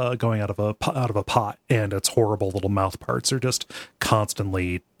out of a pot, and its horrible little mouth parts are just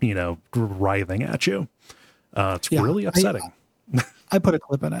constantly, writhing at you. It's really upsetting. I put a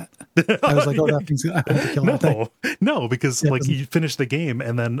clip in it. I was like, "Oh, that thing's I have to kill that thing." No, because you finish the game,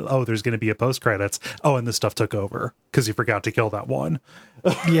 and then there's going to be a post credits. Oh, and this stuff took over because you forgot to kill that one.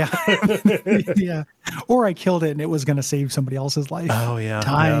 Yeah. Or I killed it, and it was going to save somebody else's life. Oh yeah,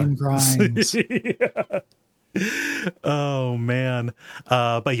 time grinds. Oh man.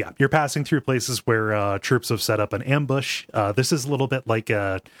 But yeah, you're passing through places where troops have set up an ambush. This is a little bit like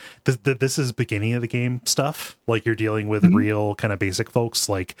this is beginning of the game stuff. Like, you're dealing with real kind of basic folks.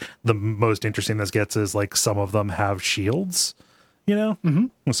 Like, the most interesting this gets is like some of them have shields,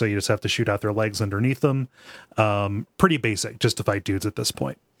 so you just have to shoot out their legs underneath them. Pretty basic just to fight dudes at this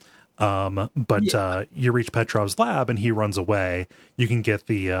point. You reach Petrov's lab and he runs away. You can get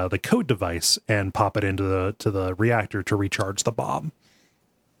the code device and pop it into the reactor to recharge the bomb.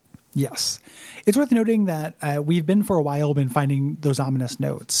 Yes. It's worth noting that we've been for a while been finding those ominous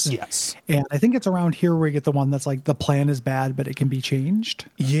notes. Yes. And I think it's around here where we get the one that's like, the plan is bad, but it can be changed.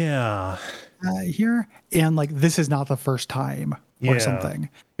 Yeah. Here. And like, this is not the first time or something.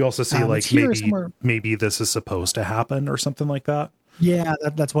 You also see maybe this is supposed to happen or something like that. Yeah,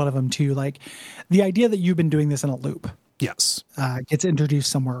 that's one of them too. Like, the idea that you've been doing this in a loop, yes, gets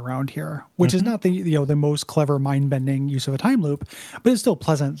introduced somewhere around here, which is not the most clever mind bending use of a time loop, but it's still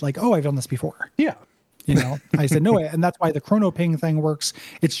pleasant. Like, oh, I've done this before. Yeah, I said no, and that's why the chrono ping thing works.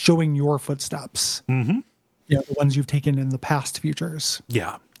 It's showing your footsteps. The ones you've taken in the past futures.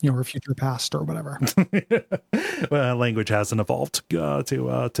 Yeah, or future past or whatever. Well, language hasn't evolved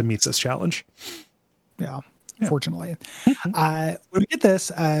to meet this challenge. Yeah. Fortunately. When we get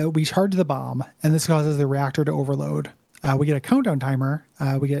this, we charge the bomb, and this causes the reactor to overload. We get a countdown timer.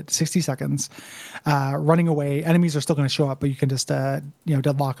 We get 60 seconds. Running away, enemies are still going to show up, but you can just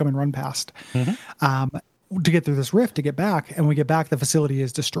deadlock them and run past. To get through this rift, to get back, and when we get back, the facility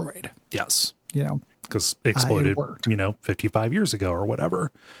is destroyed. Yes. Because it exploded, 55 years ago or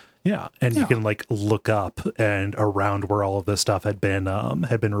whatever. Yeah, and you can like look up, and around where all of this stuff had been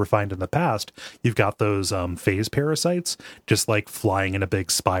refined in the past, you've got those phase parasites just like flying in a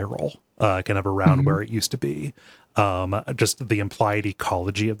big spiral, kind of around where it used to be. Just the implied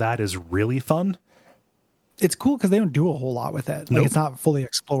ecology of that is really fun. It's cool because they don't do a whole lot with it. Like, it's not fully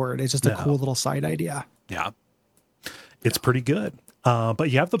explored. It's just a cool little side idea. Yeah, it's pretty good. But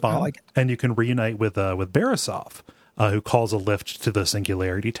you have the bomb, and you can reunite with Borisov. who calls a lift to the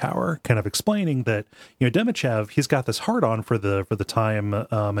Singularity Tower, kind of explaining that, Demichev, he's got this hard on for the time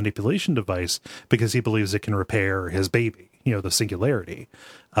manipulation device because he believes it can repair his baby, the Singularity,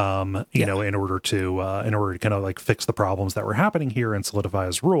 in order to kind of like fix the problems that were happening here and solidify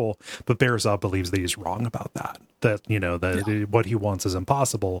his rule. But Beresov believes that he's wrong about that what he wants is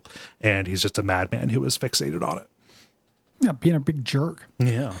impossible, and he's just a madman who is fixated on it. Yeah, being a big jerk.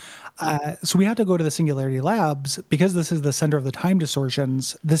 Yeah. So we had to go to the Singularity Labs because this is the center of the time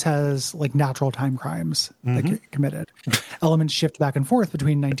distortions. This has like natural time crimes that get committed. Elements shift back and forth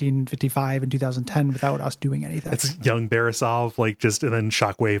between 1955 and 2010 without us doing anything. It's young Beresov, and then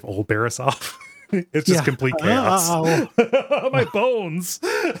Shockwave old Beresov. It's just complete chaos. My bones.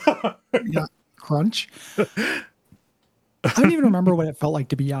 Yeah, crunch. I don't even remember what it felt like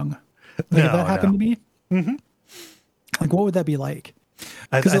to be young. If that happened to me, like what would that be like?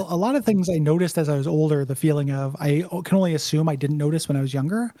 Because a lot of things I noticed as I was older, the feeling of I can only assume I didn't notice when I was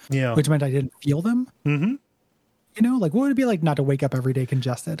younger, which meant I didn't feel them. Like what would it be like not to wake up every day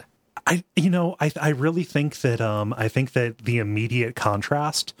congested? I really think that the immediate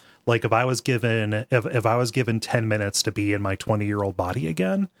contrast, like if I was given 10 minutes to be in my 20-year-old body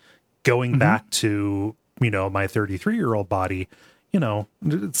again, going back to my 33-year-old body, I'm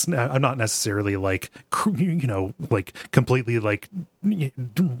not necessarily like completely like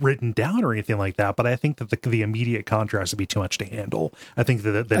written down or anything like that, but I think that the immediate contrast would be too much to handle. I think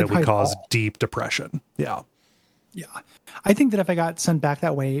that it would cause deep depression. Yeah. Yeah. I think that if I got sent back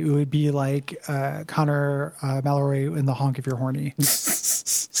that way, it would be like Connor Mallory in The Honk If You're Horny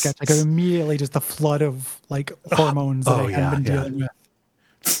sketch. Like immediately just the flood of like hormones that I haven't been dealing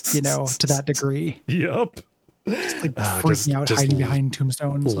with, to that degree. Yep. Just like freaking out, hiding behind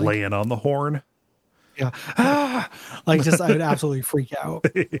tombstones, laying on the horn. Yeah, I would absolutely freak out.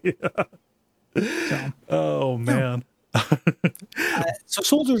 Oh man. So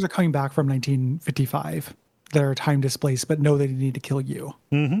soldiers are coming back from 1955. They're time displaced, but know they need to kill you.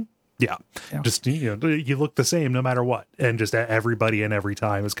 Yeah. Just you look the same no matter what, and just everybody and every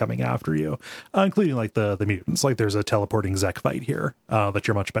time is coming after you, including like the mutants. Like there's a teleporting Zek fight here that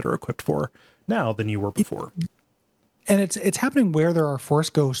you're much better equipped for now than you were before. And it's happening where there are Force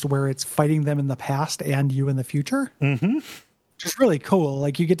ghosts, where it's fighting them in the past and you in the future. Which is really cool.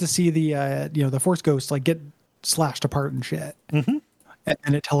 Like you get to see the Force ghosts like get slashed apart and shit, and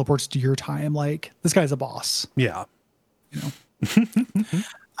it teleports to your time. Like this guy's a boss. Yeah.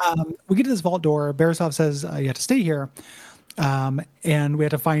 We get to this vault door. Beresov says you have to stay here. And we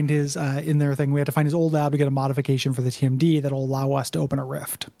had to find his in their thing. We had to find his old lab to get a modification for the TMD that'll allow us to open a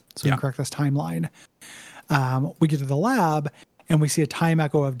rift. So we can correct this timeline. We get to the lab and we see a time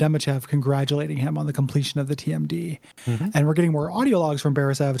echo of Demichev congratulating him on the completion of the TMD. And we're getting more audio logs from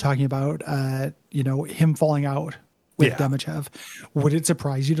Beresov talking about, him falling out with Demichev. Would it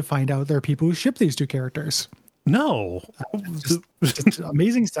surprise you to find out there are people who ship these two characters? No. Just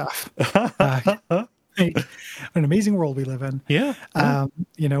amazing stuff. An amazing world we live in. Yeah.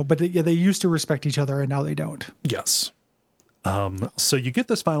 But they used to respect each other and now they don't. Yes. So you get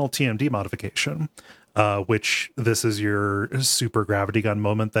this final TMD modification, which this is your super gravity gun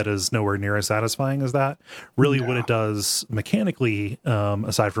moment that is nowhere near as satisfying as that. Really what it does mechanically,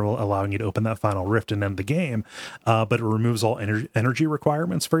 aside from allowing you to open that final rift and end the game, but it removes all energy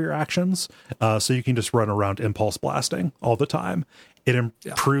requirements for your actions. So you can just run around impulse blasting all the time. It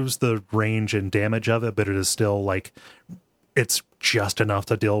improves the range and damage of it, but it is still like, it's just enough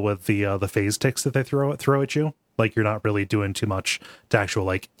to deal with the phase ticks that they throw at you. Like you're not really doing too much to actual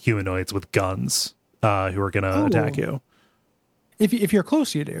like humanoids with guns who are going to attack you. If you're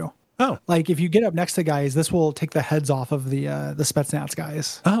close, you do. Oh, like if you get up next to guys, this will take the heads off of the Spetsnaz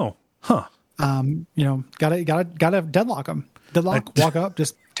guys. Oh, huh. Gotta deadlock them. Walk up,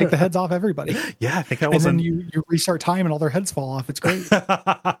 just take the heads off everybody. Yeah, I think I wasn't. And then you restart time and all their heads fall off. It's great.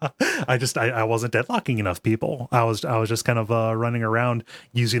 I wasn't deadlocking enough people. I was just kind of running around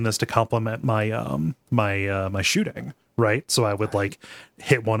using this to complement my my shooting. Right, so I would like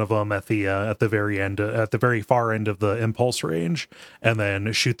hit one of them at the very end, at the very far end of the impulse range, and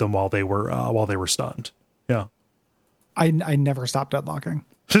then shoot them while they were stunned. Yeah, I never stopped deadlocking.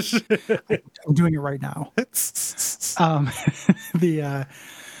 I'm doing it right now.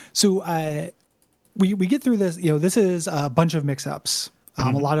 We get through this. This is a bunch of mix-ups.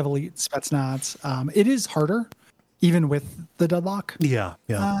 A lot of elite Spetsnaz. It is harder, even with the deadlock.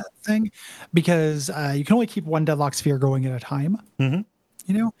 Thing, because you can only keep one deadlock sphere going at a time. And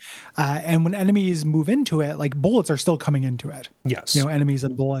when enemies move into it, like bullets are still coming into it. Yes, enemies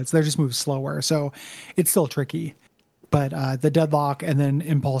and bullets, they just move slower, so it's still tricky. but the deadlock and then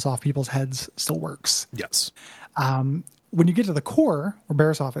impulse off people's heads still works. Yes. When you get to the core, where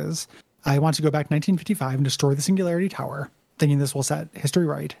Barisov is, I want to go back to 1955 and destroy the Singularity Tower, thinking this will set history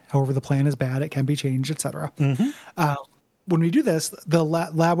right. However, the plan is bad; it can be changed, etc. When we do this, the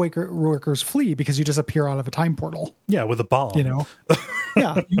lab workers flee because you just appear out of a time portal. Yeah, with a bomb. You know,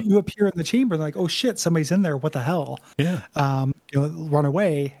 yeah, you appear in the chamber, like, oh shit, somebody's in there. What the hell? Yeah. Run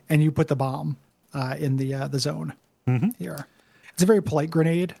away, and you put the bomb in the zone here. It's a very polite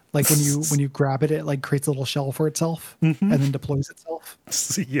grenade. Like when you grab it, it like creates a little shell for itself and then deploys itself.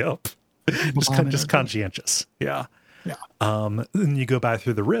 Yep. Just conscientious. Yeah. Yeah. And you go back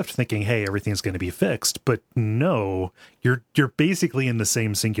through the rift thinking, hey, everything's going to be fixed, but no, you're basically in the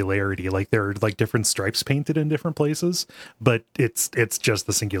same singularity. Like there are like different stripes painted in different places, but it's just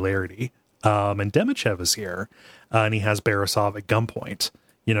the singularity. And Demichev is here, and he has Barisov at gunpoint.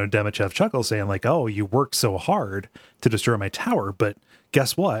 Demichev chuckles saying like, oh, you worked so hard to destroy my tower, but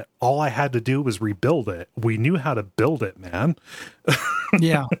guess what? All I had to do was rebuild it. We knew how to build it, man.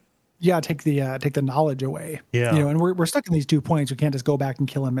 Yeah. Yeah, take the knowledge away. Yeah, and we're stuck in these 2 points. We can't just go back and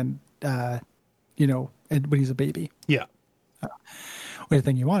kill him, and when he's a baby. Yeah, what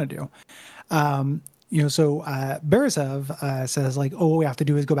thing you want to do. So Barisov says like, oh, what we have to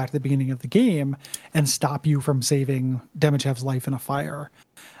do is go back to the beginning of the game and stop you from saving Demichev's life in a fire.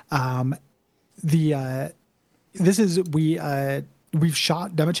 We've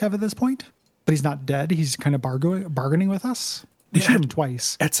shot Demichev at this point, but he's not dead. He's kind of bargaining with us. We shoot him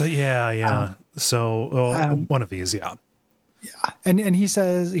twice. So one of these, yeah. Yeah. And he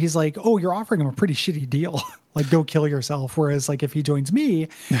says, he's like, oh, you're offering him a pretty shitty deal. Like, go kill yourself. Whereas, like, if he joins me,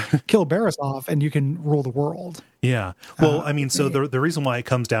 kill Barisov and you can rule the world. Yeah. Well, so the reason why it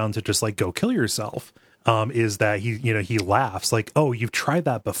comes down to just like, go kill yourself, is that he laughs like, oh, you've tried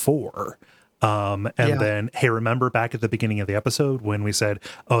that before. Then, hey, remember back at the beginning of the episode when we said,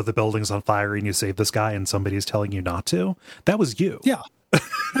 oh, the building's on fire and you saved this guy and somebody's telling you not to? That was you. Yeah.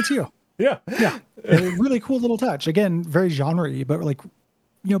 That's you. Yeah. Yeah. A really cool little touch. Again, very genre-y, but like,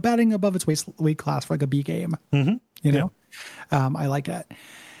 batting above its weight class for like a B game. I like that.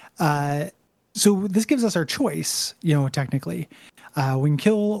 So this gives us our choice, technically. We can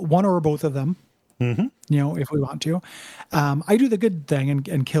kill one or both of them, if we want to. I do the good thing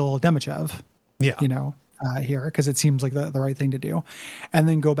and kill Demichev. Yeah. Here, because it seems like the right thing to do. And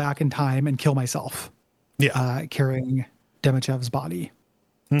then go back in time and kill myself. Yeah. Carrying Demichev's body.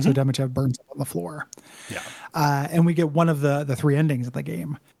 So Demichev burns up on the floor. Yeah. And we get one of the 3 endings of the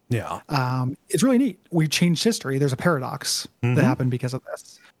game. Yeah. It's really neat. We changed history. There's a paradox that happened because of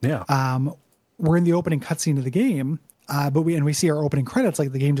this. Yeah. We're in the opening cutscene of the game, but we see our opening credits,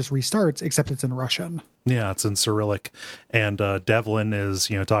 like the game just restarts, except it's in Russian. Yeah, it's in Cyrillic. And Devlin is,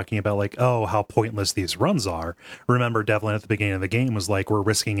 talking about like, oh, how pointless these runs are. Remember, Devlin at the beginning of the game was like, we're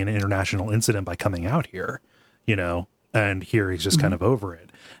risking an international incident by coming out here, and here he's just kind of over it.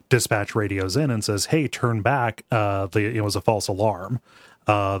 Dispatch radios in and says, hey, turn back. It was a false alarm.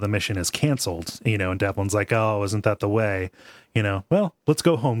 The mission is canceled, and Devlin's like, oh, isn't that the way? Well, let's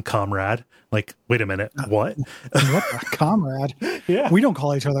go home, comrade. Like, wait a minute. What? What comrade? Yeah. We don't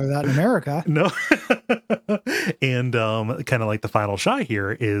call each other that in America. No. And kind of like the final shot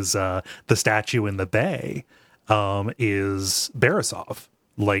here is the statue in the bay is Barisov.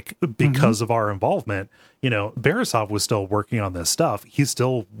 Like, because of our involvement, Barisov was still working on this stuff. He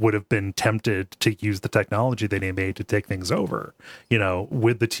still would have been tempted to use the technology that he made to take things over.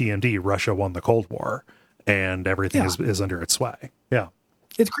 With the TMD, Russia won the Cold War and everything is under its sway. Yeah.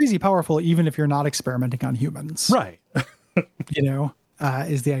 It's crazy powerful, even if you're not experimenting on humans. Right.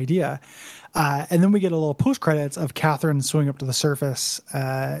 Is the idea. And then we get a little post credits of Catherine swimming up to the surface,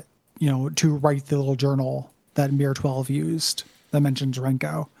 to write the little journal that Mir 12 used that mentions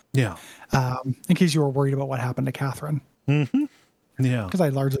Renko. Yeah. In case you were worried about what happened to Catherine. Mm-hmm. Yeah. Because I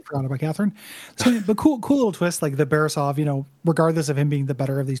largely forgot about Catherine. So, but cool little twist, like the Barisov, regardless of him being the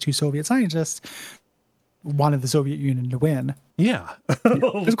better of these 2 Soviet scientists, wanted the Soviet Union to win. Yeah.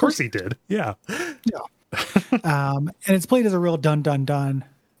 Of course he did. Yeah. Yeah. And it's played as a real dun,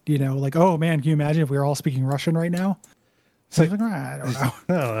 like, oh man, can you imagine if we were all speaking Russian right now? It's like, I don't know.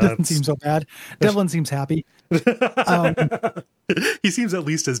 No, doesn't seem so bad. Devlin seems happy. He seems at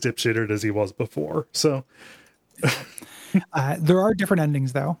least as dipshittered as he was before. So there are different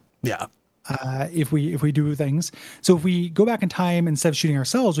endings though. Yeah. If we do things. So if we go back in time, instead of shooting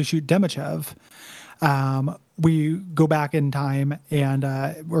ourselves, we shoot Demichev. We go back in time and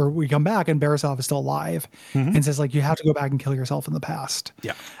or we come back and Barisov is still alive and says like, you have to go back and kill yourself in the past.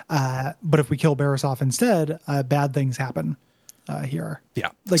 Yeah. But if we kill Barisov instead, bad things happen here. Yeah.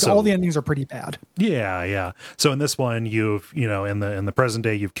 Like all the endings are pretty bad. Yeah, yeah. So in this one, you've, in the present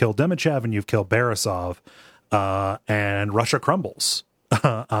day, you've killed Demichev and you've killed Borisov, and Russia crumbles.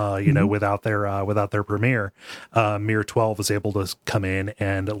 Without their premier, Mir 12 is able to come in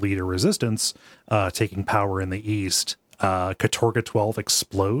and lead a resistance, taking power in the east. Katorga 12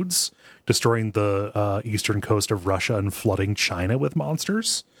 explodes, destroying the eastern coast of Russia and flooding China with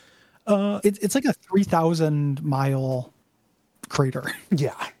monsters. It's like a 3,000 mile crater.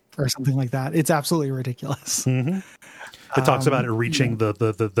 Yeah. Or something like that. It's absolutely ridiculous. Mm-hmm. It talks about it reaching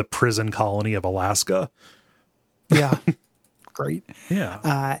the prison colony of Alaska. Yeah. Great.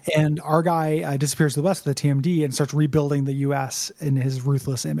 Yeah. And our guy disappears to the west of the TMD and starts rebuilding the U.S. in his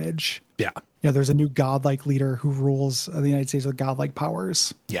ruthless image. Yeah. There's a new godlike leader who rules the United States with godlike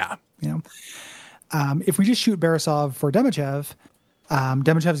powers. Yeah. If we just shoot Borisov for Demichev,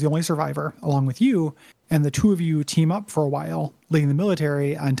 Demichev's the only survivor, along with you, and the two of you team up for a while, leading the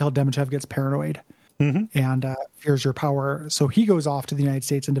military until Demichev gets paranoid and fears your power. So he goes off to the United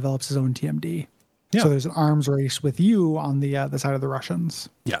States and develops his own TMD. Yeah. So there's an arms race with you on the side of the Russians.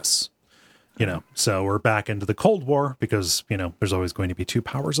 Yes. So we're back into the Cold War because, there's always going to be two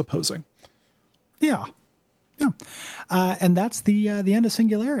powers opposing. Yeah. Yeah. And that's the end of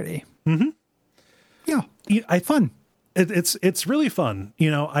Singularity. Mm-hmm. Yeah. Fun. It's really fun.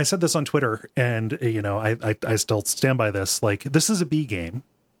 I said this on Twitter and, I still stand by this. Like, this is a B game,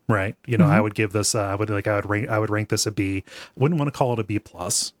 right? I would give this, I would rank this a B. Wouldn't want to call it a B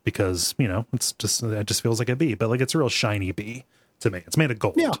plus because, it just feels like a B, but like, it's a real shiny B to me. It's made of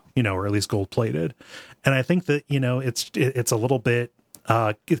gold, or at least gold plated. And I think that, it's a little bit,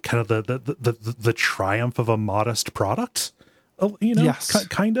 kind of the triumph of a modest product, yes.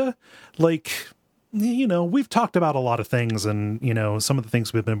 Kind of like, we've talked about a lot of things and, some of the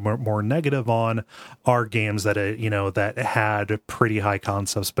things we've been more negative on are games that, that had pretty high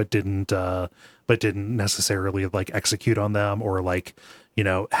concepts, but didn't necessarily like execute on them or like,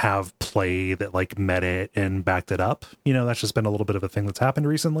 have play that like met it and backed it up. That's just been a little bit of a thing that's happened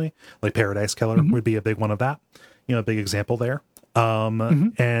recently. Like Paradise Killer would be a big one of that, a big example there.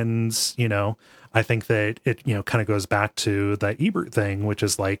 And, I think that it, kind of goes back to that Ebert thing, which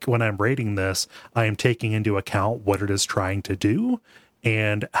is like, when I'm rating this, I am taking into account what it is trying to do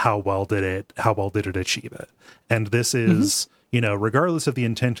and how well did it achieve it. And this is, regardless of the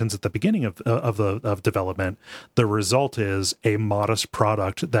intentions at the beginning of development, the result is a modest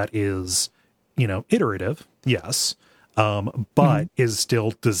product that is, iterative. Yes. But is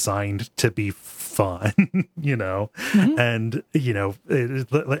still designed to be fun, and,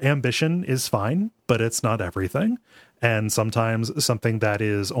 ambition is fine, but it's not everything. And sometimes something that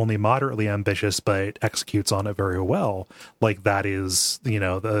is only moderately ambitious, but executes on it very well, like that is,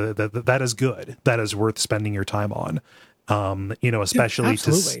 that is good. That is worth spending your time on.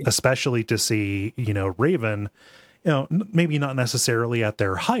 Especially to see, Raven, maybe not necessarily at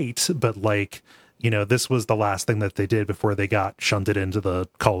their height, but like, this was the last thing that they did before they got shunted into the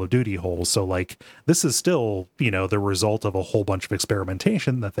Call of Duty hole. So like, this is still, the result of a whole bunch of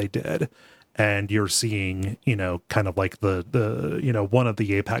experimentation that they did. And you're seeing, kind of like the one of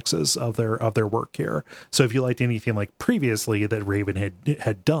the apexes of their work here. So if you liked anything like previously that Raven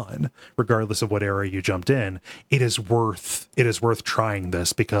had done, regardless of what era you jumped in, it is worth trying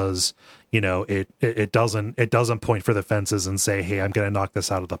this because, it doesn't point for the fences and say, hey, I'm going to knock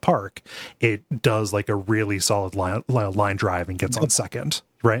this out of the park. It does like a really solid line drive and gets on second,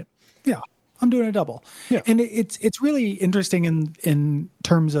 right? Yeah, I'm doing a double. Yeah, and it's really interesting in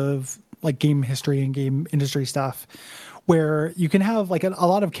terms of like game history and game industry stuff, where you can have like a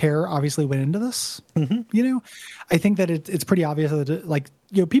lot of care obviously went into this. I think that it's pretty obvious that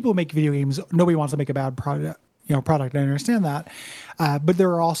people who make video games, nobody wants to make a bad product. I understand that, but there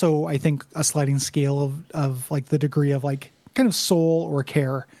are also, I think, a sliding scale of like the degree of like kind of soul or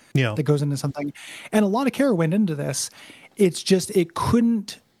care that goes into something, and a lot of care went into this. It's just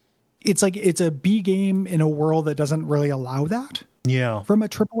it's like it's a B game in a world that doesn't really allow that. Yeah, from a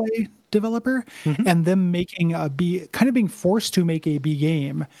AAA developer, and them making a B, kind of being forced to make a B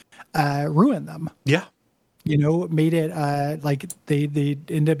game, ruined them. Yeah, made it like they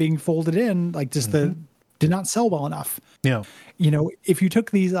end up being folded in, like just did not sell well enough. Yeah, if you took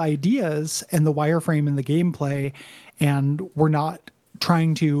these ideas and the wireframe and the gameplay, and were not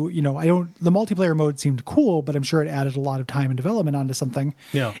trying to, the multiplayer mode seemed cool, but I'm sure it added a lot of time and development onto something.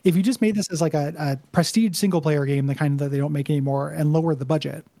 Yeah. If you just made this as like a prestige single player game, the kind that they don't make anymore, and lowered the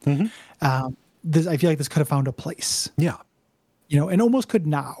budget, I feel like this could have found a place. Yeah. And almost could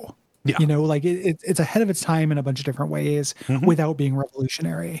now. Yeah. Like it's ahead of its time in a bunch of different ways without being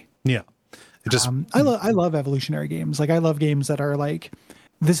revolutionary. Yeah. It just I love evolutionary games. Like I love games that are like,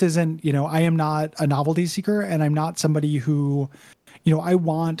 this isn't, I am not a novelty seeker, and I'm not somebody who, I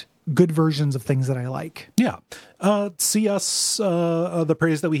want good versions of things that I like. Yeah. See us, the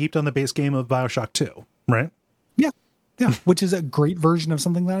praise that we heaped on the base game of BioShock 2, right? Yeah. Which is a great version of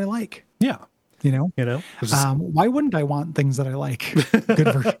something that I like. Yeah. Just, why wouldn't I want things that I like?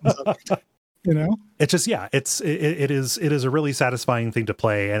 Good versions of it. It's just, it is a really satisfying thing to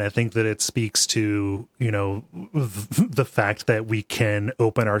play. And I think that it speaks to, the fact that we can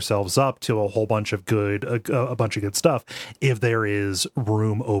open ourselves up to a whole bunch of a bunch of good stuff if there is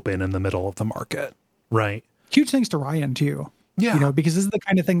room open in the middle of the market. Right. Huge thanks to Ryan too. Yeah. Because this is the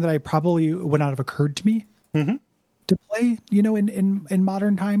kind of thing that I probably would not have occurred to me to play, in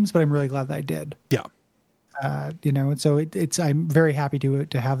modern times, but I'm really glad that I did. Yeah. And so I'm very happy to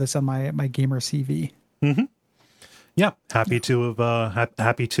have this on my gamer CV. Mm-hmm. Yeah, happy to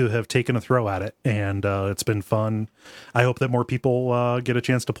have taken a throw at it, and it's been fun. I hope that more people get a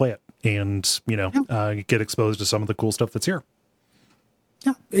chance to play it, and get exposed to some of the cool stuff that's here.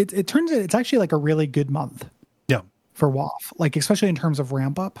 Yeah, it turns out it's actually like a really good month. Yeah, for WoW, like especially in terms of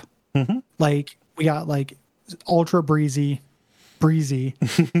ramp up. Mm-hmm. Like we got like ultra breezy,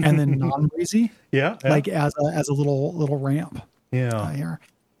 and then non-breezy. Yeah. Like as a little ramp. Yeah. Here.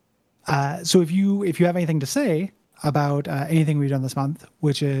 So if you have anything to say about anything we've done this month,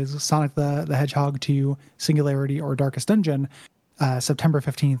 which is Sonic the Hedgehog 2, Singularity, or Darkest Dungeon, September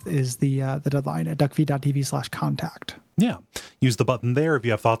 15th is the deadline at duckfeed.tv/contact. Yeah. Use the button there. If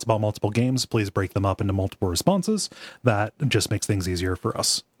you have thoughts about multiple games, please break them up into multiple responses. That just makes things easier for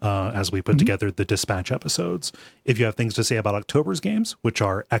us as we put together the dispatch episodes. If you have things to say about October's games, which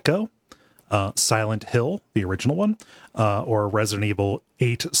are Echo, Silent Hill, the original one, or Resident Evil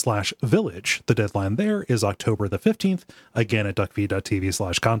 8/Village, the deadline there is October the 15th, again at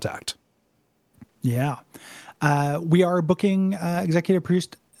duckfeed.tv/contact. Yeah. We are booking executive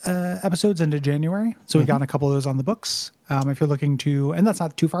produced episodes into January. So we've gotten a couple of those on the books. If you're looking to, and that's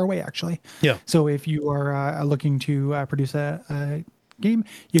not too far away actually. Yeah. So if you are looking to produce a game,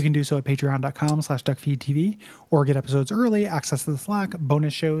 you can do so at patreon.com/duckfeedtv, or get episodes early, access to the Slack,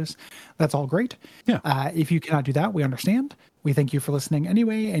 bonus shows. That's all great. Yeah. If you cannot do that, we understand. We thank you for listening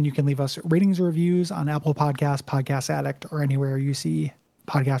anyway, and you can leave us ratings or reviews on Apple Podcasts, Podcast Addict, or anywhere you see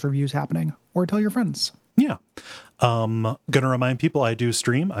podcast reviews happening, or tell your friends. Yeah. Gonna remind people I do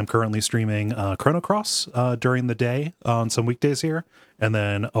stream. I'm currently streaming Chrono Cross during the day on some weekdays here, and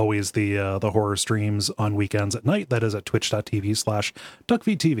then always the horror streams on weekends at night. That is at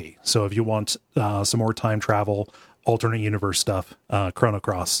twitch.tv/duckfeedtv. So if you want some more time travel, alternate universe stuff, Chrono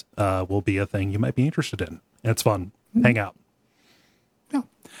Cross will be a thing you might be interested in. It's fun. Hang out. Yeah.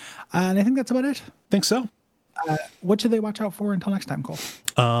 And I think that's about it. Think so. What should they watch out for until next time, Cole?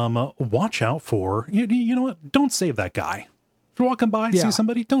 Watch out for, you know what? Don't save that guy. If you're walking by, see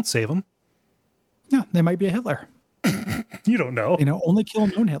somebody, don't save him. Yeah, they might be a Hitler. You don't know. Only kill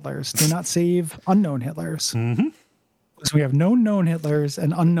known Hitlers. Do not save unknown Hitlers. Mm-hmm. So we have known Hitlers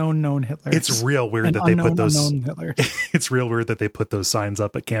and unknown known Hitlers. It's real weird that they put those. It's real weird that they put those signs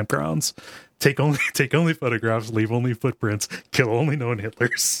up at campgrounds. Take only photographs, leave only footprints, kill only known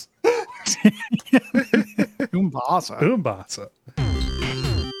Hitlers. Umbasa.